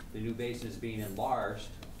 The new basin is being enlarged,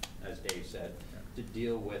 as Dave said, to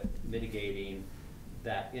deal with mitigating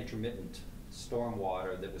that intermittent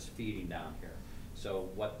stormwater that was feeding down here. So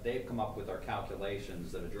what they've come up with are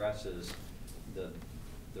calculations that addresses the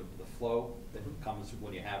flow that comes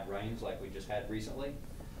when you have rains like we just had recently,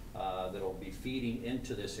 that'll be feeding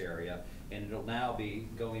into this area, and it'll now be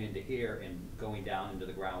going into here and going down into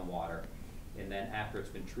the groundwater. And then after it's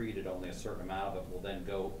been treated, only a certain amount of it will then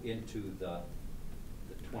go into the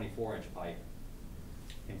 24-inch pipe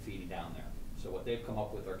and feeding down there. So what they've come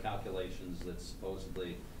up with are calculations that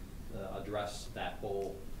supposedly address that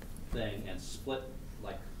whole thing and split,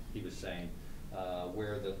 like he was saying,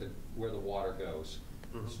 where the water goes,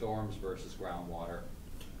 storms versus groundwater.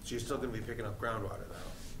 So you're still gonna be picking up groundwater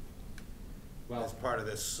though? Well, as part of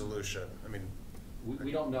this solution, I mean.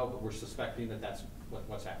 We don't know, but we're suspecting that that's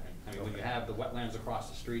what's happening. I mean, when you have the wetlands across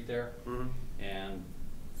the street there, and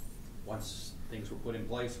once things were put in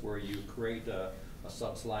place where you create a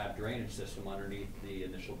sub-slab drainage system underneath the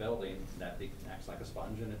initial building, that acts like a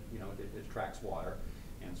sponge and it tracks water.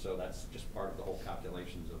 And so that's just part of the whole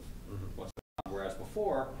calculations of what's going on. Whereas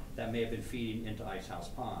before, that may have been feeding into Ice House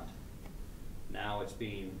Pond. Now it's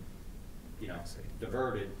being,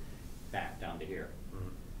 diverted back down to here.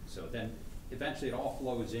 So then eventually it all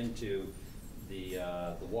flows into the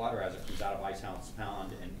water as it comes out of Ice House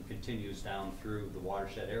Pond and continues down through the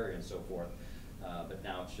watershed area and so forth. But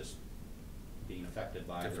now it's just being affected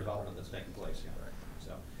by the development that's taking place. Yeah. Right.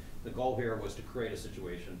 So the goal here was to create a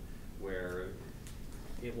situation where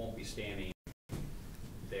it won't be standing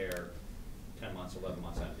there 10 months, 11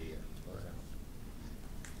 months out of the year.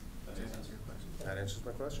 That makes sense? That answers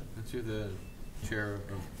my question. And to the chair,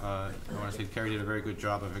 I want to say Carrie did a very good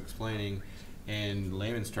job of explaining in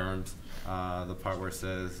layman's terms the part where it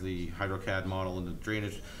says the HydroCAD model and the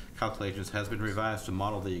drainage calculations has been revised to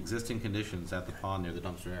model the existing conditions at the pond near the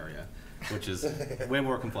dumpster area, which is way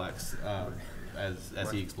more complex,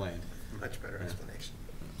 as he explained. Much better explanation.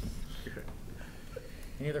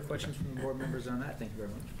 Any other questions from the board members on that? Thank you very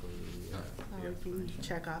much for the We can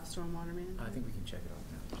check off stormwater management. I think we can check it off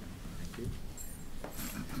now. Thank you.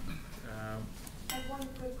 I have one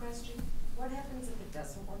quick question. What happens if it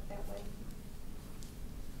doesn't work that way?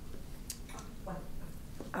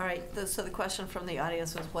 All right, so the question from the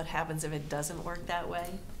audience was, what happens if it doesn't work that way?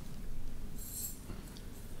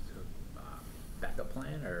 Backup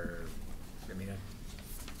plan, or, I mean,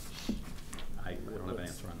 I don't have an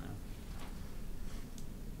answer on that.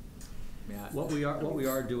 Yeah. What we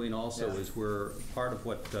are doing also is we're, part of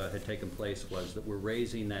what had taken place was that we're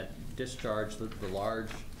raising that discharge, the large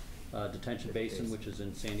detention basin, which is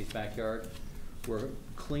in Sandy's backyard. We're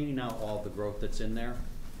cleaning out all the growth that's in there.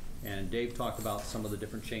 And Dave talked about some of the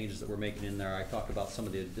different changes that we're making in there. I talked about some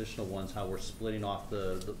of the additional ones, how we're splitting off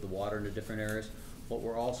the water into different areas. What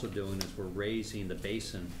we're also doing is we're raising the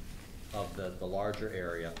basin of the larger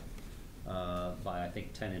area by, I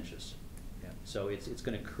think, 10 inches. Yeah. So it's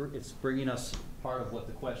bringing us, part of what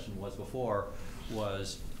the question was before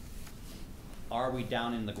was, are we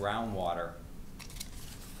down in the groundwater,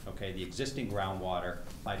 okay, the existing groundwater,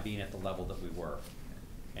 by being at the level that we were?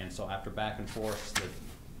 And so after back and forth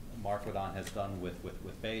that Marquidon has done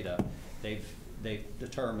with Beta, they've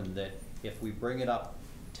determined that if we bring it up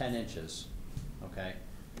 10 inches, okay,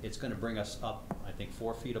 it's going to bring us up, I think,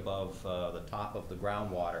 4 feet above the top of the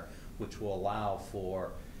groundwater, which will allow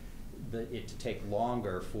for it to take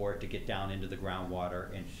longer for it to get down into the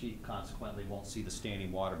groundwater, and she consequently won't see the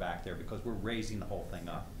standing water back there because we're raising the whole thing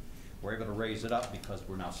up. We're able to raise it up because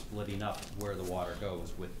we're now splitting up where the water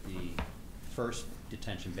goes with the first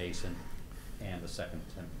detention basin and the second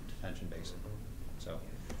detention basin. So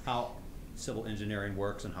how civil engineering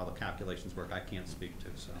works and how the calculations work, I can't speak to.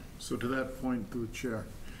 So to that point, through the chair,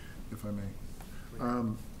 if I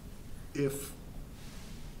may, if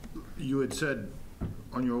you had said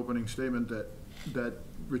on your opening statement that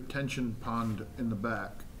retention pond in the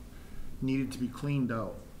back needed to be cleaned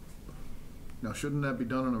out, now shouldn't that be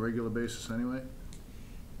done on a regular basis anyway?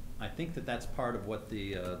 I think that's part of what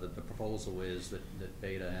the proposal is that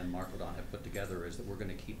Beta and Marquidon have put together, is that we're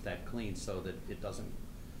going to keep that clean so that it doesn't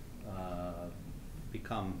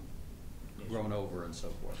become grown over and so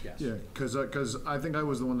forth. Yes. Yeah, because I think I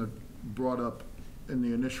was the one that brought up in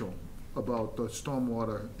the initial about the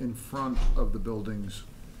stormwater in front of the buildings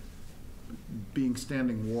being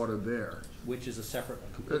standing water there. Which is a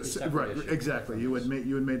completely separate right, issue. exactly. You had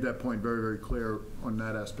made that point very, very clear on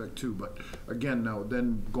that aspect too. But again, now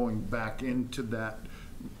then going back into that,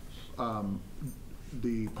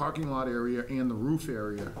 the parking lot area and the roof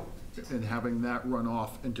area, and having that run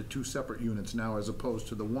off into 2 separate units now as opposed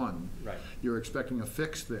to the one. Right. You're expecting a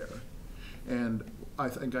fix there, and I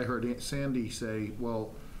think I heard Sandy say,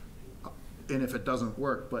 well, and if it doesn't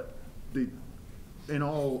work, but in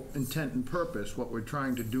all intent and purpose, what we're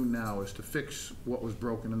trying to do now is to fix what was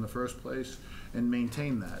broken in the first place and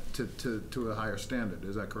maintain that to a higher standard.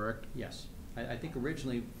 Is that correct? Yes. I think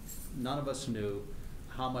originally none of us knew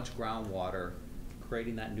how much groundwater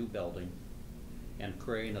creating that new building and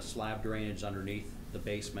creating a slab drainage underneath the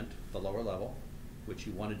basement, the lower level, which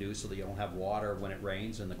you want to do so that you don't have water when it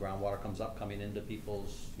rains and the groundwater comes up coming into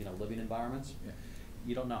people's living environments. Yeah.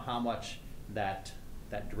 You don't know how much that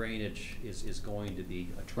drainage is going to be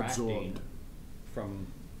attracting absorbed from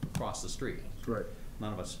across the street. Right.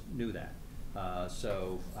 None of us knew that.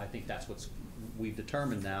 So I think that's what we've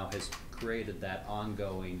determined now has created that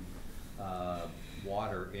ongoing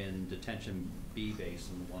water in detention B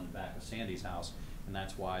basin, the one back of Sandy's house, and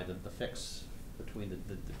that's why the fix between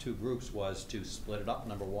the 2 groups was to split it up,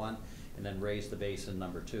 number 1, and then raise the basin,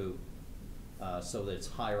 number 2, so that it's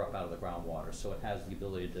higher up out of the groundwater, so it has the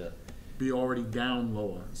ability to be already down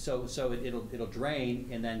lower. So it'll drain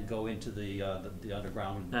and then go into the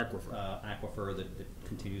underground aquifer that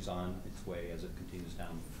continues on its way as it continues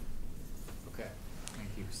down. Okay, thank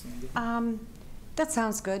you. Sandy? That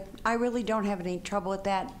sounds good. I really don't have any trouble with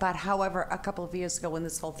that, but however, a couple of years ago when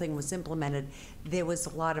this whole thing was implemented, there was a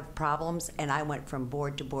lot of problems, and I went from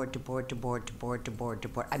board to board to board to board to board to board to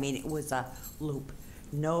board. I mean, it was a loop.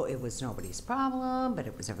 No, it was nobody's problem, but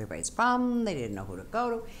it was everybody's problem. They didn't know who to go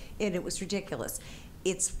to, and it was ridiculous.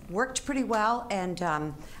 It's worked pretty well, and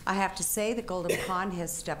I have to say the Golden Pond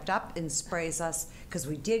has stepped up and sprays us, because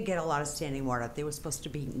we did get a lot of standing water. There was supposed to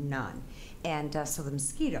be none. And so the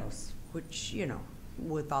mosquitoes, which,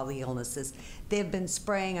 with all the illnesses, they've been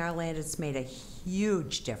spraying our land. It's made a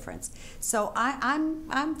huge difference. So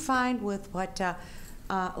I'm fine with what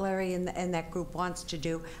Larry and that group wants to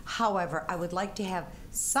do. However, I would like to have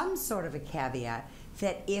some sort of a caveat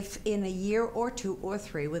that if in a year or 2 or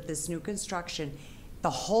 3 with this new construction, the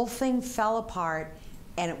whole thing fell apart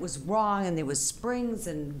and it was wrong and there was springs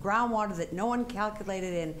and groundwater that no one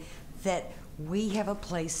calculated in, that we have a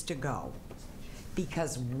place to go,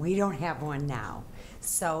 because we don't have one now.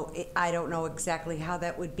 So I don't know exactly how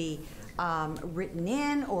that would be written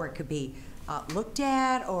in, or it could be looked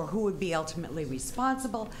at, or who would be ultimately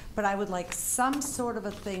responsible, but I would like some sort of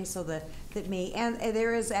a thing so that and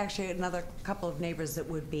there is actually another couple of neighbors that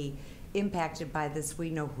would be impacted by this. We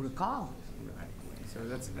know who to call. Right. So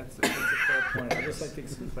that's a fair point. I'd just like to get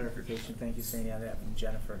some clarification. Thank you, Sandy, on that from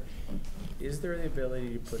Jennifer. Is there the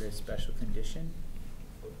ability to put a special condition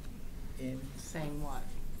in? Saying what?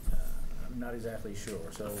 I'm not exactly sure.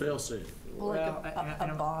 So fail-safe. Well, like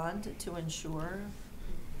a bond to ensure.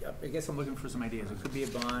 I guess I'm looking for some ideas. It could be a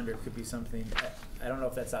bond, or it could be something. I don't know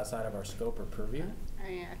if that's outside of our scope or purview.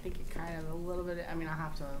 I think it kind of a little bit. I mean, I'll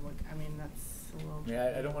have to look. I mean, that's. a little. I mean,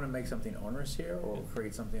 I don't wanna make something onerous here or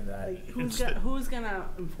create something that. Like, who's gonna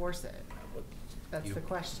enforce it? That's the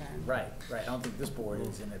question. Right. I don't think this board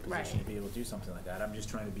is in a position to be able to do something like that. I'm just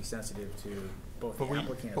trying to be sensitive to both the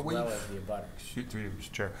applicant as well as the abutter. Shoot through you,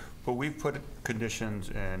 Mr. Chair. But we've put conditions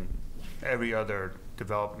in every other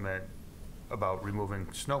development about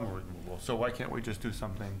removing snow removal. So why can't we just do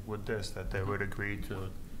something with this that they would agree to,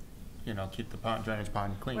 you know, keep the drainage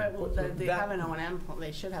pond clean? Right, well, they have an O&M,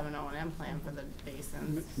 they should have an O&M plan for the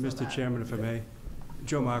basins. Mr. Chairman, if I may,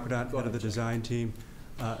 Joe Marquardt, head of the design team.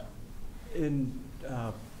 In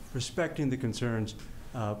respecting the concerns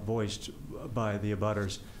voiced by the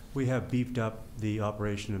abutters, we have beefed up the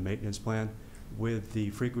operation and maintenance plan with the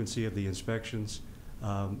frequency of the inspections,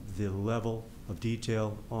 the level of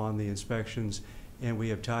detail on the inspections, and we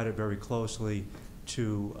have tied it very closely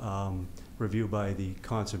to review by the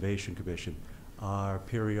Conservation Commission. Our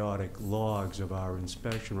periodic logs of our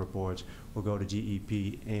inspection reports will go to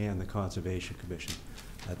DEP and the Conservation Commission.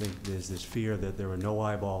 I think there's this fear that there are no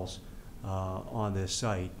eyeballs on this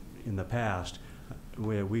site in the past,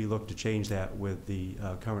 where we look to change that with the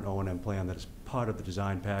current O&M plan that is part of the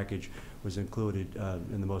design package, was included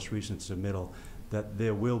in the most recent submittal, that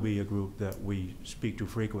there will be a group that we speak to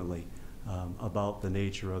frequently about the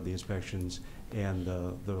nature of the inspections and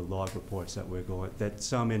the log reports that we're going, that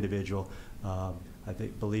some individual, I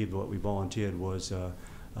believe what we volunteered was a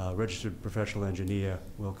registered professional engineer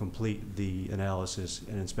will complete the analysis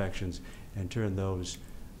and inspections and turn those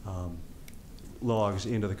logs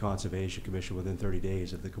into the Conservation Commission within 30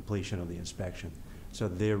 days of the completion of the inspection. So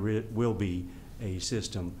there will be a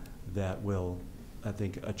system that will, I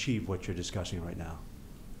think, achieve what you're discussing right now.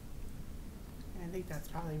 I think that's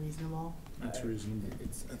probably reasonable. That's reasonable.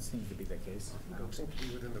 It seems to be the case. It seems to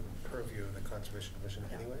be within the purview of the Conservation Commission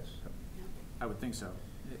anyways. I would think so.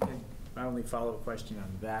 My only follow-up question on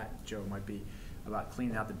that, Joe, might be about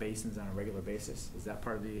cleaning out the basins on a regular basis. Is that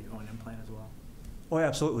part of the O&M plan as well? Oh,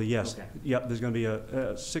 absolutely, yes. Okay. Yep, there's going to be a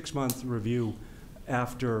 6-month review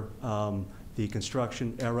after the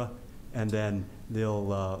construction era, and then they'll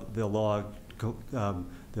log,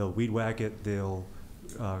 they'll weed whack it, they'll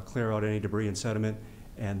clear out any debris and sediment,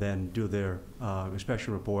 and then do their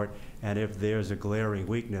inspection report. And if there's a glaring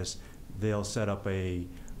weakness, they'll set up a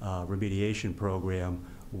remediation program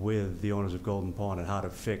with the owners of Golden Pond on how to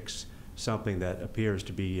fix something that appears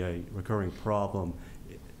to be a recurring problem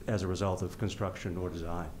as a result of construction or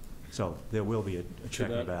design. So there will be a check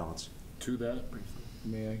and balance. To that,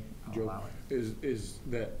 may I, Joe? Is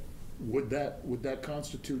that, would that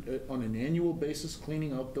constitute on an annual basis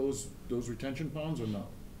cleaning out those retention ponds or no?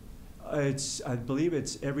 I believe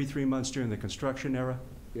it's every 3 months during the construction era,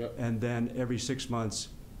 Yep. and then every 6 months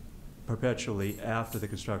perpetually after the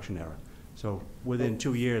construction era. So within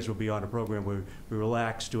 2 years, we'll be on a program where we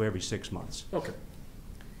relax to every 6 months. Okay.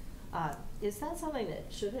 Is that something that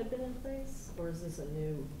should have been in place, or is this a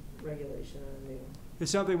new regulation or a new? It's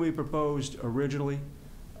something we proposed originally.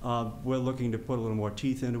 We're looking to put a little more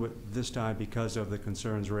teeth into it this time because of the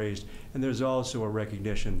concerns raised. And there's also a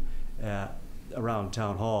recognition around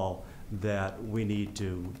Town Hall that we need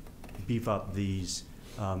to beef up these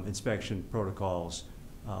inspection protocols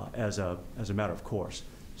as a matter of course.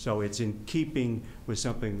 So it's in keeping with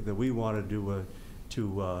something that we wanted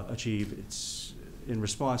to achieve. It's in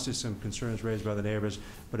response to some concerns raised by the neighbors,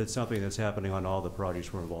 but it's something that's happening on all the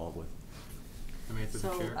projects we're involved with.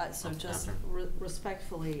 So just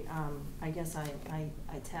respectfully, I guess I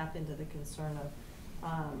tap into the concern of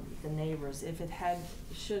the neighbors. If it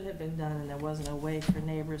should have been done and there wasn't a way for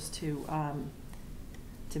neighbors to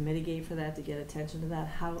mitigate for that, to get attention to that,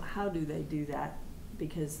 how do they do that?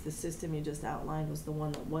 Because the system you just outlined was the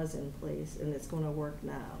one that was in place and it's gonna work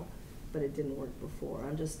now, but it didn't work before.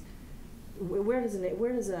 I'm just, where does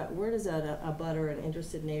a butter, an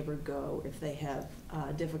interested neighbor go if they have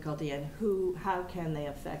difficulty, and how can they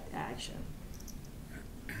affect action?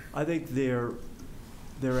 I think their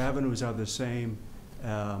avenues are the same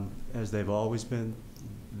as they've always been.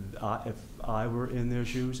 If I were in their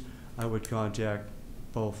shoes, I would contact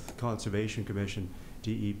both Conservation Commission,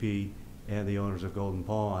 DEP, and the owners of Golden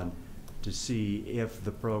Pond to see if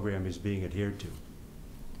the program is being adhered to.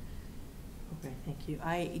 Okay, thank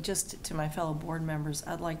you. Just to my fellow board members,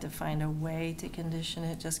 I'd like to find a way to condition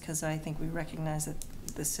it, just because I think we recognize that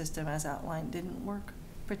the system as outlined didn't work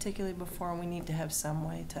particularly before, and we need to have some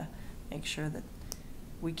way to make sure that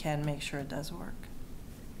we can make sure it does work.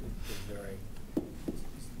 Is there a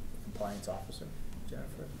compliance officer,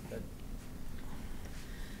 Jennifer?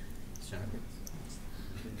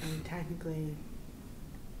 I mean, technically,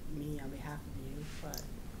 me on behalf of you, but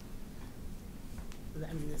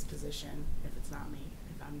I'm in this position if it's not me,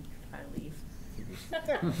 if I leave. Not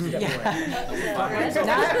that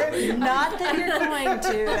you're going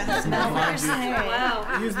to, that's not what you're saying.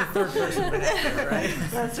 Wow. Use the third person vernacular, right?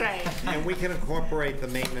 That's right. And we can incorporate the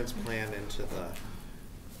maintenance plan into the.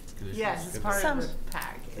 Yes, it's part of the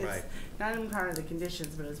pack. It's Right. not even part of the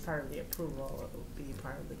conditions, but as part of the approval, it will be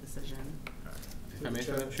part of the decision. If I may,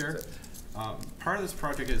 through the chair, part of this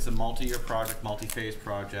project is a multi-year project, multi-phase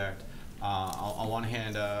project. On one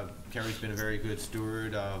hand, Kerry's been a very good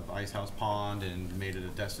steward of Ice House Pond and made it a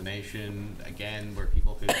destination, again, where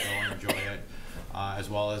people could go and enjoy it, as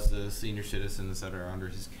well as the senior citizens that are under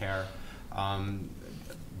his care.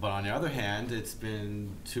 But on the other hand, it's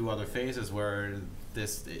been 2 other phases where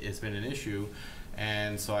it's been an issue.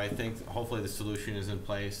 And so I think hopefully the solution is in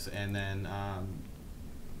place, and then,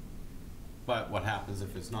 but what happens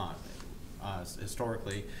if it's not?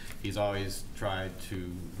 Historically, he's always tried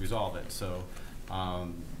to resolve it. So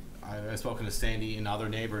I've spoken to Sandy and other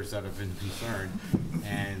neighbors that have been concerned,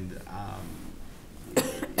 and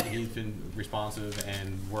he's been responsive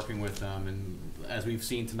and working with them. And as we've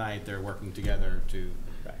seen tonight, they're working together to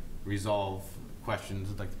resolve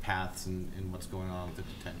questions like the paths and what's going on with the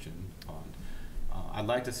detention pond. I'd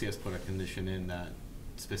like to see us put a condition in that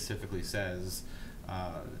specifically says,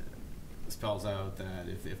 spells out that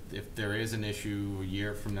if there is an issue a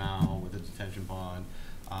year from now with the detention pond,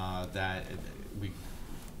 that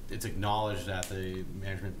it's acknowledged that the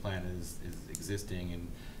management plan is existing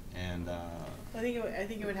and I think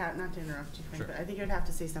it would have, not to interrupt you, Frank, Sure. but I think it would have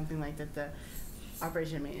to say something like that the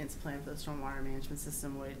operation and maintenance plan for the stormwater management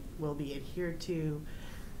system will be adhered to,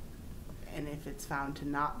 and if it's found to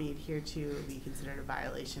not be adhered to, it would be considered a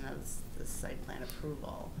violation of the site plan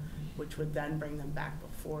approval, which would then bring them back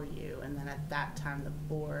before you, and then at that time the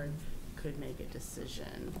board could make a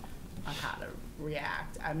decision on how to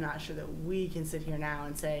react. I'm not sure that we can sit here now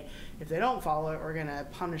and say, if they don't follow it, we're gonna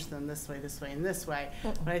punish them this way, and this way.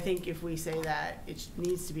 But I think if we say that it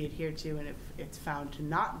needs to be adhered to, and if it's found to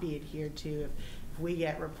not be adhered to, if we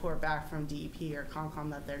get report back from DEP or Concom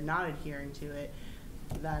that they're not adhering to it,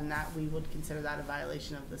 then that we would consider that a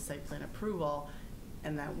violation of the site plan approval,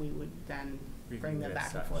 and that we would then bring them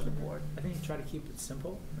back before the board. I think you try to keep it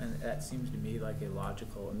simple, and that seems to me like a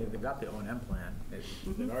logical, and they've got the O&M plan.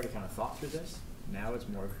 They've already kind of thought through this. Now it's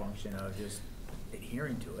more a function of just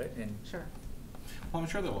adhering to it and. Sure. well, I'm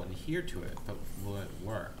sure they'll adhere to it, but will it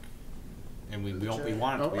work? And we all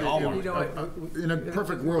want it, we all want it. In a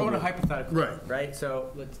perfect world. We're going to hypothetical. Right. Right,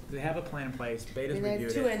 so they have a plan in place, I Beta's mean, they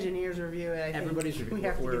reviewed have 2 it. engineers review it, I think Everybody's reviewed we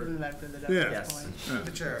have to it. give them that for the Yeah. at Yes. this point. Yeah.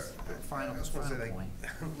 The chair, Final- I just want to say, final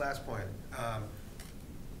like, point. last point. I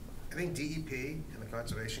think DEP and the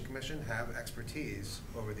Conservation Commission have expertise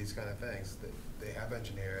over these kind of things. They have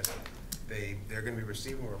engineers. They're going to be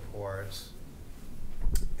receiving reports.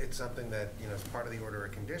 It's something that, is part of the order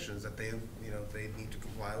of conditions that they need to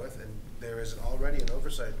comply with, and there is already an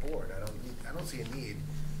oversight board. I don't see a need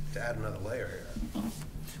to add another layer here.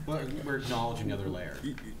 Well, we're acknowledging the other layer.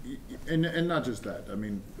 And not just that, I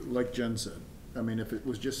mean, like Jen said, I mean, if it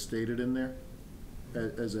was just stated in there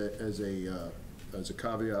as a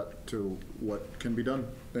caveat to what can be done,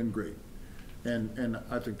 then great. And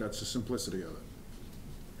I think that's the simplicity of it.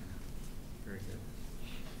 Very good.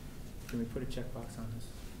 Can we put a checkbox on this?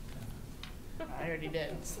 I already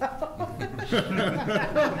did, so.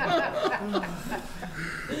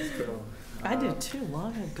 I did too,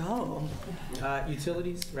 long ago.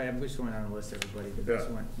 Utilities, right, I'm just going down the list, everybody, the best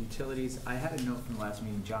one. Utilities, I had a note from the last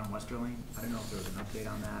meeting, John Westerling, I don't know if there was an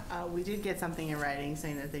update on that. We did get something in writing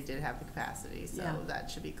saying that they did have the capacity, so Yeah.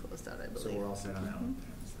 that should be closed out, I believe. So we're all set on that one.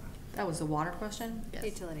 That was the water question? Yes.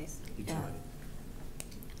 Utilities. Utility.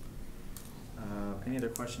 Any other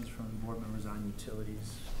questions from board members on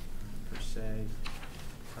utilities per se?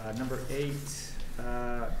 Number 8,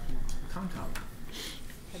 Concom.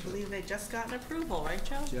 I believe they just got an approval, right,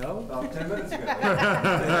 Joe? Joe? About 10 minutes ago.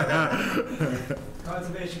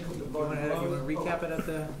 Conservation. You want to recap it at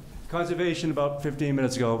the? Conservation, about 15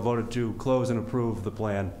 minutes ago, voted to close and approve the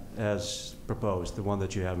plan as proposed, the one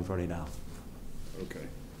that you have in front of you now. Okay.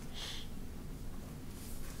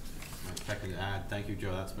 If I could add, thank you,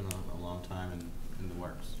 Joe, that's been a long time in the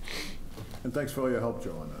works. And thanks for all your help,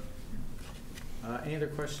 Joe, on that. Any other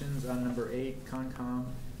questions on number 8, Concom,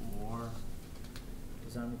 or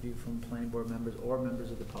design review from planning board members or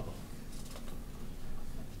members of the public?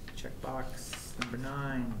 Checkbox. Number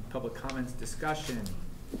 9, public comments, discussion.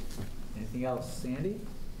 Anything else? Sandy,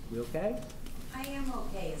 we okay? I am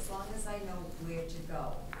okay, as long as I know where to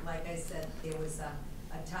go. Like I said, there was a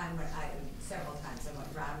time when several times I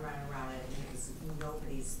went round and round, and it was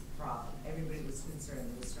nobody's problem. Everybody was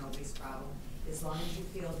concerned, it was nobody's problem. As long as you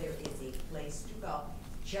feel there is a place to go,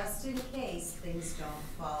 just in case things don't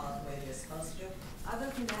fall out the way they're supposed to. Other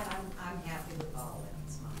than that, I'm happy with all of it,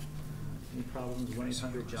 it's fine. Any problems,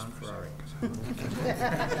 1-800-JOHN Ferrari.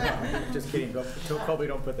 Just kidding, Colby,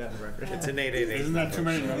 don't put that in the record. It's an 888. Isn't that too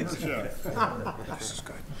many numbers? Yeah. This is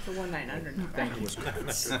good. The 1-900. Thank you.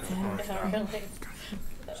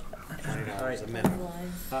 All right, $20 a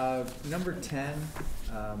minute. Number 10,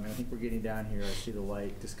 I think we're getting down here, I see the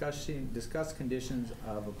light. Discuss conditions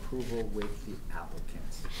of approval with the applicant.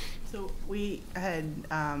 So we had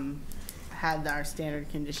had our standard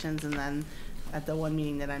conditions, and then at the one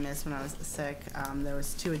meeting that I missed when I was sick, there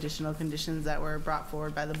was 2 additional conditions that were brought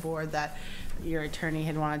forward by the board that your attorney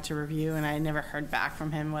had wanted to review, and I never heard back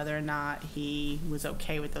from him whether or not he was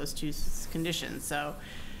okay with those 2 conditions. So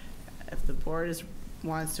if the board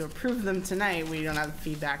wants to approve them tonight, we don't have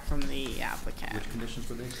feedback from the applicant. Which conditions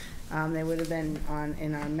were these? They would have been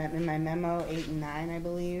in my memo 8 and 9, I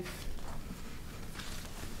believe.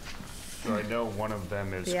 So I know one of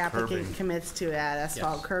them is The applicant curbing. commits to add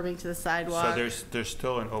asphalt curbing to the sidewalk. So there's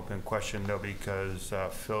still an open question though, because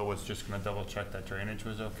Phil was just gonna double check that drainage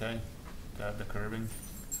was okay, to add the curbing.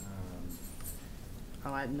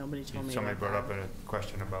 Nobody told me Somebody about brought that. up a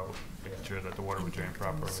question about making sure that the water would drain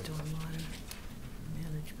properly. Stormwater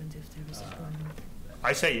management, if there was a problem.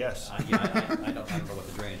 I say yes. Yeah, I don't know what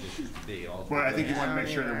the drainage issues would be. Well, I think you wanna make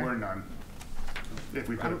sure there were none, if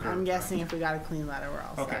we put a curb. I'm guessing if we got a clean letter, we're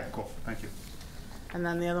all set. Okay, cool, thank you. And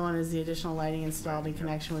then the other one is the additional lighting installed in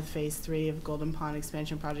connection with Phase 3 of Golden Pond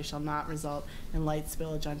Expansion Project shall not result in light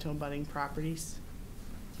spillage onto abutting properties.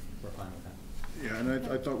 We're fine with that. Yeah,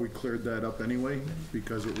 and I thought we cleared that up anyway,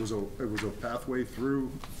 because it was a pathway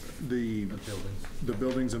through the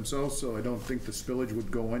buildings themselves, so I don't think the spillage would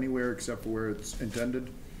go anywhere except for where it's intended.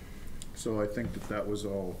 So I think that was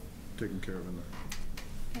all taken care of in there.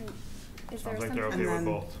 And is there Sounds like some, they're okay with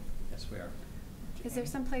both. Yes, we are. is there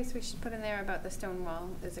some place we should put in there about the stone wall?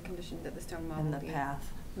 Is a condition that the stone wall And will the be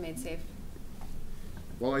path. made safe?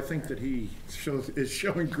 Well, I think that he is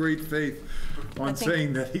showing great faith on I think-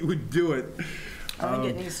 saying that he would do it. I think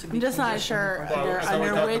it needs to be. I'm just not conditioned sure before- Well,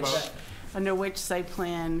 so we talked under which site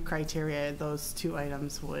plan criteria those 2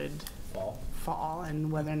 items would fall,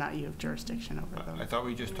 and whether or not you have jurisdiction over them. I thought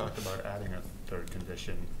we just talked about adding a 3rd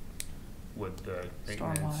condition with the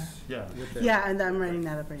maintenance. Stormwater. Yeah. Yeah, and I'm writing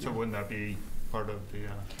that up right So now. wouldn't that be part of the,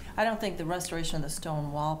 I don't think the restoration of the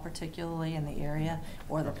stone wall particularly in the area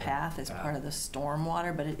or the path is part of the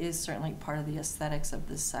stormwater, but it is certainly part of the aesthetics of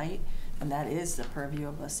the site, and that is the purview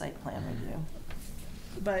of a site plan review.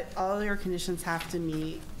 But all your conditions have to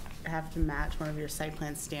match one of your site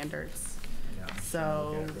plan standards.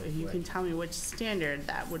 So if you can tell me which standard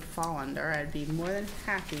that would fall under, I'd be more than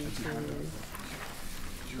happy to.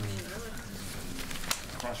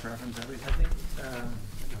 cross-reference everything? I think,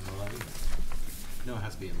 No, it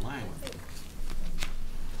has to be in line with it.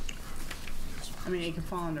 I mean, it could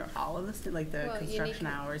fall under all of this, like the Well, construction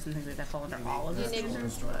unique- hours and things like that fall under all of this. Unique-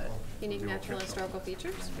 But Unique natural and historical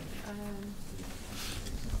features?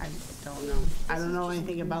 I don't know. I don't know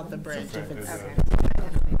anything about the bridge if it's.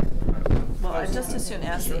 Well, I'd just as soon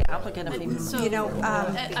ask the applicant if he. So, You know, I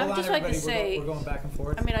Hold would on, just like to everybody, say, we're going back and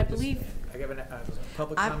forth. I mean, I believe, I have a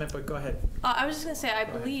public I'm- comment, but go ahead. I was just gonna say, I Go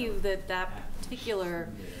ahead. believe that particular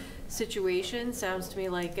situation sounds to me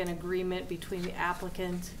like an agreement between the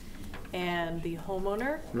applicant and the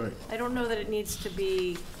homeowner. Right. I don't know that it needs to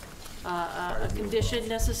be a condition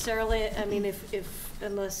necessarily. I mean,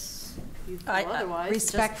 unless you feel otherwise.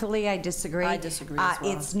 Respectfully, I disagree. I disagree as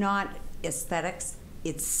well. It's not aesthetics,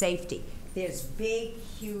 it's safety. There's big,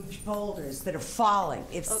 huge boulders that are falling.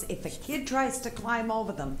 If a kid tries to climb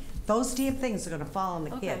over them, those damn things are gonna fall on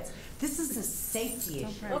the Okay. kids. This is a safety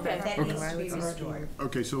issue Okay. that needs to be restored.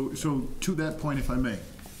 Okay, so to that point, if I may,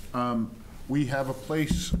 we have a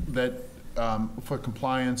place that, for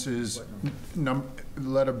compliance is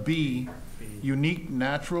letter B, unique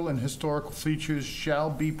natural and historical features shall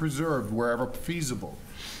be preserved wherever feasible.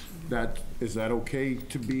 Is that okay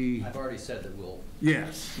to be? I've already said that we'll.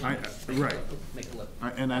 Yes, right. Make a list.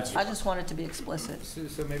 And that's, I just want it to be explicit.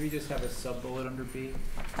 So maybe just have a sub-bullet under B.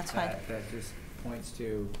 That's fine. That just points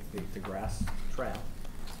to the grass trail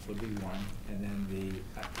would be one, and then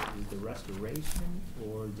the restoration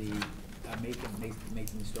or the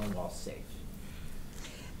making the stone wall safe.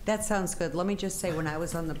 That sounds good. Let me just say, when I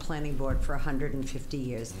was on the planning board for 150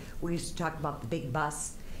 years, we used to talk about the big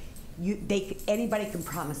bus. Anybody can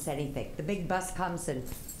promise anything. The big bus comes and,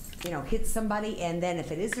 hits somebody, and then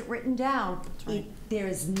if it isn't written down, there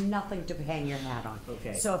is nothing to hang your hat on.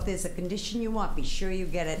 Okay. So if there's a condition you want, be sure you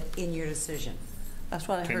get it in your decision. That's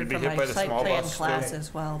what I Can you heard be from hit my by the site small plan bus, class too?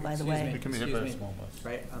 as well, by the Excuse way. me, You can be hit by a excuse me. small bus.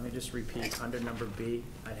 Right, let me just repeat, under number B,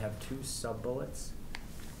 I'd have 2 sub-bullets.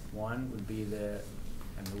 One would be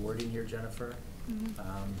and the wording here, Jennifer,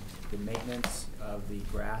 the maintenance of the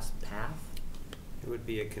grass path. It would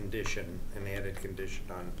be a condition, an added condition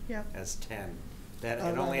on, Yep. as 10. That, Oh,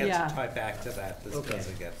 it only has yeah. to tie back to that, this Okay.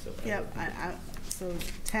 doesn't get. Yep, so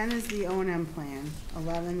 10 is the O&M plan,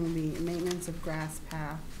 11 will be maintenance of grass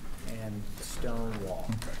path. And stone wall.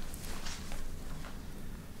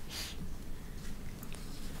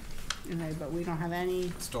 Okay, but we don't have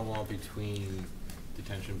any Stone wall between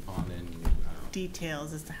detention pond and,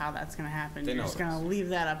 details as to how that's gonna happen. They You're know just this. gonna leave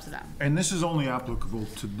that up to them. And this is only applicable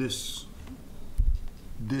to this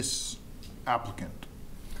applicant?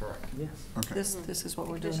 Correct. Yes. Okay. This is what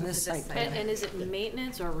we're doing, this site plan. And is it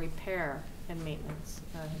maintenance or repair and maintenance?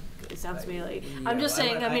 It sounds to me like, Yeah, I'm just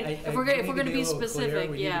saying, I mean, if we're we need to gonna be a be little clear. specific,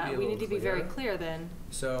 We need to yeah, be a we little need to be very clear. clear then.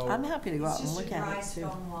 So. I'm happy to go out and It's look just a at dry it too.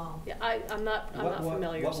 stone wall. Yeah, I'm not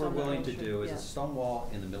familiar, What so we're I'm not willing to sure. do is Yeah. a stone wall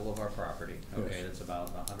in the middle of our property, okay, Yes. that's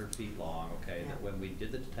about 100 feet long, okay? That Yeah. when we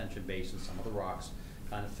did the detention basin, some of the rocks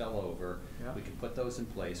kind of fell over. Yeah. We can put those in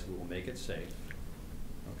place, we will make it safe,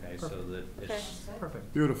 okay, so that Okay. it's,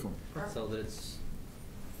 Perfect. Beautiful. so that it's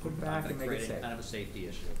Put not back gonna and make it create any safe. kind of a safety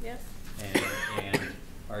issue. Yeah. And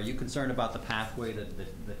are you concerned about the pathway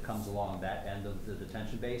that comes along that end of the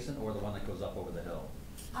detention basin, or the one that goes up over the hill?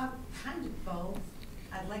 Kind of both.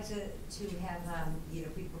 I'd like to have,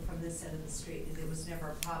 people from this end of the street, because it was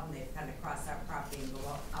never a problem, they'd kind of cross our property and go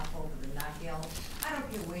up over the nut hill. I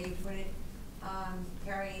don't care where you put it,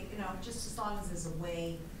 Perry, just as long as there's a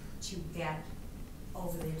way to get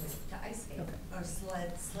over there to ice skate, Okay. or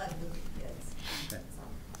sled with the kids. Okay.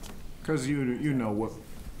 So, Because you know what,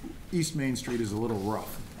 East Main Street is a little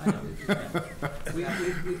rough. I know.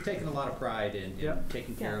 We've taken a lot of pride in Yep.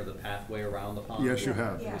 taking care of the pathway around the pond. Yes, you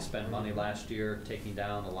have. Yeah. We spent money last year taking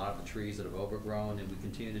down a lot of the trees that have overgrown, and we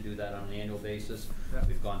continue to do that on an annual basis. Yep.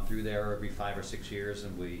 We've gone through there every 5 or 6 years,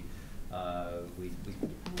 and we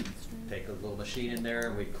take a little machine in there,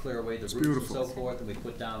 and we clear away the It's roots and beautiful. so forth, and we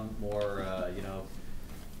put down more,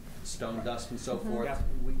 stone dust and so forth. Yep.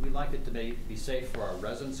 We like it to be safe for our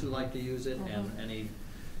residents who like to use it, and any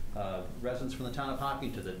residents from the town of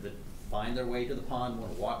Hopkinton that find their way to the pond,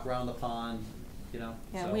 want to walk around the pond, Yeah,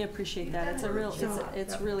 so- we appreciate that. It's a real,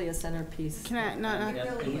 it's really a centerpiece. Can I, not, And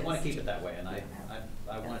really and we want is. to keep it that way, and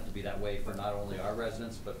I want it to be that way for not only our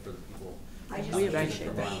residents, but for the people. I just We need appreciate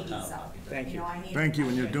the that. babies up. Thank you. I need- Thank you,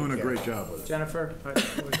 and you're doing a great job with it. Jennifer?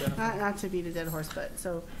 not to beat a dead horse, but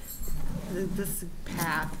so this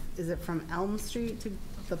path, is it from Elm Street to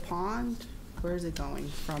the pond? Where is it going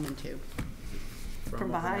from and to?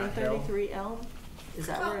 From behind 33 Elm? Is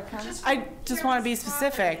that where it comes? I just want to be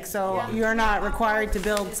specific, so you're not required to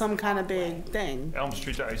build some kind of big thing. Elm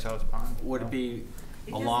Street to Ice House Pond? would it be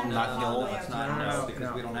It along doesn't that go hill? all the way No, it's up not, to the no, house.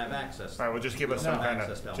 because we don't have access. All right, well, just give us No some kind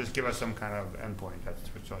access to of, Elm. just give us some kind of endpoint, that's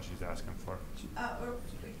what she's asking for. Or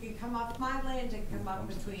you come off my land and come up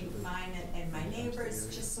between mine and my neighbors,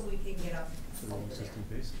 just so we can get up over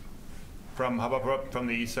there. How about from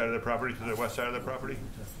the east side of the property to the west side of the property?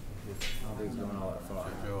 Nobody's going all that far.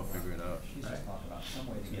 Joe will figure it out. She's just talking about some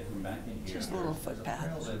way to get back in here. Just a little footpath.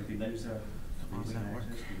 There's a trail that we can use there.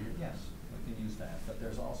 Yes, we can use that, but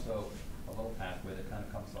there's also a little pathway that kind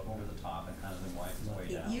of comes up over the top and kind of then widens way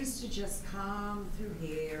It down. used to just come through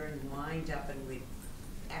here and wind up, and we'd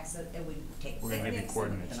exit, and we'd take We're gonna give you picnics,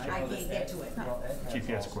 coordinates, and too. I can't get to it. Well, Ed has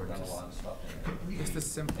GPS also done coordinates. a lot of stuff in there. Just a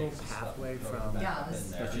simple pathway from, Yeah,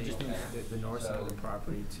 this- but you just need the north side of the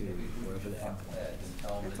property to wherever the heck.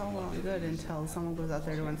 It's all well and good until someone goes out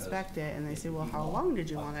there to inspect it and they say, well, how long did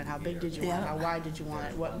you want it? How big did you want it? How wide did you want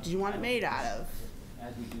it? What did you want it made out of?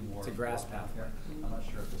 As we do more. It's a grass path. I'm not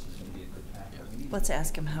sure if this is gonna be a good path. but we need Let's to-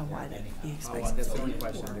 ask him how wide he Oh, expects that's it the to only be.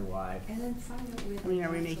 question, how wide. And then find out where. I mean, are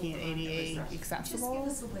we making it ADA Just accessible? give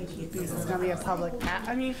us a way to get. Because it's gonna be a public path.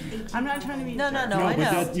 I mean, I'm not trying to be. No, I No, know, but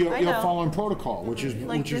that, you're I know. following protocol, which is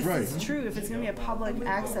Like, right. this is true. If it's gonna be a public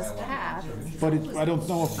access path, But I don't know I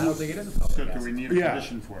don't if, think it is a public So do access. we need a Yeah.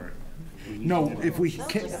 condition for it? no, if we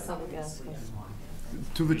Sounds can, like a public access. to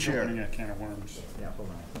the Opening chair. a can of worms. Yeah, hold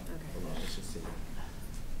on, let's just see.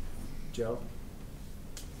 Joe?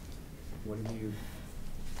 What do you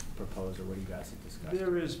propose, or what do you guys discuss?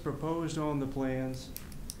 There is proposed on the plans,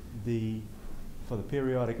 for the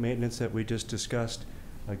periodic maintenance that we just discussed,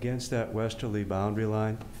 against that westerly boundary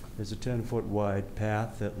line, there's a 10-foot wide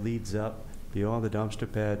path that leads up beyond the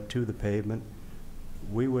dumpster pad to the pavement.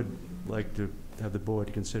 We would like to have the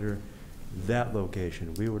board consider that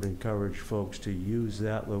location. We would encourage folks to use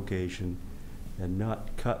that location and not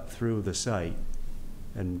cut through the site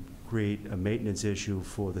and create a maintenance issue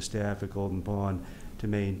for the staff at Golden Pond to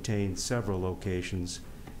maintain several locations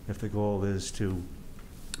if the goal is to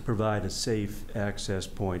provide a safe access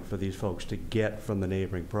point for these folks to get from the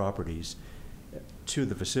neighboring properties to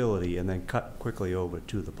the facility and then cut quickly over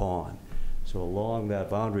to the pond. So along that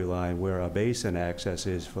boundary line where our basin access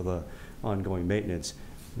is for the ongoing maintenance,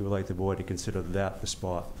 we would like the board to consider that the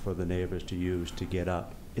spot for the neighbors to use to get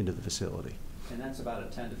up into the facility. And that's about a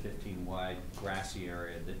 10 to 15 wide grassy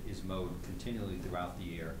area that is mowed continually throughout the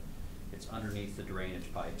year. It's underneath the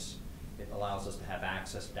drainage pipes. It allows us to have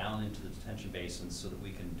access down into the detention basins so that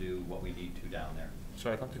we can do what we need to down there.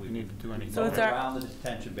 So I don't think we need to do anything. So it's our- Around the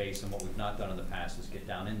detention basin, what we've not done in the past is get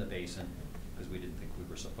down in the basin, because we didn't think we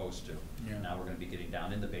were supposed to. Yeah. Now we're gonna be getting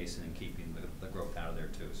down in the basin and keeping the growth out of there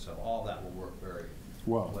too. So all that will work very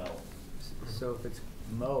Well. well. So if it's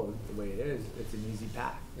mowed the way it is, it's an easy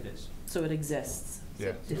path. It is. So it exists.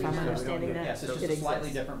 Yeah. If I'm understanding that, Yes, it's just it a slightly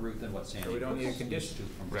exists. different route than what Sandy. So we don't need a used condition. to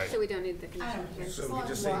from- Right. So we don't need the condition here. So we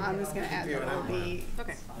just Well, say. I'm just gonna add that it'll be,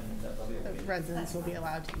 Okay. the residents will be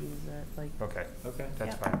allowed to use it, like, Okay, Okay.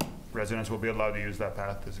 that's Yeah. fine. Residents will be allowed to use that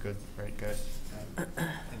path, is good, right, guys? And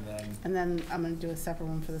then, and then I'm gonna do a separate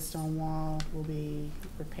one for the stone wall, will be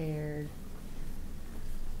repaired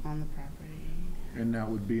on the property. And that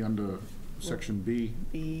would be under section B.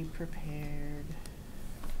 Be repaired,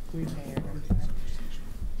 I'm sorry,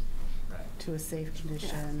 right, to a safe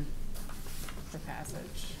condition for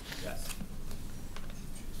passage. yes.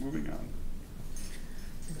 Moving on.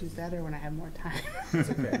 I do better when I have more time. It's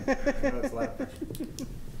okay. I know it's a lot of pressure.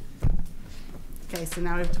 Okay, so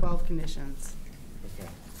now we have 12 conditions. Okay.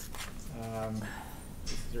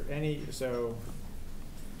 Is there any, so,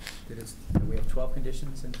 we have 12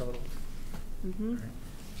 conditions in total? Mm-hmm.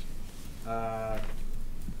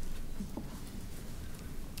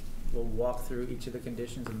 We'll walk through each of the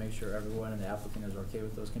conditions and make sure everyone and the applicant is okay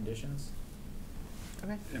with those conditions.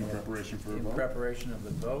 Okay. In preparation for a vote? In preparation of the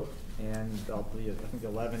vote, and there'll be, I think,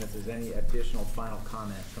 11 if there's any additional final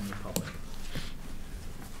comment from the public.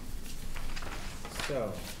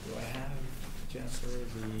 So, do I have, Jennifer,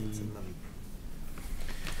 It's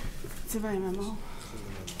in my memo.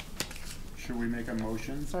 Should we make a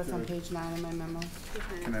motion Starts on to, page 9 in my memo.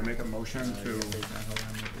 can I make a motion yeah, to, page 9, hold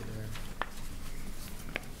on, we'll be there.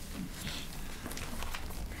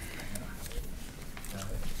 Got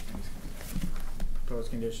it.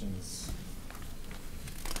 Proposed conditions.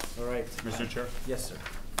 All right. Mr. Chair? Yes, sir.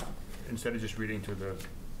 Instead of just reading to the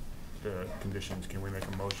conditions, can we make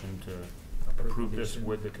a motion to approve this condition.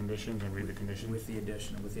 with the conditions and read the conditions? With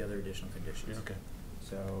the other additional conditions. Yeah, okay.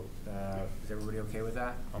 So, is everybody okay with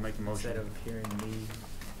that? I'll make the motion. Instead of hearing me,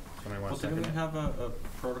 Somebody Well, want to didn't second we it? have a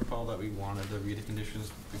protocol that we wanted to read the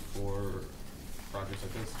conditions before projects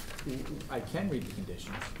like this? I can read the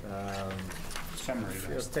conditions. Summary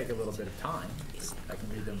them. It'll take a little bit of time. I can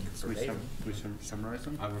read them verbatim. We summarize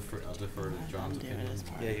them? I'll defer to John's opinion.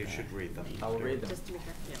 Yeah, you should read them. I will read them. Just to be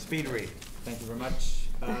sure. Speed read. Thank you very much.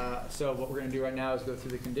 So what we're gonna do right now is go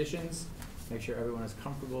through the conditions, make sure everyone is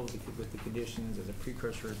comfortable with the conditions as a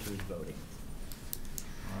precursor to voting.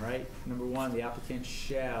 All right, number 1, the applicant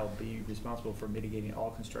shall be responsible for mitigating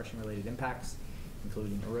all construction-related impacts,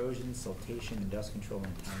 including erosion, siltation, and dust control in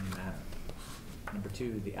a timely manner. Number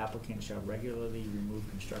 2, the applicant shall regularly remove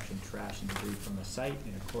construction trash and debris from the site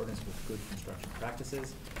in accordance with good construction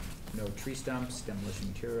practices. No tree stumps, demolition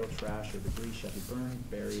material, trash, or debris shall be burned,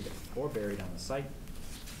 buried on the site.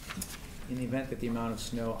 In the event that the amount of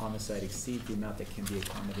snow on the site exceeds the amount that can be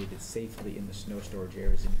accommodated safely in the snow storage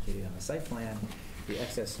areas indicated on the site plan, the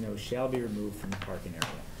excess snow shall be removed from the parking area.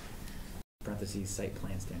 Parentheses, site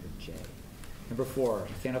plan standard J. Number 4,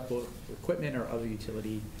 mechanical equipment or other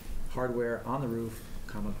utility hardware on the roof,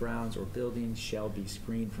 grounds or buildings shall be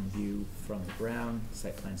screened from view from the ground,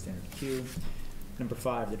 site plan standard Q. Number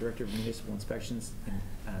 5, the Director of Municipal Inspections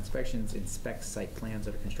inspects site plans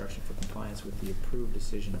under construction for compliance with the approved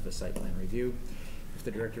decision of the site plan review. If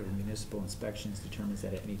the Director of Municipal Inspections determines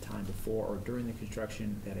that at any time before or during the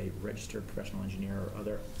construction that a registered professional engineer or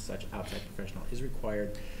other such outside professional is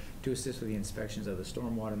required to assist with the inspections of the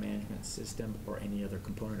stormwater management system or any other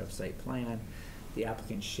component of site plan, the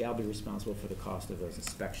applicant shall be responsible for the cost of those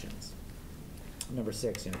inspections. Number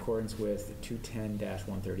 6, in accordance with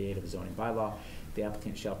 210-138 of the zoning bylaw, the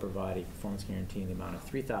applicant shall provide a performance guarantee in the amount of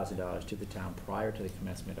 $3,000 to the town prior to the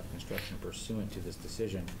commencement of construction pursuant to this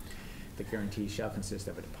decision. The guarantee shall consist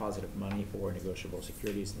of a deposit of money or negotiable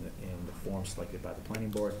securities in the form selected by the planning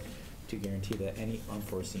board to guarantee that any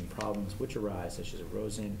unforeseen problems which arise, such as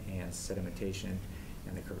erosion and sedimentation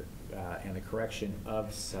and the correction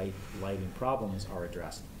of site lighting problems, are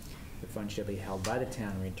addressed. The funds shall be held by the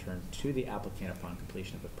town and returned to the applicant upon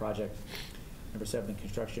completion of the project. Number 7,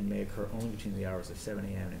 construction may occur only between the hours of 7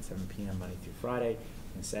 a.m. and 7 p.m. Monday through Friday,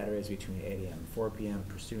 and Saturdays between 8 a.m. and 4 p.m.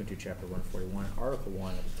 pursuant to Chapter 141, Article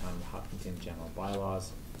 1 of the Town of Hopkinton General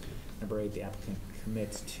Bylaws. Number 8, the applicant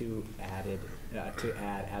commits to add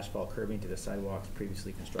asphalt curbing to the sidewalks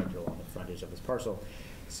previously constructed along the frontage of this parcel,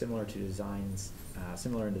 similar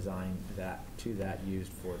in design to that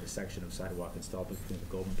used for the section of sidewalk installed between the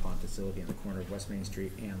Golden Pond facility and the corner of West Main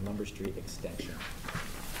Street and Lumber Street extension.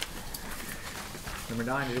 Number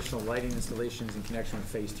 9, additional lighting installations in connection with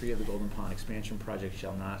Phase 3 of the Golden Pond expansion project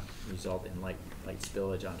shall not result in light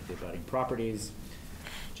spillage onto the abutting properties.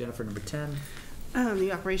 Jennifer, number 10.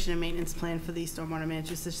 The operation and maintenance plan for the stormwater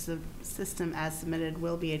management system as submitted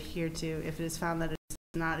will be adhered to. If it is found that it is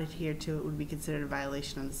not adhered to, it would be considered a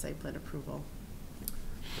violation of the site plan approval.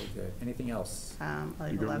 Very good. Anything else?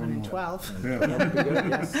 Like 11 and 12. Good,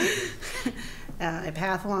 yes. A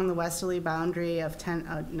path along the westerly boundary of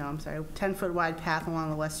 10-foot wide path along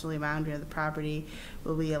the westerly boundary of the property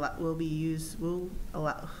will be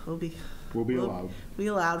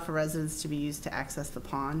allowed for residents to be used to access the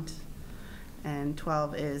pond. And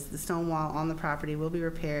 12 is the stone wall on the property will be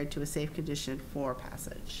repaired to a safe condition for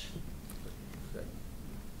passage. Good.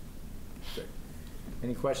 Good.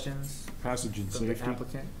 Any questions? Passage and from the safety.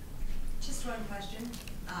 applicant? Just one question.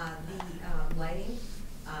 The lighting,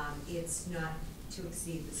 it's not to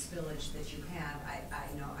exceed the spillage that you have. I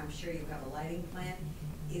know, I'm sure you have a lighting plan.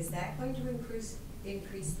 Is that going to increase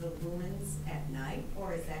the lumens at night,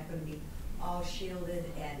 or is that going to be all shielded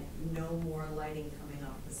and no more lighting coming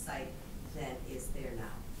off the site than is there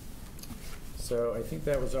now? So I think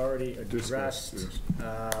that was already addressed. Discussed,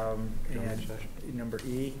 And number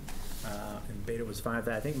E, and Beta was fine with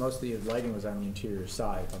that. I think most of the lighting was on the interior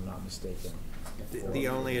side, if I'm not mistaken. The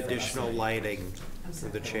only additional lighting for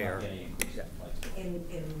the chair. Yeah. In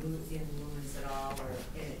lumens at all,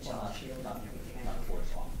 or in it all shielded and everything?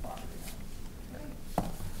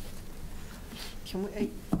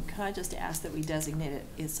 Can I just ask that we designate it,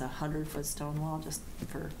 it's a 100-foot stone wall, just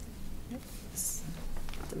for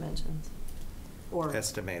dimensions? Or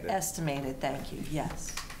Estimated. Estimated, thank you,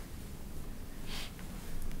 yes.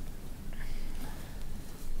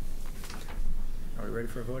 Are we ready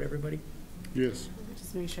for a vote, everybody? Yes.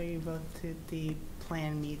 Just make sure you vote that the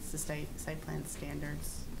plan meets the site plan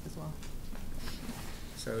standards as well.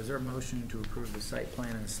 So is there a motion to approve the site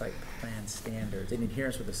plan and the site plan standards, in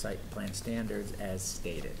adherence with the site plan standards as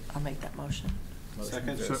stated? I'll make that motion. Motion,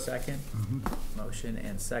 is there a second? Motion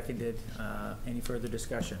and seconded. Any further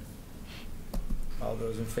discussion? All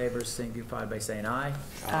those in favor signify by saying aye.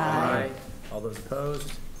 Aye. All those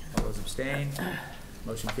opposed? All those abstain?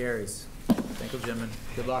 Motion carries. Thank you, gentlemen.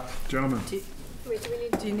 Good luck. Gentlemen.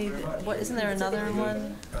 Do you need, what, isn't there another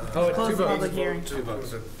one? Oh, it's Close two the votes. public hearing. Two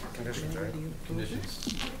votes of conditions, right?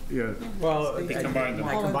 Conditions. Yeah. Well, They I combined them.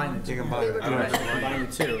 I combined the two. You combined them. I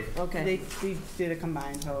combined the two. Okay. We did a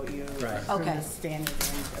combined vote. You Right. approved Okay. the standard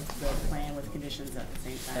and the plan with conditions at the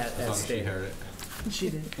same time. As stated. heard it. She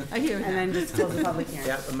did. I hear And then just close the public hearing.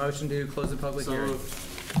 Yep, a motion to close the public So hearing. moved.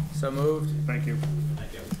 So moved. Thank you.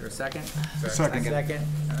 Is there a second? Second. Second.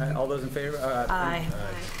 All those in favor? Aye.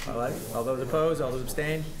 All those opposed? All those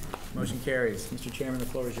abstain? Motion carries. Mr. Chairman, the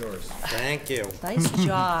floor is yours. Thank you. Nice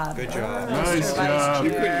job. Good job. Nice Mr. Vice job.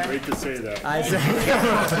 You Chair. Wait to say that.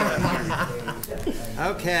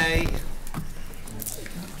 Okay.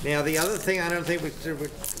 Now, the other thing I don't think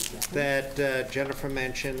that Jennifer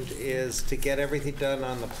mentioned is to get everything done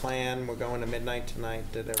on the plan. We're going to midnight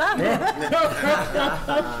tonight. Did everything?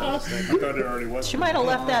 I thought it already was. She might have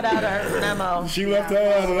left that out of her memo. She left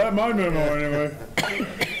that out of that, my memo anyway.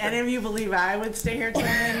 Any of you believe I would stay here till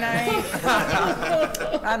midnight?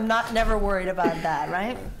 I'm never worried about that,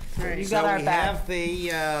 right? You got our back. So we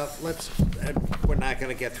have the, we're not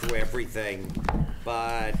going to get through everything,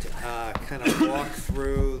 but kind of walk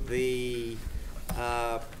through the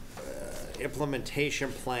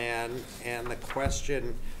implementation plan. And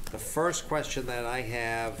the first question that I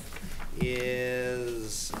have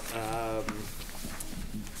is,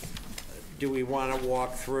 do we want to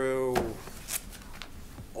walk through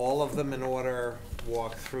all of them in order,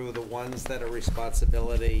 walk through the ones that are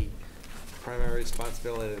primary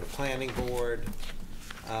responsibility of the planning board,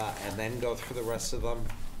 and then go through the rest of them?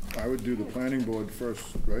 I would do the planning board first,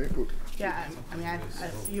 right? Yeah, I mean,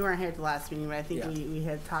 you weren't here at the last meeting, but I think Yeah. we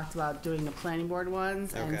had talked about doing the planning board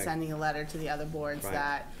ones and Okay. sending a letter to the other boards Right.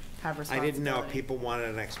 that have I responsibility. didn't know if people wanted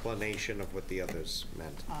an explanation of what the others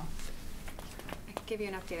meant. Oh. I could give you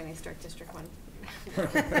an update on the historic district one.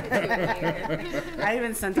 I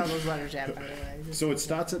haven't sent all those letters yet, by the way. So it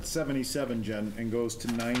starts at 77, Jen, and goes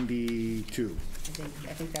to 92.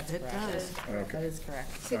 I think that's It correct. does. Okay. That is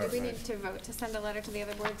correct. So do we need to vote to send a letter to the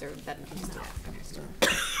other boards, or that just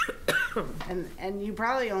And you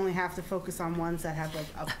probably only have to focus on ones that have like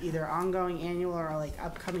either ongoing annual or like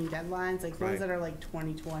upcoming deadlines, like Right. ones that are like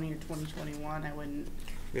 2020 or 2021, I wouldn't.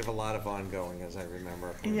 We have a lot of ongoing, as I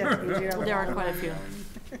remember. Yes, we do have a There lot are of quite a few. ongoing.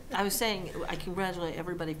 I was saying, I congratulate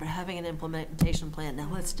everybody for having an implementation plan. Now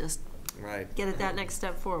let's just Right. get it that next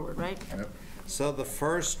step forward, right? Yep. So the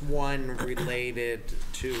first one related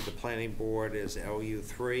to the planning board is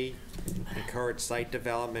LU3, encourage site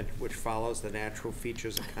development which follows the natural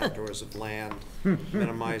features and contours of land,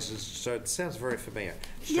 minimizes, so it sounds very familiar.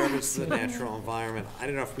 Disturbance to the natural environment. I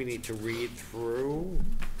don't know if we need to read through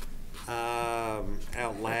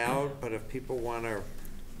out loud, but if people want to,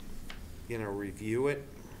 review it,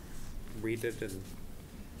 read it and.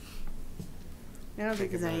 I don't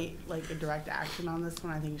think there's any like a direct action on this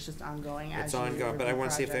one. I think it's just ongoing. It's as you ongoing, but I review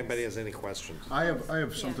want to see if projects. anybody has any questions. I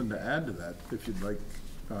have something to add to that, if you'd like,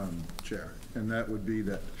 Chair, and that would be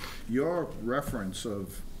that your reference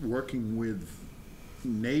of working with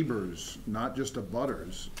neighbors, not just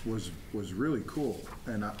abutters, was really cool.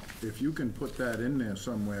 And if you can put that in there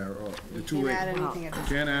somewhere, or You too can't late. add anything at this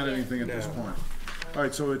Can't add point. anything at this No. point. All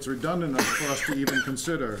right, so it's redundant enough for us to even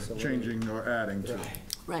consider changing or adding to.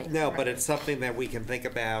 Right. No, but it's something that we can think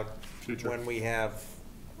about Future. when we have,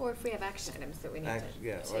 or if we have action items that we need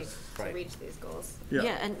Yeah, to let's- take to right. reach these goals. Yeah.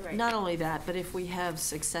 Yeah, and Right. not only that, but if we have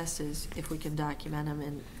successes, if we can document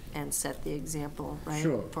them and set the example, right?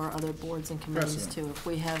 Sure. For other boards and committees Precedent. too.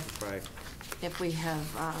 right. If we have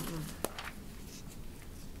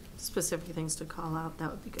specific things to call out,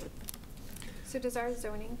 that would be good. So does our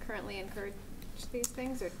zoning currently encourage these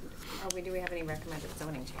things, or do we have any recommended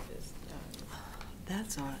zoning changes?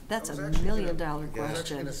 That's a I was actually gonna- $1,000,000 I was actually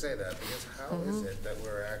question. gonna say that, because how is it that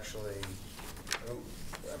we're actually,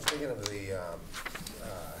 I'm thinking of the,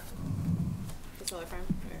 The solar farm?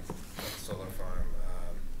 solar farm,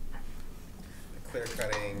 the clear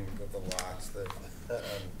cutting of the lots, the,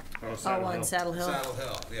 Oh, on Saddle Hill? Saddle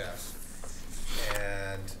Hill, yes.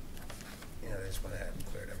 And, they just went ahead and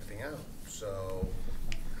cleared everything out. So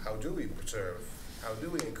how do we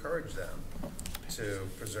encourage them to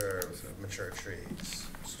preserve mature trees,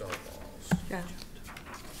 stone walls? Yeah.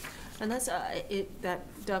 And that's,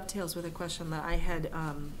 that dovetails with a question that I had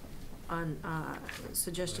on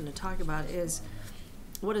suggestion to talk about is,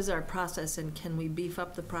 what is our process, and can we beef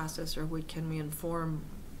up the process, or can we inform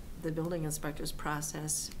the building inspector's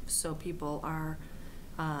process so people are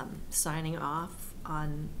signing off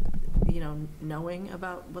on, knowing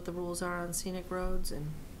about what the rules are on scenic roads?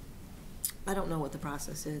 And I don't know what the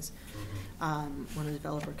process is when a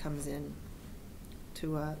developer comes in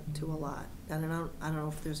to a lot. And I don't know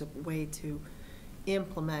if there's a way to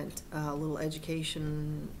implement a little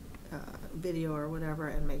education video or whatever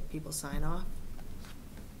and make people sign off.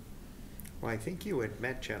 Well, I think you had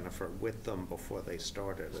met Jennifer with them before they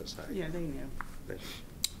started, as I. Yeah, they knew. that-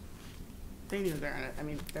 They knew they're on it. I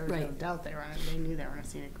mean, there was no Right. doubt they were on it. They knew they were on a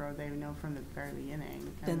scenic road. They know from the very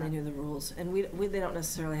beginning. Then they knew the rules. And they don't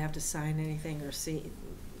necessarily have to sign anything or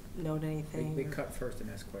note anything. They or- cut first and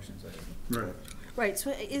ask questions later. Right. Right, so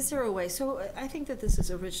is there a way, so I think that this is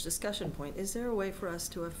a rich discussion point. Is there a way for us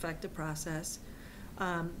to affect a process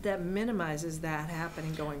that minimizes that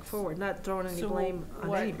happening going forward, not throwing any So blame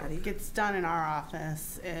on anybody? What gets done in our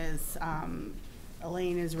office is,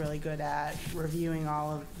 Elaine is really good at reviewing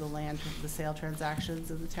all of the sale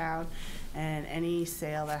transactions of the town. And any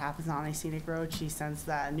sale that happens on a scenic road, she sends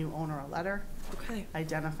that new owner a letter. Okay.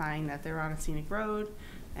 Identifying that they're on a scenic road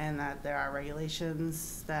and that there are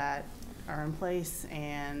regulations that are in place,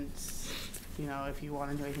 and, if you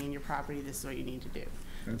wanna do anything in your property, this is what you need to do.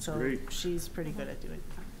 That's So great. she's pretty good at doing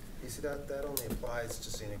that. You see, that only applies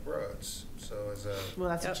to scenic roads, so as a. Well,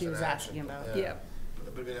 that's what she an was action- asking about. Yeah.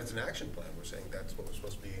 But I mean, that's an action plan, we're saying that's what we're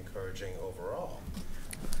supposed to be encouraging overall.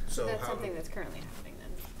 So That's how something do- that's currently happening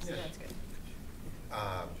then, so Yeah. that's good.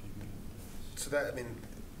 So that,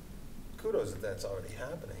 kudos that that's already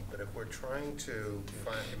happening, but if we're trying to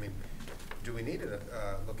find, do we need to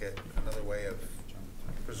look at another way of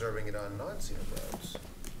preserving it on non-scenic roads?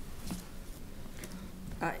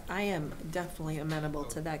 I am definitely amenable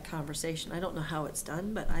to that conversation. I don't know how it's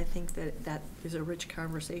done, but I think that is a rich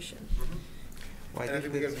conversation. Well, And I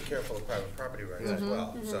think we gotta be careful of private property rights as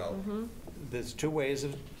well, so. There's two ways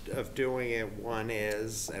of doing it. One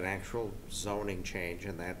is an actual zoning change,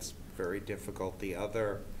 and that's very difficult. The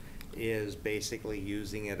other is basically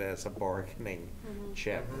using it as a bargaining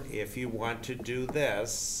chip. If you want to do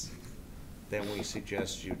this, then we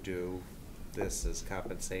suggest you do this as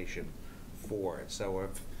compensation for it. So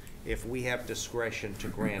if we have discretion to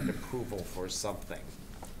grant approval for something,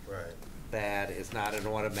 Right. that is not an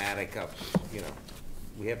automatic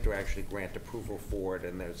we have to actually grant approval for it,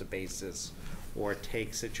 and there's a basis, or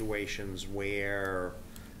take situations where,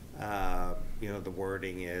 the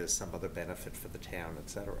wording is some other benefit for the town, et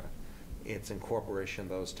cetera. It's incorporation of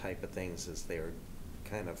those type of things as they're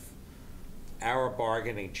kind of our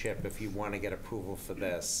bargaining chip. If you want to get approval for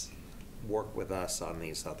this, work with us on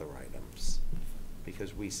these other items,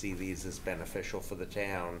 because we see these as beneficial for the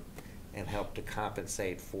town and help to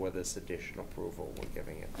compensate for this additional approval we're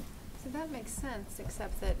giving it. So that makes sense,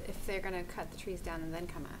 except that if they're gonna cut the trees down and then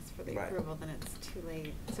come ask for the Right. approval, then it's too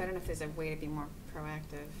late. So I don't know if there's a way to be more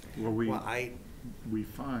proactive. Well, we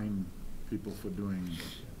fine people for doing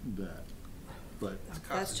that, but.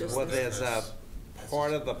 That's just. Well, there's a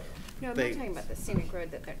part of the. No, I'm not talking about the scenic road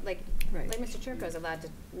that they're, like Mr. Chirko's allowed to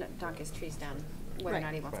knock his trees down, whether or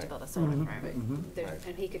not he wants to build a solar farm. Right.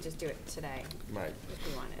 And he could just do it today. Right. If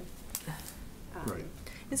he wanted. Right.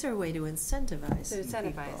 Is there a way to incentivize To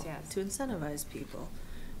incentivize, people? yes. To incentivize people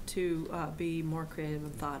to be more creative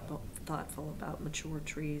and thoughtful about mature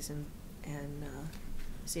trees and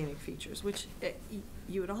scenic features, which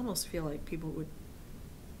you would almost feel like people would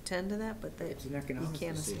tend to that, but It's an you economic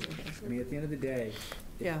can't decision. assume. I mean, at the end of the day,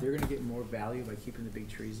 Yeah. if they're gonna get more value by keeping the big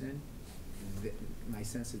trees in, my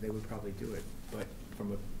sense is they would probably do it. But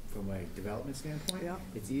from a development standpoint, Yeah.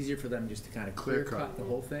 it's easier for them just to kind of Clear clear cut. cut the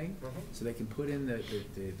whole thing, so they can put in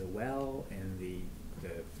the well and the.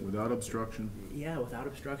 Without obstruction. Yeah, without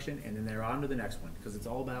obstruction, and then they're on to the next one, because it's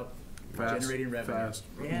all about Fast, generating revenue. fast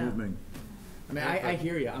Yeah. moving. I mean, I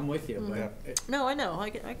hear you, I'm with you, but. No, I know, I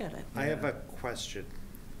get it. I have a question.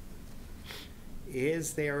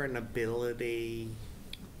 Is there an ability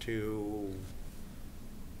to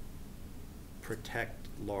protect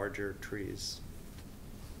larger trees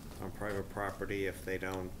on private property if they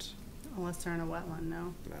don't? Unless they're in a wetland,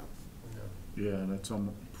 no. No. Yeah, that's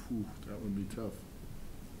that would be tough.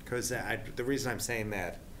 Because the reason I'm saying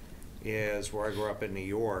that is where I grew up in New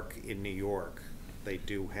York, they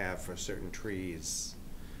do have for certain trees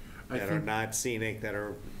that are not scenic, that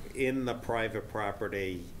are in the private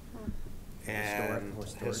property. And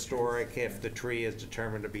historic if the tree is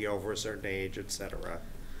determined to be over a certain age, et cetera.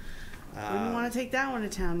 Wouldn't want to take that one to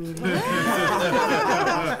town meeting. That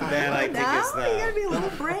I think is You gotta be a little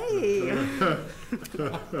brave.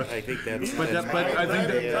 I think that's. But I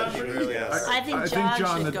think John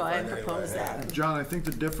John, should go ahead and propose that. John, I think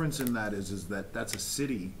the difference in that is that that's a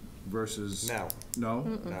city versus. No. No?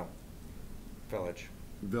 No. Village.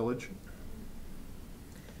 Village?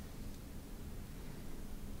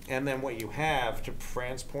 And then what you have, to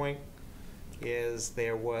Fran's point, is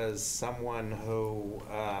there was someone who,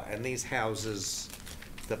 and these houses,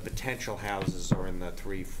 the potential houses are in the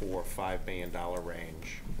 $3, $4, $5 million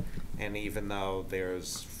range. And even though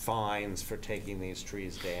there's fines for taking these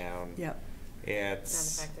trees down,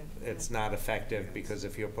 it's not effective because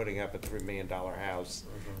if you're putting up a $3 million house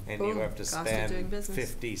and you have to spend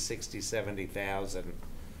 50, 60, 70,000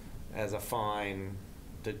 as a fine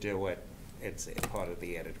to do it, it's part of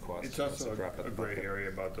the added cost. It's also a gray area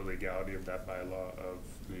about the legality of that bylaw of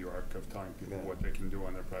New York, of telling people what they can do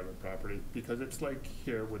on their private property. Because it's like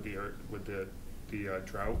here with the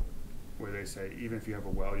drought, where they say even if you have a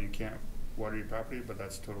well, you can't water your property, but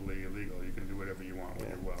that's totally illegal. You can do whatever you want with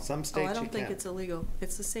your well. Some states I don't think it's illegal.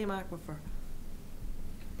 It's the same aquifer.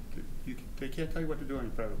 They can't tell you what to do on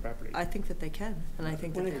your private property. I think that they can, and I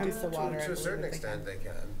think that they do. To a certain extent, they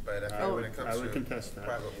can, but I think when it comes to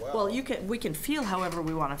private well. Well, we can feel however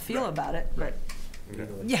we want to feel about it, but,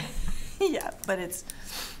 yeah, but it's.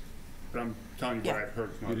 But I'm telling you what I've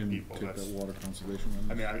heard from other people. You didn't take that water conservation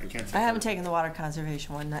one? I mean, I can't say. I haven't taken the water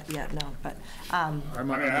conservation one, not yet, no, but, I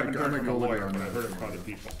haven't heard from a lawyer, but I've heard it from other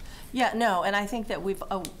people. yeah, no, and I think that we've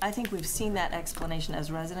seen that explanation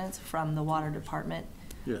as residents from the water department.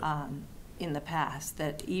 Yeah. In the past,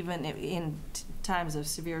 that even in times of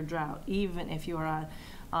severe drought, even if you are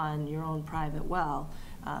on your own private well,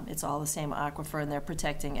 it's all the same aquifer, and they're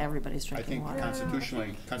protecting everybody's drinking water. I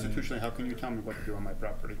think constitutionally, how can you tell me what to do on my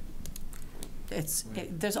property?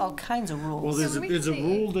 There's all kinds of rules. Well, there's a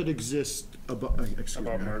rule that exists about,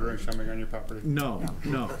 About murdering somebody on your property? No.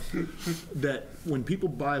 That when people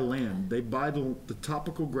buy land, they buy the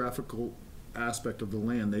topographical aspect of the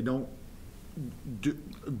land. They don't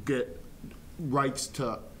get rights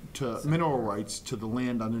to mineral rights to the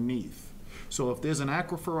land underneath. So if there's an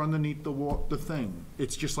aquifer underneath the thing,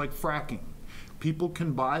 it's just like fracking. People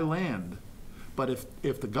can buy land, but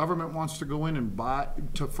if the government wants to go in and buy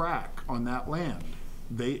to frack on that land,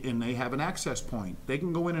 they have an access point. They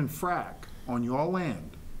can go in and frack on your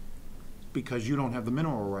land because you don't have the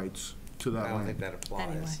mineral rights to that land. I don't think that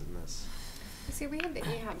applies in this. See, we had the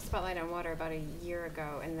EHAB Spotlight on Water about a year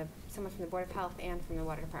ago, and someone from the Board of Health and from the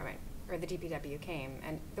Water Department, or the DPW, came,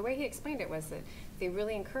 and the way he explained it was that they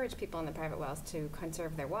really encourage people in the private wells to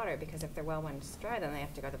conserve their water, because if their well runs dry, then they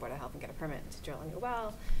have to go to the Board of Health and get a permit to drill a new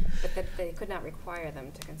well, but that they could not require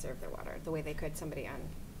them to conserve their water the way they could somebody on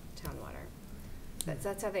town water.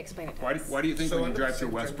 That's how they explain it to us. Why do you think So when you under drive the through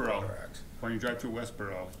Same Drinking Westboro, Water Act. when you drive through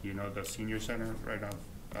Westboro, you know, the senior center right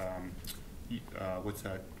on, what's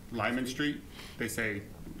that, Lyman Street, they say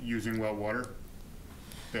using well water?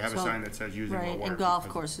 They have a So- sign that says using well Right, water. and golf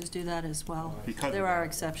because- courses do that as well. Because of There are that.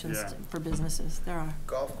 exceptions Yeah. for businesses, there are.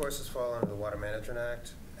 Golf courses fall under the Water Management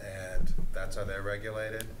Act, and that's how they're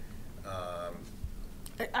regulated.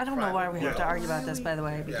 I don't know why we have to argue about this, by the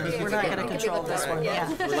way, because we're not gonna control this one, yeah.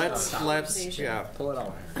 Let's, yeah. Pull it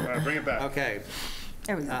out. Bring it back. Okay.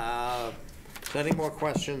 There we go. Any more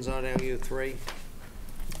questions on MU3?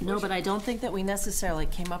 No, but I don't think that we necessarily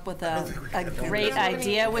came up with a great Yeah.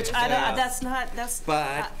 idea, which I Yeah. don't, that's not a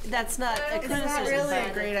It's not criticism. really a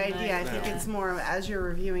but- great idea. I think it's more of as you're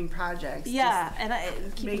reviewing projects. Yeah, just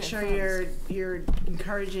and keeping make it sure focused. you're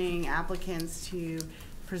encouraging applicants to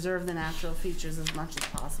preserve the natural features as much as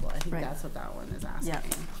possible. I think Right. that's what that one is asking. Yeah.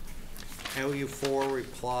 MU4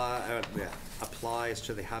 applies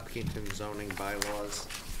to the Hopkinton zoning bylaws.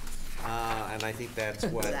 And I think that's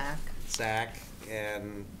what Zach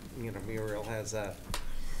and, you know, Muriel has a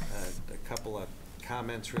couple of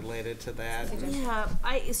comments related to that. Yeah,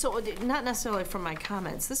 so not necessarily from my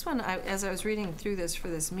comments. This one, as I was reading through this for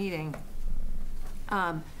this meeting,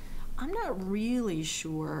 I'm not really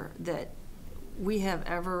sure that we have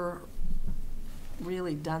ever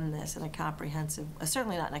really done this in a comprehensive,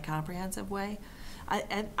 certainly not in a comprehensive way.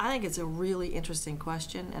 I think it's a really interesting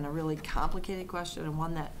question and a really complicated question, and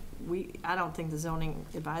one that I don't think the zoning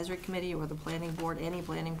advisory committee or the planning board, any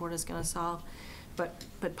planning board is gonna solve, but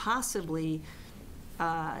possibly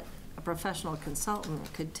a professional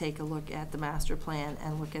consultant could take a look at the master plan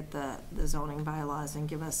and look at the zoning bylaws and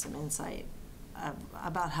give us some insight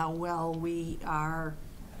about how well we are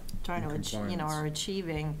trying to, are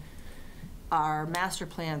achieving our master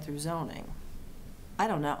plan through zoning. I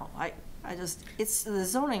don't know. I just, it's, the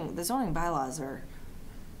zoning bylaws are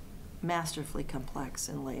masterfully complex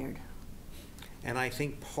and layered. And I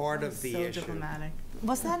think part of the issue. So diplomatic.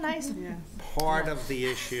 Was that nice? Yeah. Part of the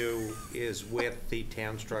issue is with the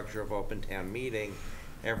town structure of open town meeting.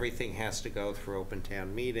 Everything has to go through open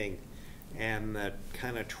town meeting, and the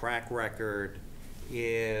kind of track record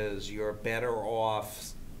is you're better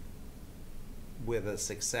off with a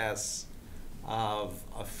success of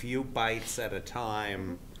a few bites at a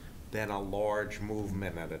time than a large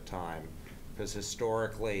movement at a time. Because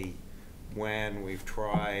historically, when we've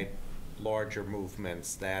tried larger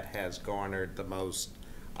movements, that has garnered the most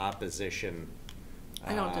opposition.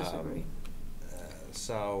 I don't disagree.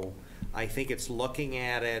 So I think it's looking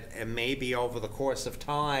at it and maybe over the course of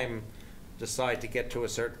time decide to get to a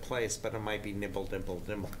certain place, but it might be nibble, nibble,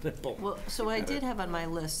 nibble, nibble. Well, so I did have on my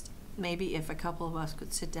list, maybe if a couple of us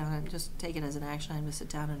could sit down and just take it as an action item to sit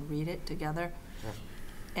down and read it together,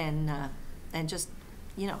 and just,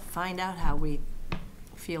 find out how we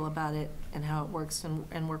feel about it and how it works,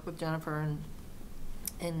 and work with Jennifer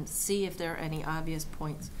and see if there are any obvious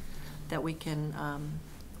points that we can,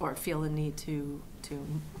 or feel the need to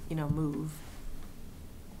move.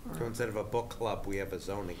 So instead of a book club, we have a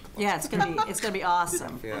zoning club. Yeah, it's gonna be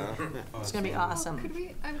awesome. Yeah. It's gonna be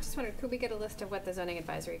awesome. I just wondered, could we get a list of what the zoning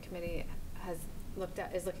advisory committee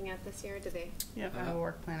is looking at this year? Do they? Yeah, I have a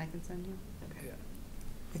work plan I can send you. Okay.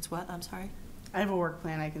 It's what, I'm sorry? I have a work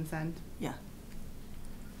plan I can send. Yeah.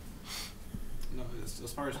 No,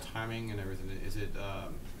 as far as timing and everything, is it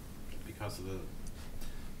because of the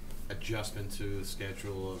adjustment to the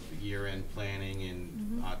schedule of year-end planning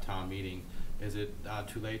and town meeting, is it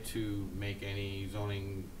too late to make any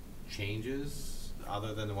zoning changes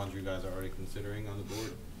other than the ones you guys are already considering on the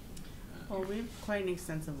board? Well, we have quite an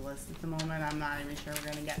extensive list at the moment. I'm not even sure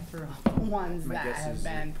we're gonna get through all the ones My that guess have is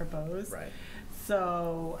been proposed. Right.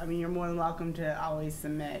 So, I mean, you're more than welcome to always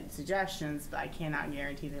submit suggestions, but I cannot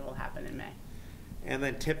guarantee they will happen in May. And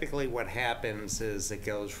then typically what happens is it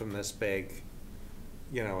goes from this big,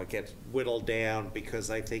 it gets whittled down, because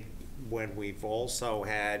I think when we've also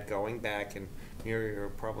had, going back, and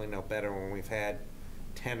you'll probably know better, when we've had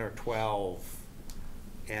 10 or 12,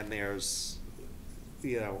 and there's,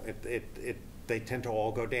 they tend to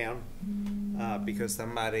all go down, because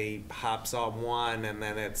somebody hops on one, and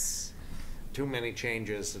then it's too many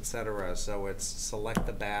changes, et cetera. So it's select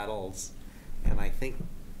the battles And I think,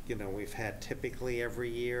 you know, we've had typically every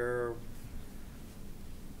year,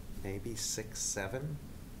 maybe 6, 7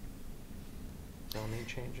 zoning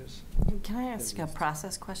changes. Can I ask a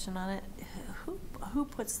process question on it? Who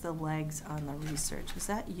puts the legs on the research? Is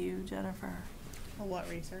that you, Jennifer? For what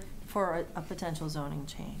research? For a potential zoning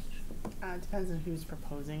change? It depends on who's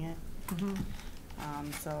proposing it.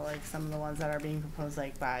 So like some of the ones that are being proposed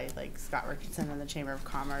like by like Scott Richardson and the Chamber of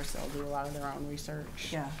Commerce, they'll do a lot of their own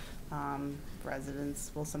research. Yeah.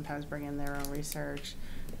 Residents will sometimes bring in their own research.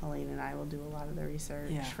 Elaine and I will do a lot of the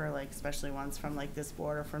research for like, especially ones from like this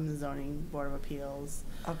board or from the Zoning Board of Appeals.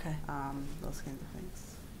 Okay. Those kinds of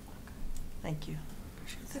things. Thank you.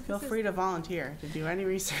 Feel free to volunteer to do any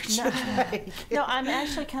research. No, no, I'm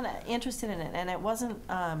actually kind of interested in it, and it wasn't,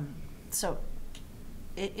 so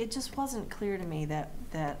it just wasn't clear to me that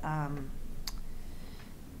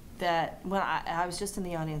when I was just in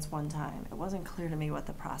the audience one time, it wasn't clear to me what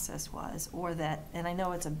the process was, or that, and I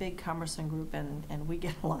know it's a big cumbersome group, and we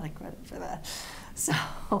get a lot of credit for that.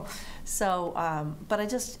 But I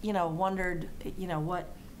just, wondered,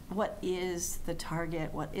 what is the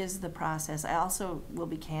target? What is the process? I also will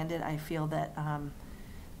be candid. I feel that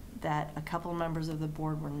that a couple of members of the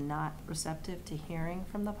board were not receptive to hearing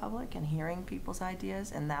from the public and hearing people's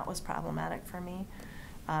ideas, and that was problematic for me.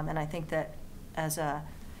 And I think that as a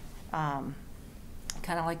kind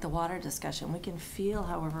of like the water discussion, we can feel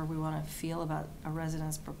however we want to feel about a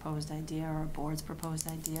resident's proposed idea or a board's proposed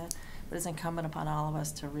idea, but it's incumbent upon all of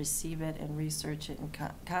us to receive it and research it and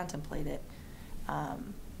contemplate it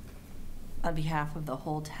on behalf of the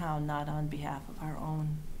whole town, not on behalf of our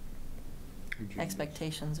own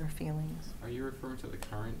expectations or feelings. Are you referring to the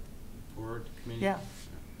current board committee? Yeah.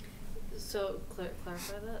 So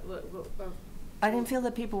clarify that. I didn't feel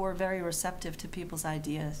that people were very receptive to people's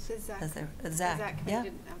ideas. Zach. Yeah.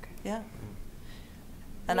 Okay. Yeah.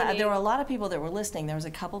 And there were a lot of people that were listening. There was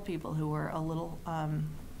a couple people who were a little,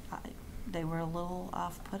 they were a little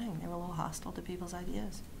off-putting. They were a little hostile to people's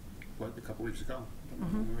ideas. What, a couple weeks ago?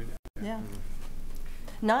 Yeah.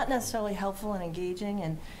 Not necessarily helpful and engaging,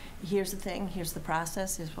 and here's the thing, here's the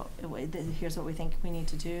process, here's what we think we need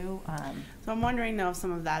to do. So I'm wondering though if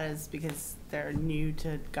some of that is because they're new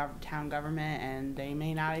to town government and they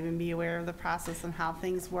may not even be aware of the process and how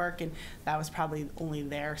things work, and that was probably only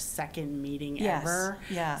their second meeting ever.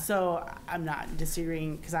 Yeah. So I'm not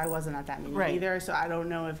disagreeing because I wasn't at that meeting either. So I don't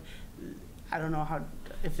know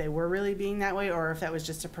if they were really being that way or if that was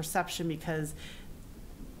just a perception because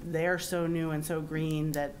they're so new and so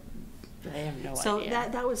green that they have no idea. So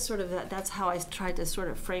that was sort of that's how I tried to sort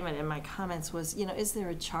of frame it in my comments was, is there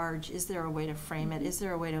a charge? Is there a way to frame it? Is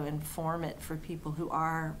there a way to inform it for people who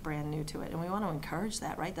are brand new to it? And we want to encourage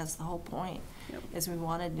that, right? That's the whole point, is we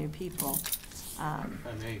wanted new people. If I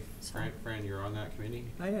may, Fran, you're on that committee?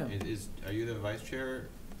 I am. Are you the vice chair?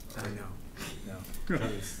 No.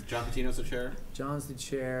 John Patino's the chair? John's the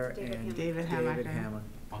chair, and David Hammaker.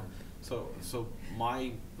 So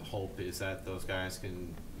my hope is that those guys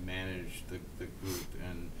can manage the group,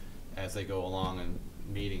 and as they go along in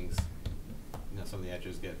meetings, some of the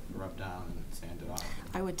edges get rubbed down and sanded off.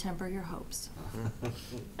 I would temper your hopes.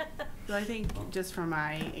 So I think just from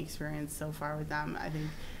my experience so far with them, I think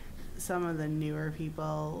some of the newer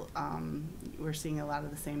people, we're seeing a lot of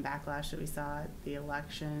the same backlash that we saw at the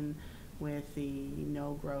election with the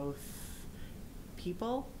no growth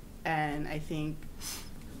people, and I think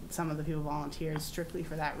some of the people volunteered strictly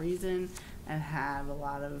for that reason and have a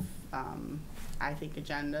lot of, I think,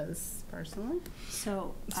 agendas personally.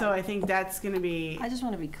 So I think that's going to be. I just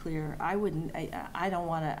want to be clear. I don't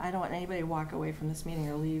want anybody to walk away from this meeting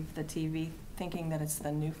or leave the TV thinking that it's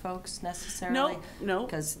the new folks necessarily. No.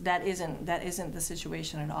 Because that isn't the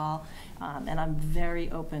situation at all. And I'm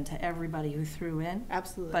very open to everybody who threw in.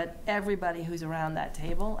 Absolutely. But everybody who's around that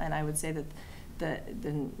table, and I would say that the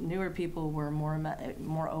newer people were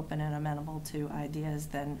more open and amenable to ideas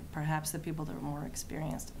than perhaps the people that were more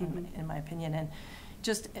experienced, in my opinion. And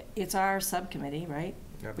just, it's our subcommittee, right?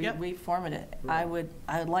 Yep. We formed it. Right. I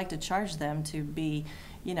would like to charge them to be,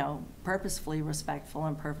 purposefully respectful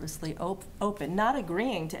and purposely open, not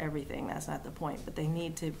agreeing to everything. That's not the point. But they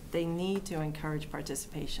need to encourage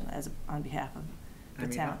participation on behalf of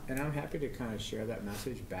the town. And I'm happy to kind of share that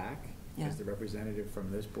message back. As the representative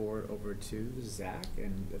from this board over to Zach,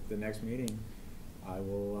 and at the next meeting, I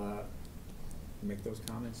will make those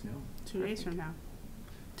comments known. 2 days from now.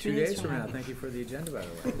 2 days from now. Thank you for the agenda, by the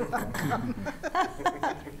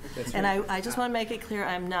way. And I just want to make it clear,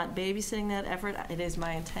 I'm not babysitting that effort. It is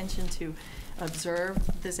my intention to observe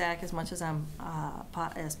this act as much as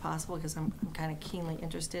as possible, because I'm kind of keenly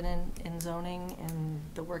interested in zoning and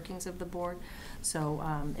the workings of the board. So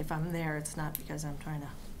if I'm there, it's not because I'm trying to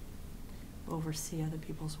oversee other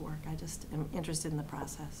people's work. I just am interested in the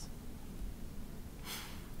process.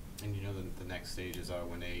 And you know, the next stages are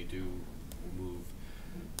when they do move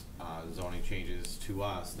zoning changes to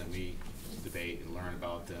us, then we debate and learn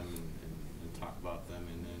about them and talk about them,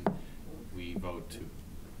 and then we vote to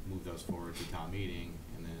move those forward to town meeting,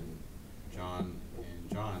 and then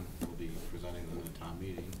John will be presenting them at town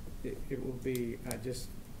meeting. It will be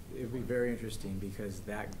it will be very interesting, because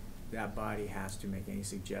that body has to make any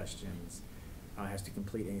suggestions, has to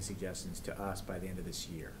complete any suggestions to us by the end of this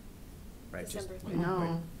year, right? December.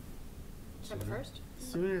 No. December 1st?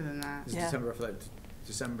 Sooner than that. It's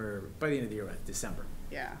December, by the end of the year, right? December.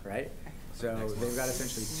 Yeah. Right? So they've got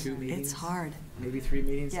essentially 2 meetings. It's hard. Maybe 3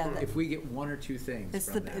 meetings. Yeah, if we get 1 or 2 things It's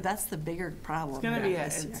from that. that's the bigger problem. It's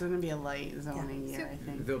gonna be a light zoning year, I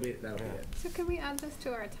think. That'll be it. So could we add this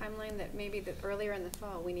to our timeline, that maybe earlier in the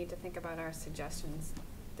fall, we need to think about our suggestions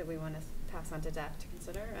that we want to pass on to DAC to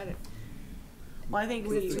consider? Well, I think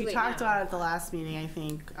It's too we late talked now. about it at the last meeting, I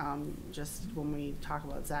think, just when we talk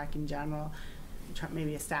about Zach in general,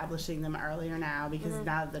 maybe establishing them earlier now, because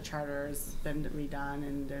now that the charter's been redone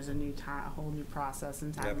and there's a new whole new process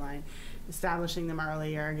and timeline, establishing them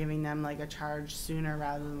earlier, giving them like a charge sooner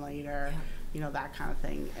rather than later, you know, that kind of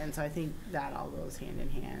thing. And so I think that all goes hand in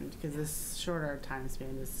hand, because this shorter time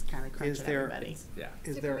span is kind of crunching everybody.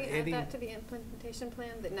 Is So there can we any? add that to the implementation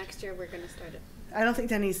plan, that next year we're going to start it? I don't think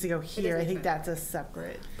that needs to go here. I doesn't think need that's a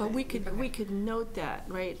separate. But we could note that,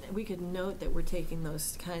 right? We could note that we're taking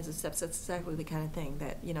those kinds of steps. That's exactly the kind of thing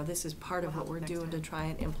that, you know, this is part of what we're doing to try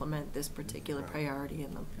and implement this particular priority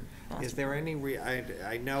in them. Is there any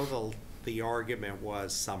I know the argument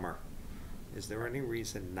was summer. Is there any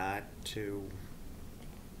reason not to,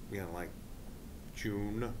 you know, like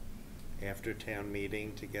June after town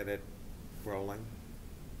meeting to get it rolling?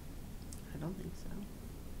 I don't think so.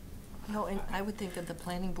 No, and I would think that the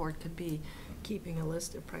planning board could be keeping a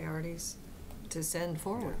list of priorities to send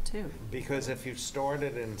forward too. Because if you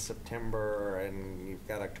started in September and you've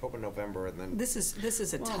got October, November, and then This is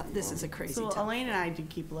a crazy So time. Elaine and I do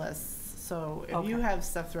keep lists, so if you Okay. have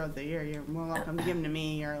stuff throughout the year, you're more welcome to give them to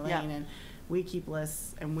me or Elaine, Yeah. and we keep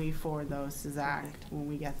lists and we forward those to Zach when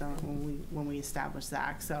we get them, when we establish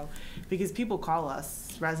Zach, so, because people call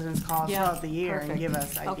us, residents call us Yeah, throughout the year and perfect. give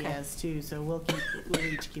us Okay. ideas too, so we'll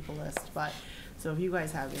each keep a list, but, so if you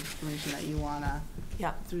guys have information that you wanna,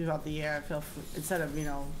 Yeah. throughout the year, feel free, instead of, you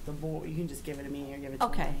know, the board, you can just give it to me or give it to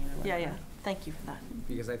Okay, Elaine or yeah, whatever. Thank you for that.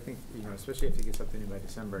 Because I think, you know, especially if you get something in by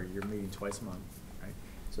December, you're meeting twice a month, right?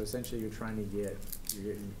 So essentially, you're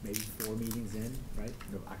getting maybe 4 meetings in, right?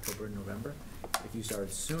 October and November. If you started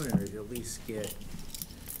sooner, you'll at least get,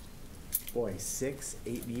 6,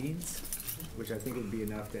 8 meetings, which I think would be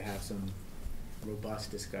enough to have some robust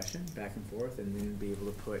discussion back and forth, and then be able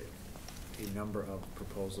to put a number of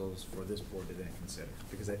proposals for this board to then consider.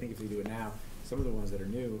 Because I think if we do it now, some of the ones that are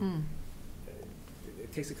new,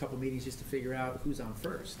 it takes a couple meetings just to figure out who's on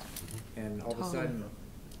first. And all of a sudden,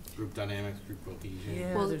 Group dynamics, group cohesion.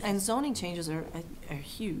 Yeah, Well, there's- and zoning changes are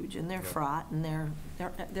huge, and they're fraught, and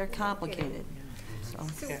they're complicated. So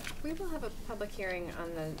we will have a public hearing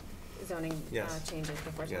on the zoning Yes. changes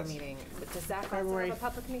before town Yes. meeting. But does that also February- have a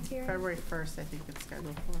public hearing? February 1st, I think it's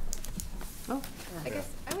scheduled for. Oh. I guess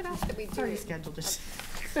I would ask that we It's do already scheduled.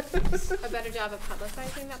 a better job of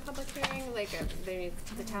publicizing that public hearing. Like,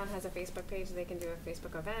 the town has a Facebook page, they can do a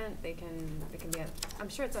Facebook event, they can be, I'm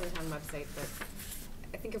sure it's on the town website, but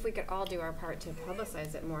I think if we could all do our part to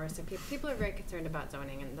publicize it more, so people are very concerned about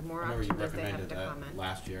zoning, and the more I remember you opportunities they have recommended to that comment.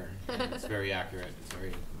 last year, and it's very accurate, it's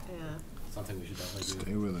very, Yeah. something we should definitely do.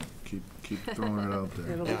 Stay with it. Keep throwing it out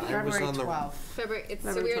there. It'll be Yeah, I was February on the- 12th. February, so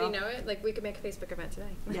February we already 12th. know it, like, we could make a Facebook event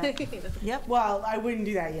today. Yeah. Yep. Well, I wouldn't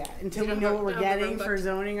do that yet. Until You we don't know have- what we're don't have the getting room for booked?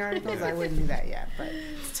 zoning articles, I wouldn't do that yet, but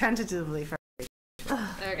it's tentatively for.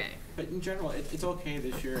 Okay. But in general, it's okay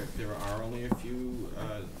this year if there are only a few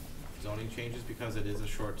zoning changes, because it is a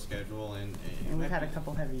short schedule, and And we've had a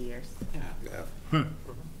couple heavy years. Yeah.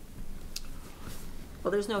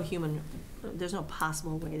 Well, there's no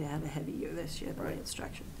possible way to have a heavy year this year, the way it's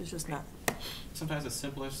structured. There's just not. Sometimes the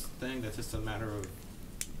simplest thing, that's just a matter of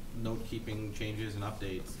note-keeping changes and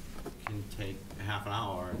updates, can take a half an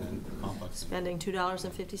hour, and then the complex. Spending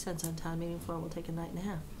 $2.50 on town meeting floor will take a night and a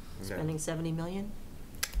half. Yeah. Spending 70 million?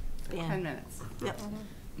 Bam. 10 minutes. Yep.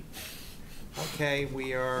 Okay,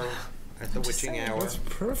 we are at the witching hour. That's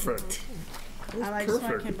perfect. I just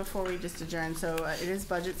want, before we just adjourn, so it is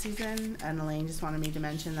budget season, and Elaine just wanted me to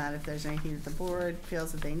mention that if there's anything that the board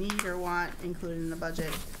feels that they need or want included in the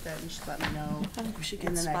budget, that you should let me know in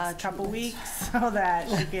the next couple weeks, so that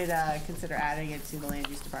you could consider adding it to the land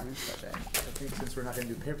use department's budget. I think since we're not gonna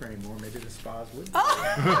do paper anymore, maybe the spas would.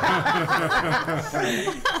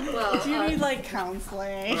 If you need like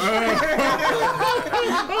counseling or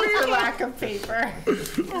your lack of paper.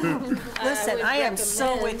 Listen, I am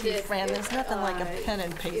so with you, Fran. There's nothing like a pen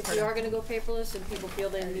and paper. If you are gonna go paperless and people feel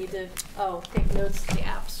they need to, take notes, the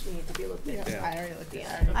apps need to be looked at. Yeah, I already looked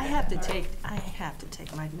at it. I have to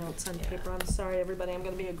take my notes on paper. I'm sorry, everybody. I'm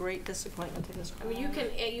gonna be a great disappointment to this I mean, you can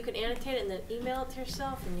annotate it and then email it to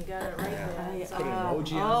yourself, and you got it right there. Get an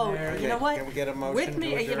emoji on there. You know what? Can we get a motion With to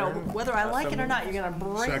me, you know, adjourn? whether I like it or not, you're gonna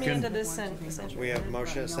bring me Second. into this century. We have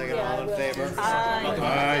motion, and a second, Yeah, all in I will. favor? Aye.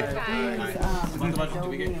 Do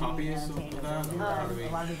we get copies of that? Or how do we? A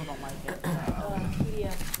lot of people don't like it.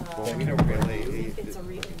 PDF. Well, we don't really, It's a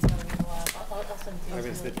read, it's gonna be a lot. I'll send it to you. I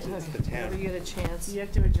mean, it's the Whenever 10th. you get a chance. You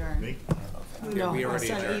have to adjourn. Me? No, we I'll already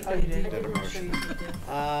send adjourned. you- Did a motion.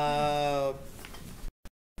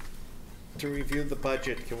 To review the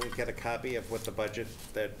budget, can we get a copy of what the budget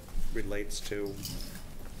that relates to?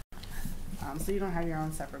 So you don't have your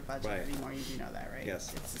own separate budget Right. anymore, you do know that, right?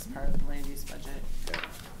 Yes. It's just part of the land use budget.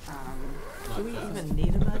 Do we even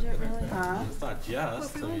need a budget, really? It's not just. Well,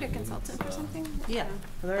 if we wanted a consultant or something. Yeah.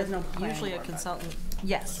 Well, there is no planning Usually a board consultant,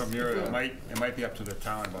 yes. So Mira, it might be up to the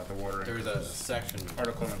town about the water. There's a section.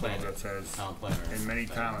 Article in the bill that says, Town planner. in many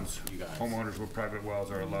towns, You guys. homeowners with private wells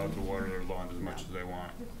are allowed to water their lawns as much as they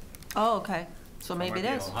want. Oh, okay. So maybe it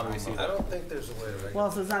is. How do we see I that? don't think there's a way to regulate. Well,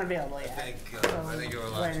 so it's not available yet. I So think you're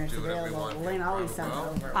allowed when to it's do whatever you available, want. Elaine always sends it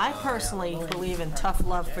over. I personally believe in tough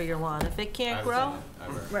love for your lawn. If it can't grow,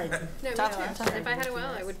 Right. No, Tough, yeah, tough. if I had a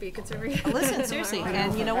well, I would be considering. listen, seriously,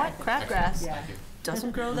 and you know what? Crabgrass Yeah. doesn't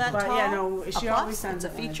grow that But tall. yeah, no, A she always plus, sends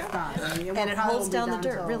it's it a when it's feature. done. I mean, And it probably holds won't down be the done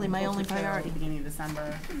dirt, till really my only closer to priority. Beginning of December,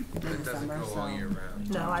 It doesn't mid-December, grow all year so. round.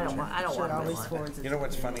 No, I don't want Should my always lawn. forwards it You know to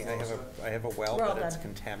what's me. funny? I have a well, Well but it's done.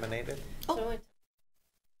 contaminated. So